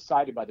that is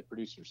decided by the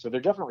producers. So they're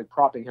definitely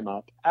propping him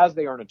up, as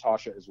they are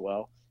Natasha as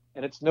well.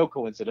 And it's no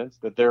coincidence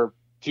that they're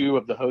two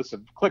of the hosts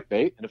of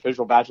Clickbait, an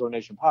official Bachelor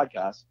Nation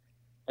podcast.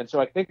 And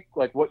so I think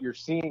like what you're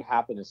seeing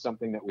happen is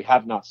something that we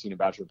have not seen in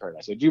Bachelor in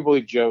Paradise. I do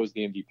believe Joe is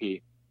the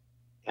MVP,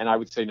 and I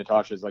would say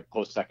Natasha is like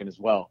close second as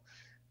well.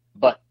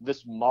 But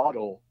this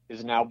model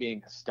is now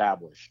being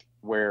established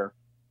where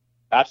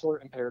Bachelor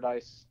in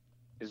Paradise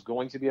is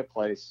going to be a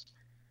place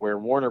where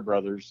Warner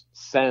Brothers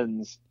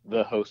sends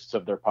the hosts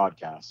of their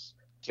podcasts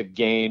to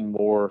gain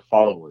more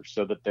followers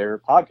so that their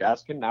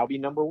podcast can now be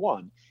number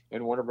one,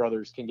 and Warner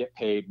Brothers can get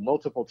paid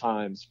multiple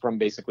times from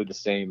basically the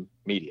same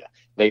media.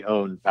 They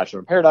own Bachelor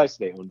in Paradise,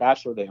 they own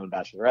Bachelor, they own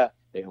Bachelorette,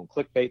 they own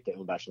Clickbait, they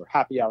own Bachelor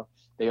Happy Hour,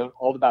 they own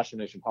all the Bachelor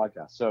Nation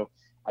podcasts. So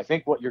I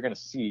think what you're going to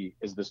see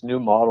is this new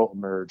model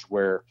emerge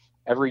where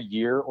every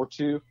year or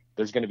two,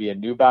 there's going to be a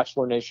new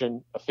Bachelor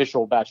Nation,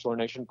 official Bachelor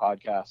Nation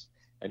podcast,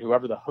 and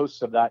whoever the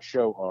hosts of that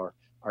show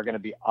are going to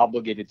be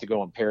obligated to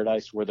go on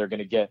Paradise, where they're going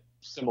to get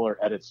similar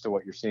edits to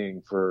what you're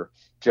seeing for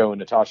Joe and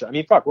Natasha. I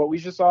mean, fuck, what we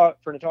just saw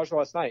for Natasha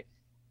last night,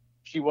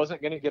 she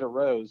wasn't going to get a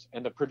rose,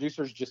 and the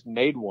producers just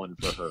made one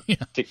for her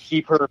to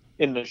keep her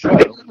in the show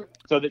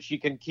so that she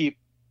can keep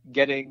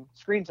getting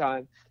screen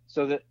time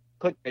so that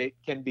Clickbait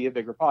can be a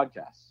bigger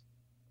podcast.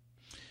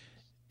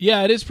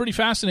 Yeah, it is pretty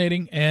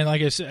fascinating, and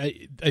like I said,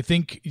 I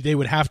think they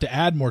would have to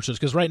add more shows,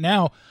 because right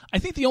now, I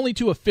think the only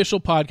two official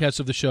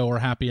podcasts of the show are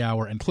Happy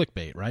Hour and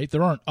Clickbait, right?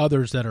 There aren't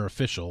others that are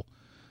official,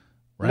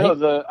 right?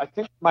 No, I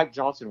think Mike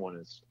Johnson one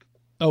is.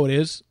 Oh, it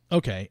is?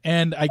 Okay,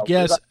 and I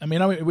guess, we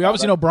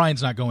obviously know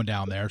Brian's not going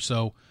down there,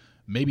 so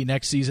maybe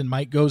next season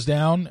Mike goes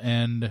down,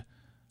 and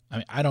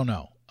I don't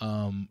know.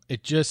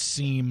 It just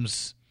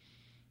seems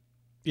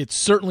it's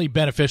certainly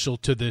beneficial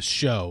to this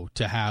show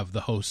to have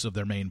the hosts of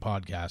their main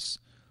podcasts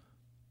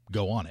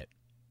go on it,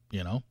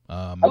 you know.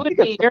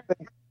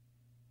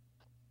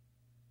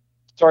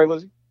 Sorry,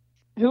 Lizzie.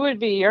 Who would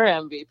be your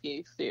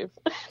MVP, Steve?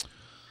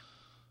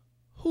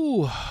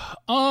 Who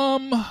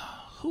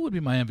would be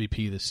my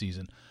MVP this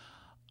season?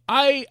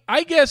 I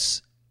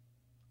guess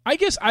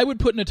I would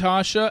put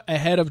Natasha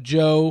ahead of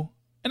Joe,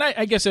 and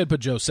I guess I'd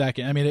put Joe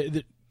second. I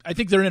mean, I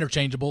think they're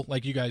interchangeable,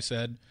 like you guys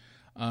said.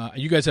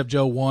 You guys have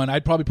Joe 1.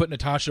 I'd probably put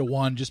Natasha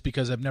 1 just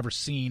because I've never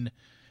seen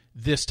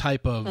this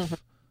type of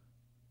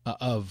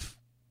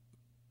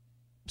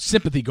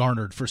sympathy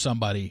garnered for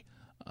somebody,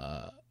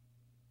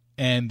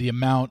 and the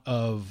amount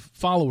of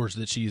followers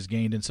that she has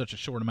gained in such a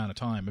short amount of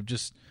time.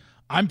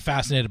 I'm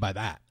fascinated by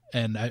that,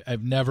 and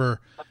I've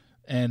never,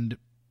 and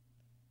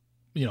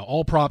you know,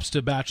 all props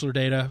to Bachelor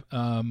Data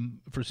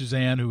for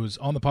Suzanne, who was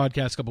on the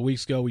podcast a couple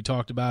weeks ago. We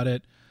talked about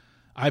it.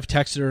 I've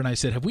texted her and I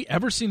said, have we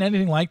ever seen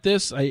anything like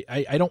this?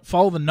 I don't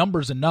follow the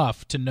numbers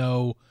enough to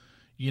know,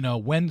 you know,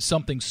 when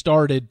something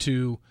started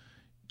to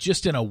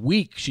just in a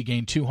week she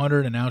gained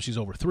 200 and now she's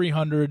over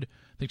 300.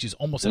 I think she's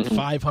almost at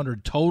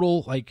 500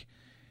 total. Like,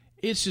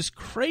 it's just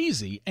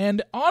crazy.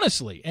 And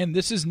honestly, and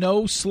this is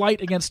no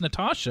slight against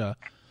Natasha,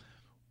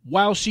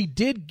 while she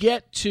did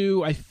get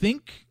to, I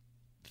think,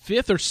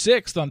 5th or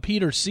 6th on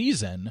Peter's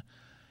season,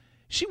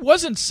 she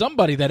wasn't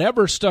somebody that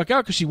ever stuck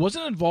out because she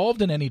wasn't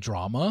involved in any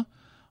drama.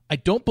 I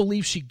don't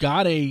believe she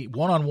got a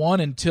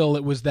one-on-one until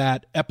it was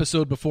that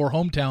episode before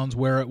Hometowns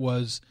where it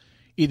was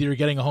either you're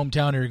getting a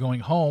hometown or you're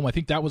going home. I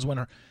think that was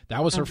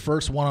her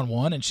first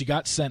one-on-one, and she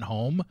got sent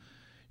home.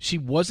 She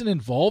wasn't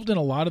involved in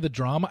a lot of the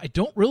drama. I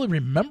don't really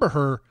remember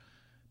her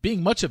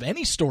being much of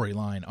any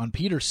storyline on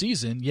Peter's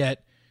season,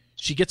 yet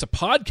she gets a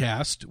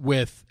podcast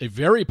with a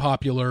very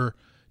popular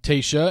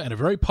Tayshia and a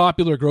very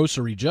popular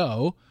Grocery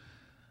Joe.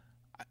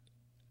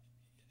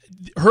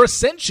 Her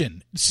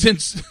ascension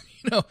since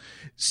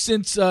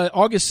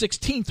August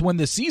 16th when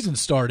the season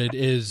started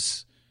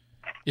is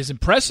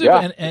impressive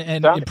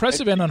and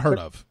impressive and unheard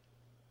of.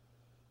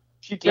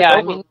 She took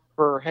over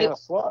for Hannah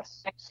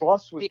Sluss.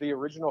 Sluss was the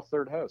original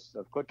third host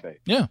of Clickbait.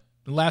 Yeah,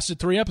 it lasted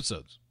 3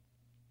 episodes.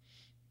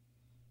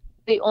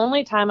 The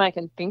only time I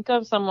can think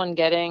of someone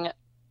getting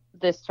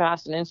this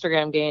fast an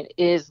Instagram gain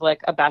is like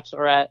a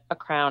Bachelorette, a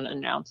crown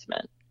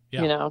announcement.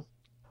 Yeah. You know,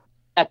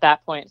 at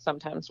that point,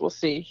 sometimes we'll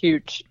see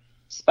huge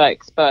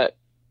spikes, but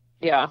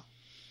yeah,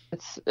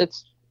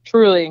 it's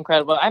truly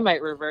incredible. I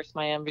might reverse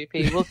my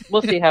MVP.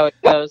 We'll see how it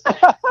goes.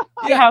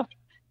 See how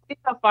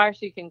far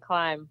she can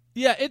climb.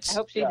 Yeah, I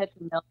hope she hits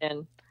 1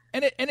 million.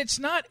 And it's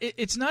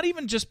not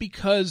even just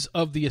because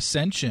of the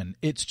ascension.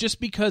 It's just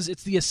because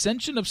it's the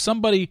ascension of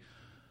somebody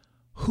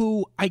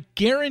who I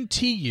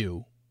guarantee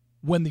you,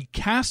 when the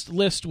cast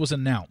list was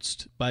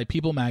announced by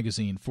People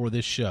Magazine for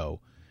this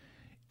show,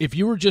 if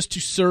you were just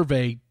to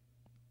survey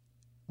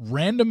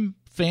random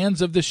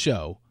fans of the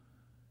show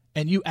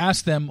and you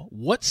asked them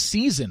what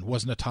season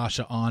was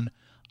Natasha on,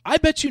 I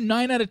bet you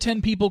 9 out of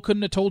 10 people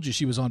couldn't have told you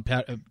she was on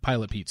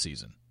Pilot Pete's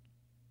season.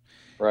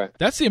 Right.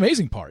 That's the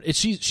amazing part.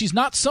 She's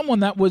not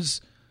someone that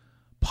was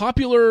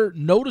popular,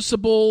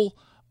 noticeable,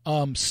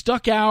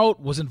 stuck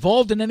out, was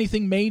involved in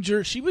anything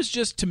major. She was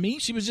just, to me,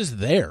 she was just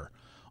there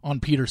on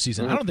Peter's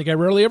season. I don't think I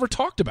rarely ever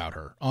talked about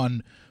her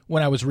on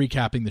when I was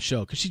recapping the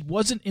show because she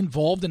wasn't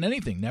involved in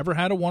anything. Never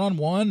had a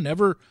one-on-one,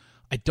 never,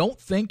 I don't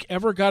think,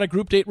 ever got a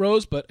group date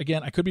rose, but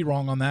again, I could be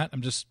wrong on that.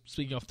 I'm just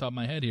speaking off the top of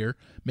my head here.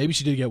 Maybe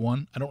she did get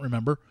one. I don't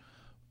remember.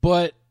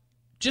 But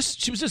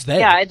she was just there.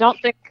 Yeah,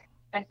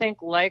 I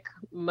think like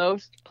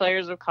most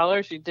players of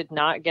color, she did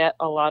not get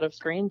a lot of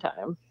screen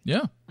time.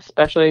 Yeah.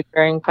 Especially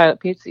during Pilot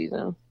Pete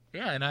season.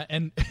 Yeah,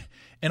 and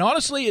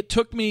honestly, it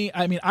took me,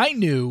 I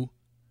knew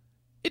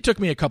it took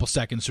me a couple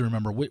seconds to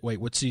remember, wait,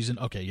 what season?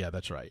 Okay, yeah,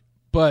 that's right.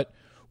 But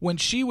when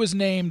she was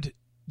named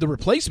the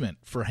replacement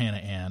for Hannah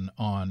Ann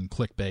on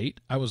Clickbait,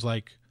 I was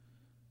like,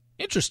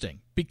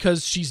 interesting,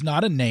 because she's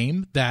not a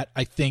name that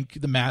I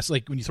think the mass,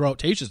 like when you throw out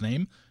Tayshia's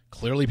name,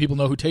 clearly people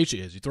know who Tayshia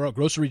is. You throw out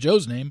Grocery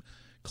Joe's name,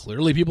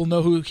 clearly people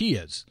know who he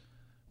is.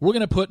 We're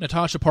going to put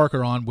Natasha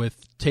Parker on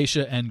with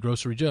Tayshia and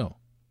Grocery Joe.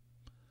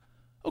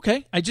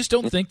 Okay, I just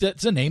don't think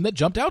that's a name that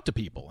jumped out to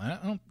people.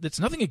 It's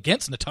nothing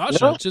against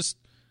Natasha, It's just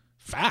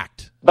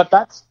fact. But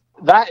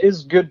that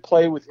is good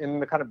play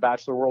within the kind of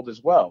Bachelor world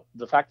as well.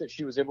 The fact that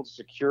she was able to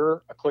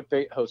secure a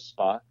Clickbait host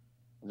spot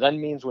then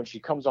means when she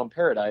comes on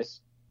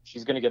Paradise,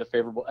 she's going to get a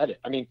favorable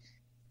edit. I mean,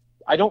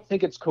 I don't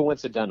think it's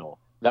coincidental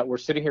that we're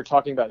sitting here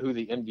talking about who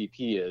the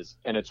MVP is,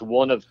 and it's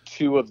one of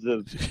two of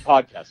the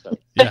podcast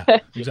hosts. Yeah,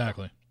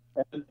 exactly.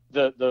 And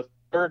the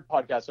third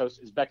podcast host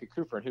is Becca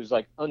Kufrin, who's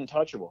like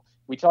untouchable.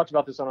 We talked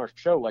about this on our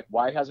show. Like,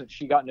 why hasn't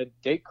she gotten a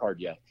date card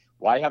yet?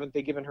 Why haven't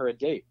they given her a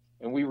date?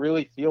 And we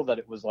really feel that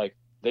it was like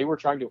they were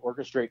trying to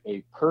orchestrate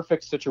a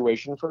perfect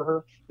situation for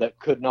her that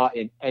could not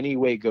in any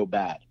way go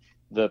bad.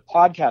 The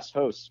podcast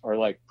hosts are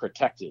like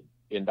protected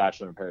in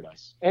Bachelor in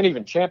Paradise and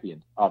even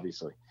championed,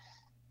 obviously.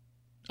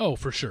 Oh,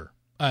 for sure.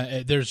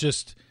 There's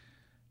just,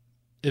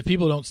 if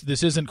people don't,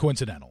 this isn't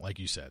coincidental, like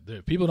you said.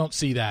 If people don't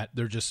see that,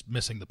 they're just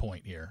missing the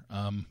point here.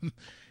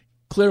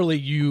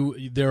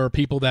 Clearly, there are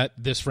people that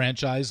this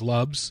franchise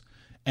loves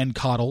and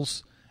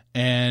coddles,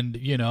 and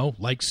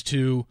likes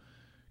to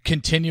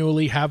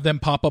continually have them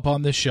pop up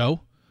on this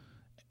show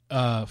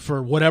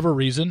for whatever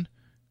reason.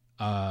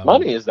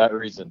 Money is that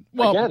reason.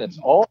 Well, again, it's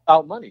all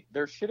about money.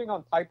 They're shitting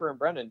on Piper and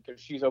Brendan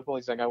because she's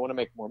openly saying, "I want to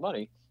make more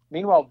money."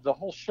 Meanwhile, the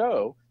whole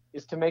show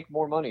is to make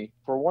more money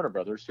for Warner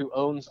Brothers, who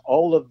owns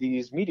all of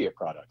these media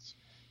products.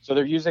 So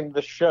they're using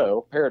the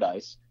show,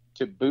 Paradise,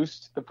 to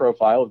boost the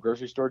profile of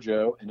Grocery Store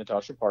Joe and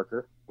Natasha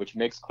Parker, which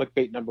makes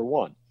Clickbait number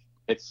one.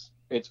 It's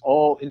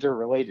all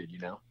interrelated,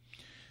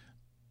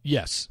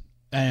 Yes.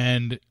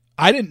 And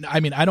I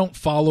don't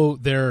follow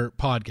their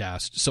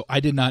podcast, so I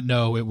did not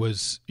know it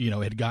was, it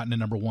had gotten to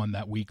number one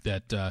that week,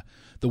 that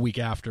the week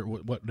after,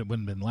 what would have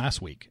been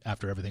last week,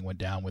 after everything went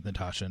down with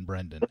Natasha and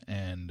Brendan.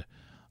 And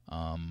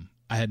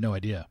I had no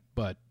idea,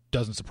 but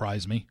doesn't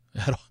surprise me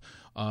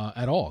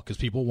at all, because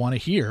people want to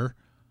hear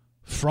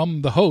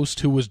from the host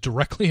who was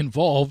directly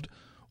involved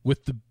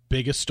with the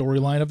biggest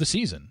storyline of the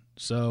season.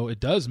 So it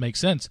does make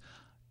sense.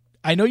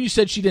 I know you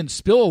said she didn't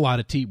spill a lot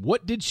of tea.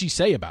 What did she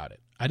say about it?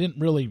 I didn't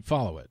really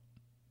follow it.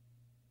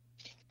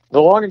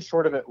 The long and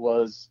short of it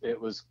was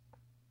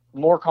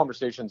more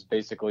conversations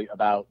basically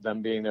about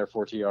them being there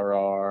for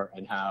TRR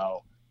and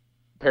how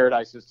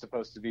Paradise is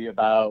supposed to be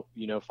about,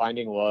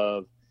 finding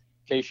love.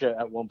 Tayshia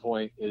at one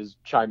point is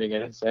chiming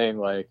in and saying,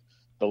 like,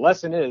 the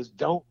lesson is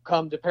don't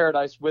come to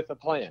Paradise with a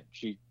plan.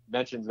 She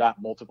mentions that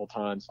multiple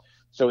times.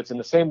 So it's in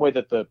the same way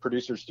that the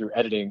producers through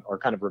editing are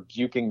kind of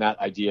rebuking that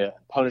idea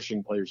and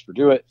punishing players for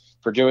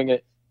doing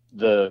it.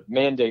 The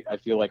mandate, I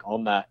feel like,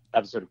 on that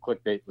episode of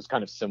Clickbait was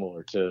kind of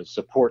similar to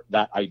support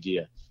that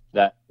idea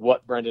that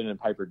what Brendan and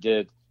Piper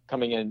did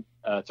coming in,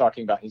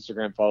 talking about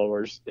Instagram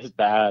followers is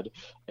bad.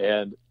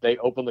 And they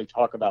openly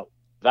talk about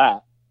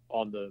that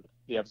on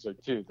the episode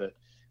too, that,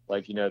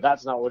 like,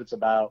 that's not what it's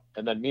about.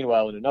 And then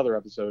meanwhile, in another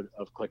episode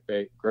of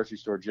Clickbait, Grocery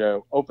Store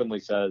Joe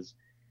openly says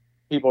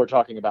people are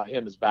talking about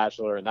him as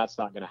Bachelor and that's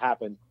not going to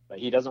happen, but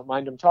he doesn't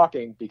mind him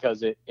talking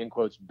because it, in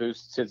quotes,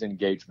 boosts his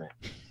engagement.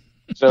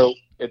 So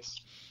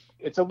it's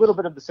a little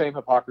bit of the same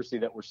hypocrisy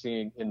that we're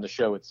seeing in the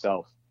show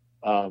itself.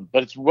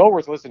 But it's well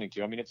worth listening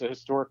to. I mean, it's a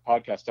historic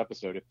podcast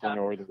episode, if for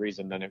no other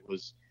reason than it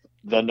was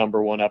the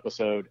number one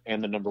episode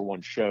and the number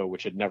one show,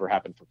 which had never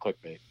happened for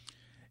Clickbait.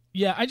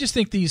 Yeah, I just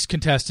think these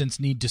contestants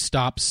need to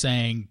stop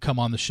saying, come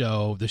on the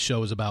show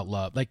is about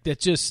love. Like,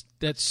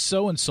 that's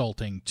so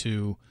insulting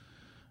to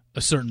a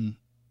certain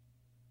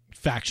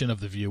faction of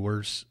the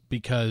viewers,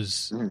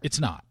 because it's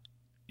not.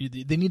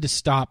 They need to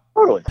stop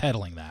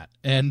peddling that.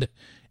 And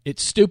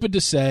it's stupid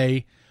to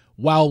say,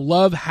 while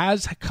love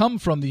has come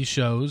from these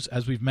shows,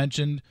 as we've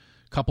mentioned,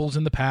 couples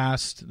in the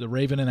past, the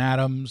Raven and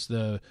Adams,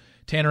 the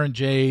Tanner and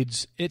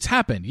Jades, it's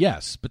happened,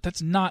 yes, but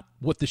that's not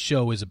what the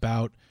show is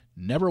about.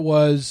 Never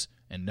was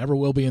and never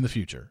will be in the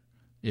future.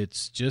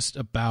 It's just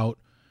about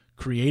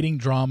creating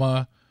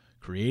drama,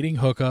 creating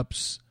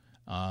hookups,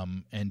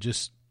 and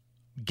just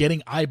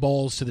getting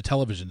eyeballs to the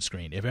television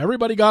screen. If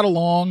everybody got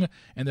along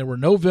and there were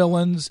no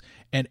villains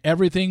and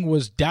everything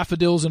was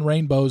daffodils and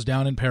rainbows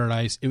down in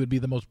paradise, it would be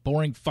the most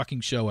boring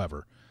fucking show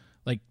ever.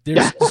 Like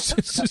there's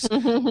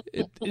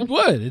it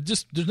would.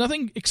 There's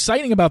nothing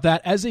exciting about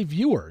that as a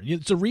viewer.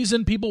 It's a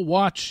reason people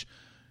watch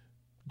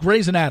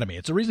Grey's Anatomy.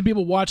 It's a reason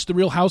people watch The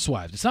Real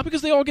Housewives. It's not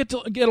because they all get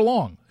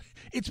along.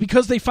 It's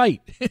because they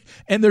fight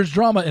and there's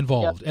drama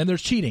involved and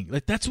there's cheating.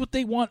 Like that's what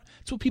they want.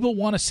 That's what people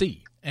want to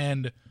see.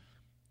 And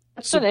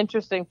that's an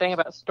interesting thing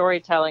about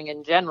storytelling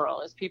in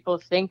general is people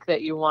think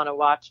that you want to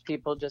watch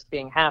people just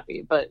being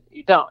happy, but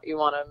you don't. You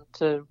want them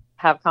to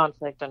have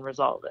conflict and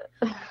resolve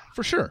it.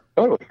 For sure.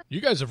 Totally. You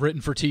guys have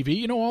written for TV.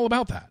 You know all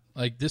about that.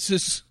 Like this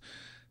is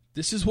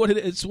what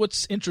it's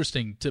what's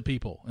interesting to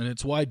people, and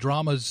it's why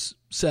dramas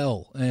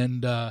sell.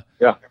 And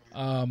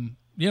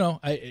you know,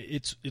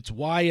 it's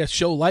why a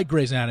show like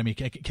Grey's Anatomy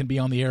can be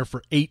on the air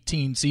for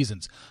 18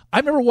 seasons.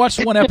 I've never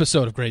watched one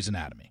episode of Grey's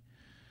Anatomy,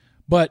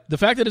 but the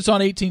fact that it's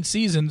on 18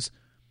 seasons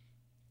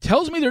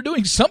tells me they're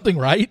doing something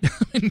right.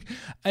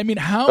 I mean,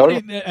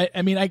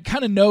 I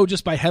kind of know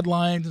just by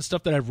headlines and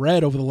stuff that I've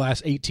read over the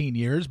last 18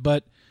 years,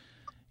 but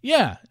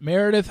yeah,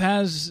 Meredith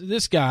has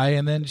this guy,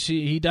 and then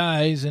he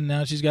dies, and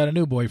now she's got a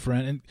new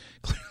boyfriend. And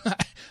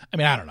I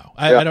mean, I don't know.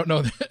 I don't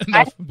know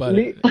enough, but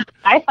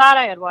I thought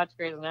I had watched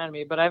Grey's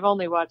Anatomy, but I've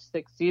only watched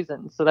 6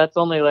 seasons, so that's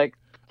only like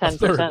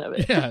 10% of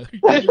it. Yeah,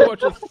 you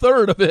watch a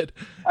third of it.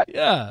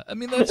 Yeah, I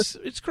mean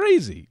it's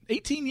crazy.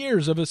 18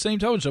 years of the same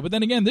television show, but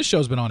then again, this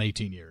show's been on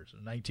 18 years,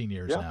 19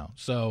 years now.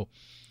 So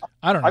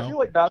I don't know. I feel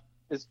like that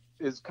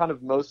is kind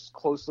of most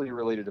closely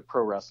related to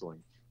pro wrestling.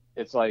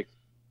 It's like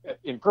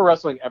in pro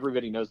wrestling,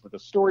 everybody knows that the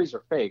stories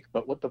are fake,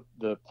 but what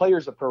the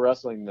players of pro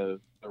wrestling, the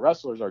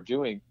wrestlers are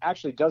doing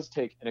actually does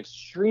take an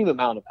extreme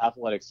amount of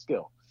athletic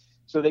skill.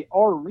 So they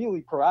are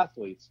really pro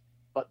athletes,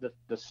 but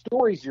the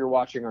stories you're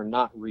watching are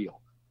not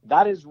real.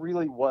 That is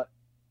really what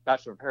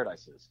Bachelor in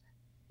Paradise is.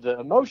 The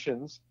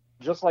emotions,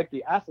 just like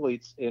the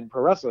athletes in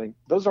pro wrestling,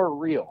 those are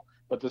real.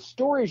 But the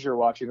stories you're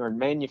watching are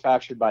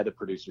manufactured by the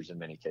producers in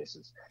many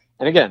cases.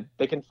 And again,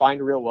 they can find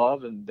real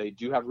love and they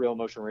do have real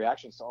emotional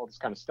reactions to all this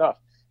kind of stuff.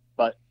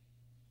 But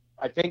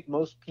I think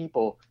most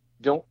people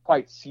don't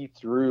quite see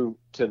through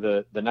to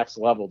the next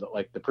level that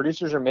like the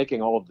producers are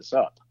making all of this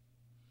up.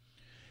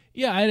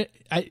 Yeah,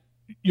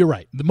 you're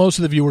right. Most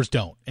of the viewers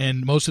don't.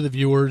 And most of the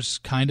viewers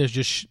kind of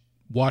just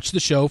watch the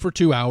show for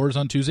 2 hours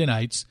on Tuesday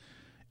nights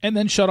and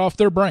then shut off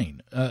their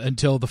brain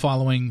until the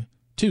following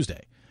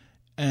Tuesday.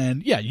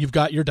 And yeah, you've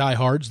got your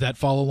diehards that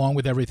follow along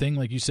with everything.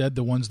 Like you said,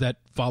 the ones that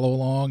follow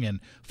along and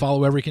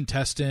follow every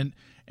contestant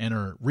and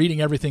are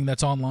reading everything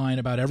that's online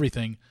about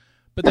everything.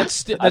 But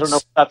that's I don't know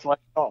if that's like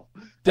all.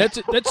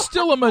 That's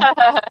still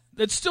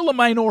a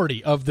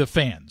minority of the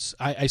fans.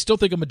 I still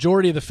think a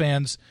majority of the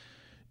fans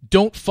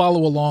don't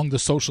follow along the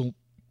social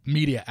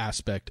media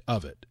aspect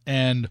of it.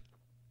 And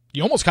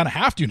you almost kind of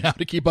have to now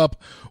to keep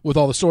up with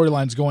all the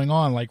storylines going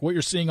on. Like what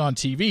you're seeing on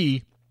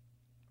TV,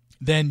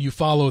 then you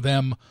follow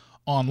them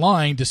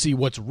online to see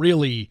what's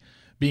really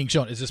being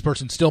shown. Is this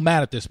person still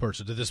mad at this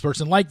person? Did this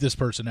person like this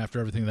person after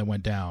everything that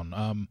went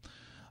down?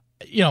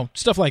 You know,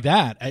 stuff like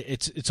that.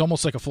 It's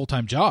almost like a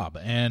full-time job.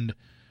 And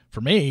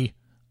for me,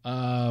 you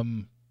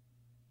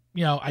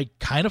know, I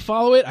kind of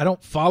follow it. I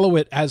don't follow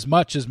it as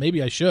much as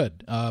maybe I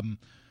should.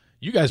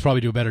 You guys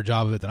probably do a better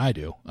job of it than I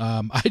do.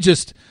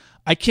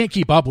 I can't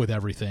keep up with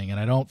everything, and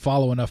I don't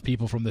follow enough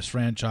people from this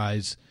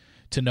franchise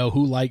to know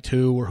who liked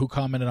who or who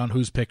commented on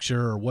whose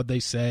picture or what they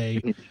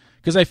say.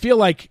 Because I feel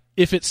like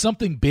if it's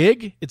something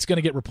big, it's going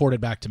to get reported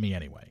back to me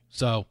anyway.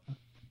 So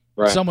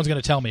someone's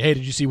going to tell me, hey,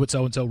 did you see what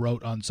so-and-so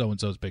wrote on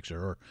so-and-so's picture?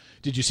 Or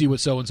did you see what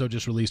so-and-so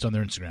just released on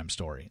their Instagram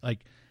story? Like,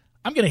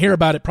 I'm going to hear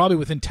about it probably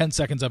within 10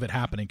 seconds of it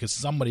happening because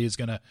somebody is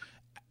going to,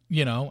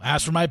 you know,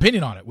 ask for my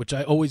opinion on it, which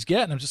I always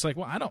get. And I'm just like,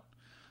 well, I don't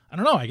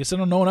know. I guess I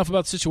don't know enough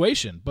about the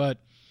situation. But,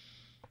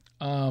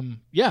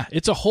 yeah,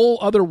 it's a whole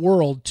other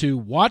world to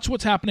watch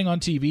what's happening on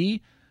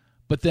TV,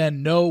 but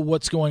then know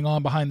what's going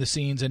on behind the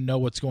scenes and know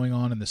what's going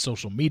on in the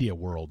social media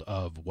world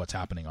of what's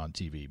happening on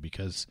TV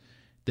because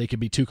they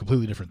can be two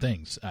completely different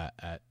things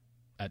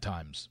at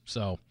times.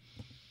 So,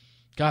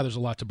 God, there's a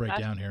lot to break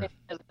down here.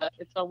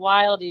 It's a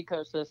wild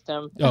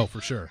ecosystem. Oh,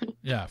 for sure.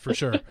 Yeah, for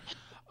sure.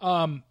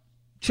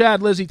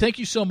 Chad, Lizzie, thank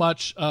you so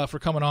much for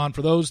coming on.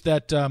 For those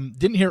that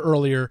didn't hear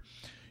earlier,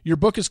 your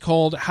book is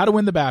called How to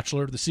Win the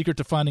Bachelor, The Secret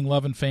to Finding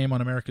Love and Fame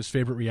on America's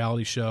Favorite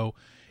Reality Show.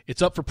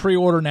 It's up for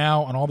pre-order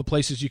now on all the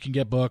places you can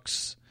get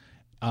books.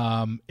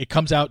 It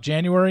comes out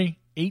January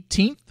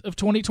 18th of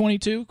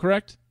 2022,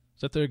 correct?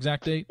 Is that the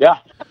exact date? Yeah.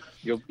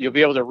 You'll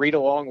be able to read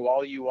along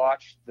while you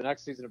watch the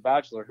next season of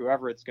Bachelor,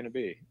 whoever it's going to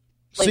be.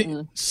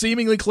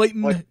 Seemingly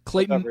Clayton.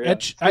 Whatever,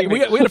 yeah. We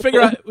got to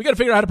figure out. We got to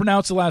figure out how to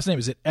pronounce the last name.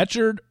 Is it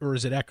Etchard or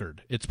is it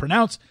Eckerd? It's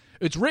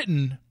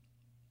written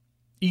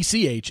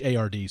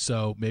Echard.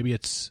 So maybe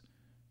it's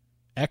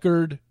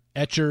Eckerd,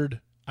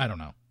 Etchard. I don't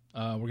know.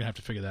 We're gonna have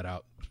to figure that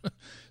out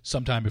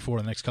sometime before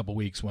the next couple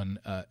weeks when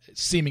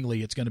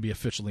seemingly it's going to be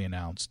officially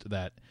announced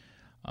that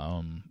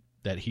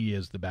he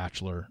is the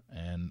Bachelor,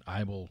 and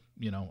I will.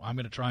 You know, I'm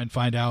going to try and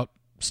find out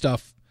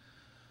stuff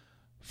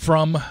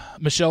from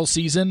Michelle's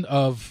season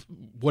of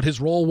what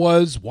his role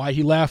was, why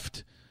he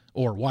left,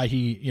 or why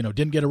he,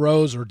 didn't get a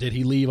rose, or did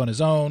he leave on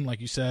his own?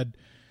 Like you said,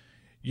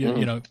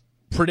 you know,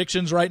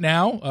 predictions right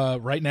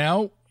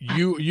now.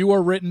 You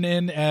are written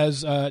in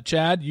as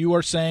Chad. You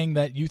are saying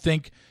that you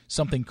think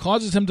something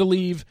causes him to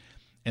leave,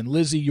 and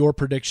Lizzie, your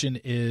prediction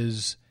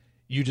is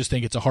you just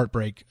think it's a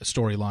heartbreak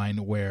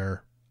storyline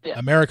where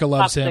America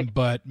loves him,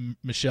 but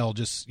Michelle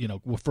just,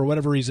 for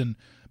whatever reason,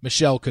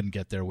 Michelle couldn't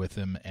get there with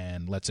him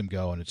and lets him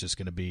go, and it's just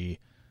going to be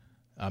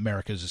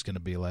America's just going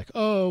to be like,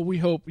 oh, we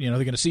hope, they're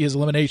going to see his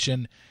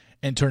elimination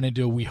and turn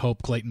into we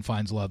hope Clayton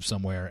finds love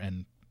somewhere,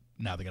 and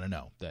now they're going to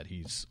know that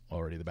he's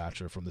already the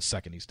Bachelor from the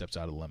second he steps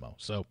out of the limo.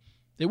 So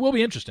it will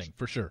be interesting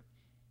for sure.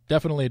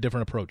 Definitely a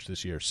different approach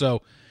this year.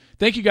 So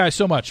thank you guys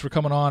so much for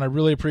coming on. I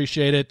really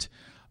appreciate it.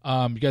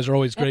 You guys are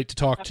always great to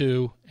talk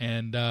to,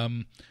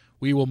 and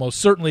we will most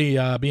certainly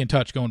be in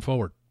touch going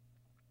forward.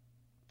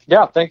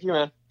 Yeah, thank you,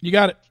 man. You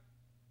got it.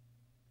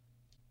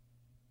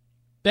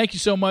 Thank you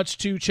so much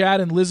to Chad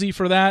and Lizzie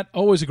for that.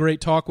 Always a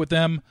great talk with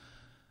them.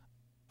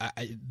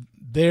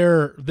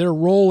 Their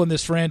role in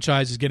this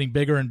franchise is getting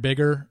bigger and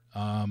bigger,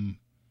 and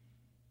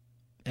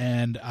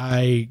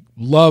I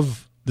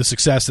love the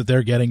success that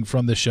they're getting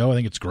from this show. I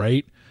think it's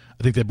great.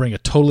 I think they bring a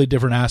totally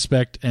different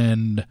aspect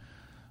and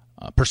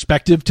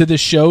perspective to this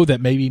show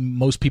that maybe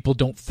most people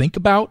don't think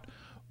about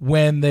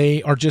when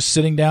they are just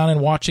sitting down and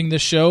watching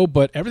this show,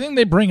 but everything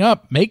they bring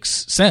up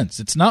makes sense.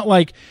 It's not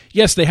like,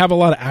 yes, they have a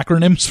lot of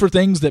acronyms for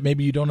things that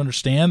maybe you don't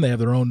understand. They have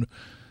their own,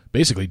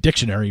 basically,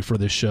 dictionary for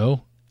this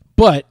show,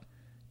 but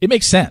it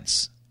makes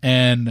sense.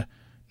 And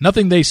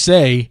nothing they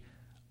say,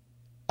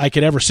 I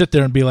could ever sit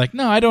there and be like,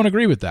 no, I don't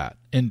agree with that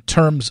in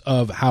terms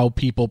of how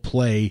people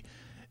play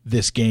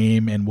this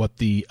game and what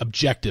the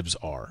objectives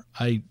are.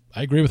 I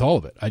agree with all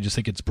of it. I just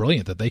think it's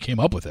brilliant that they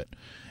came up with it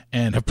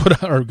and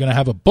are going to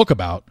have a book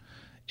about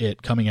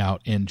it coming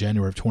out in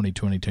January of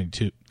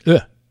 2022.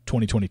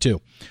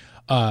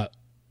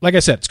 Like I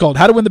said, it's called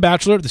How to Win the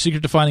Bachelor, The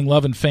Secret to Finding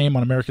Love and Fame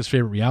on America's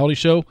Favorite Reality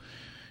Show.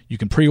 You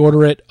can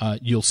pre-order it.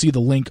 You'll see the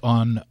link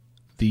on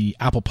the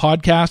Apple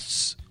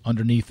Podcasts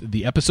underneath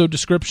the episode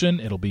description.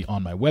 It'll be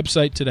on my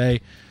website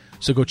today.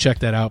 So go check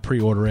that out,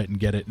 pre-order it, and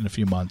get it in a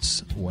few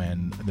months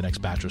when the next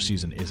Bachelor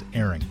season is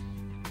airing.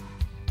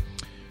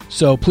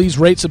 So please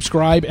rate,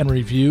 subscribe, and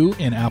review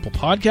in Apple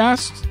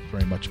Podcasts.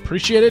 Very much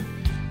appreciated.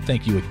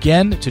 Thank you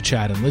again to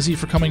Chad and Lizzie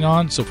for coming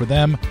on. So for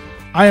them,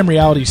 I am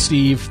Reality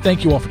Steve.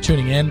 Thank you all for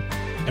tuning in,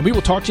 and we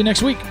will talk to you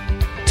next week.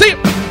 See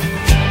you!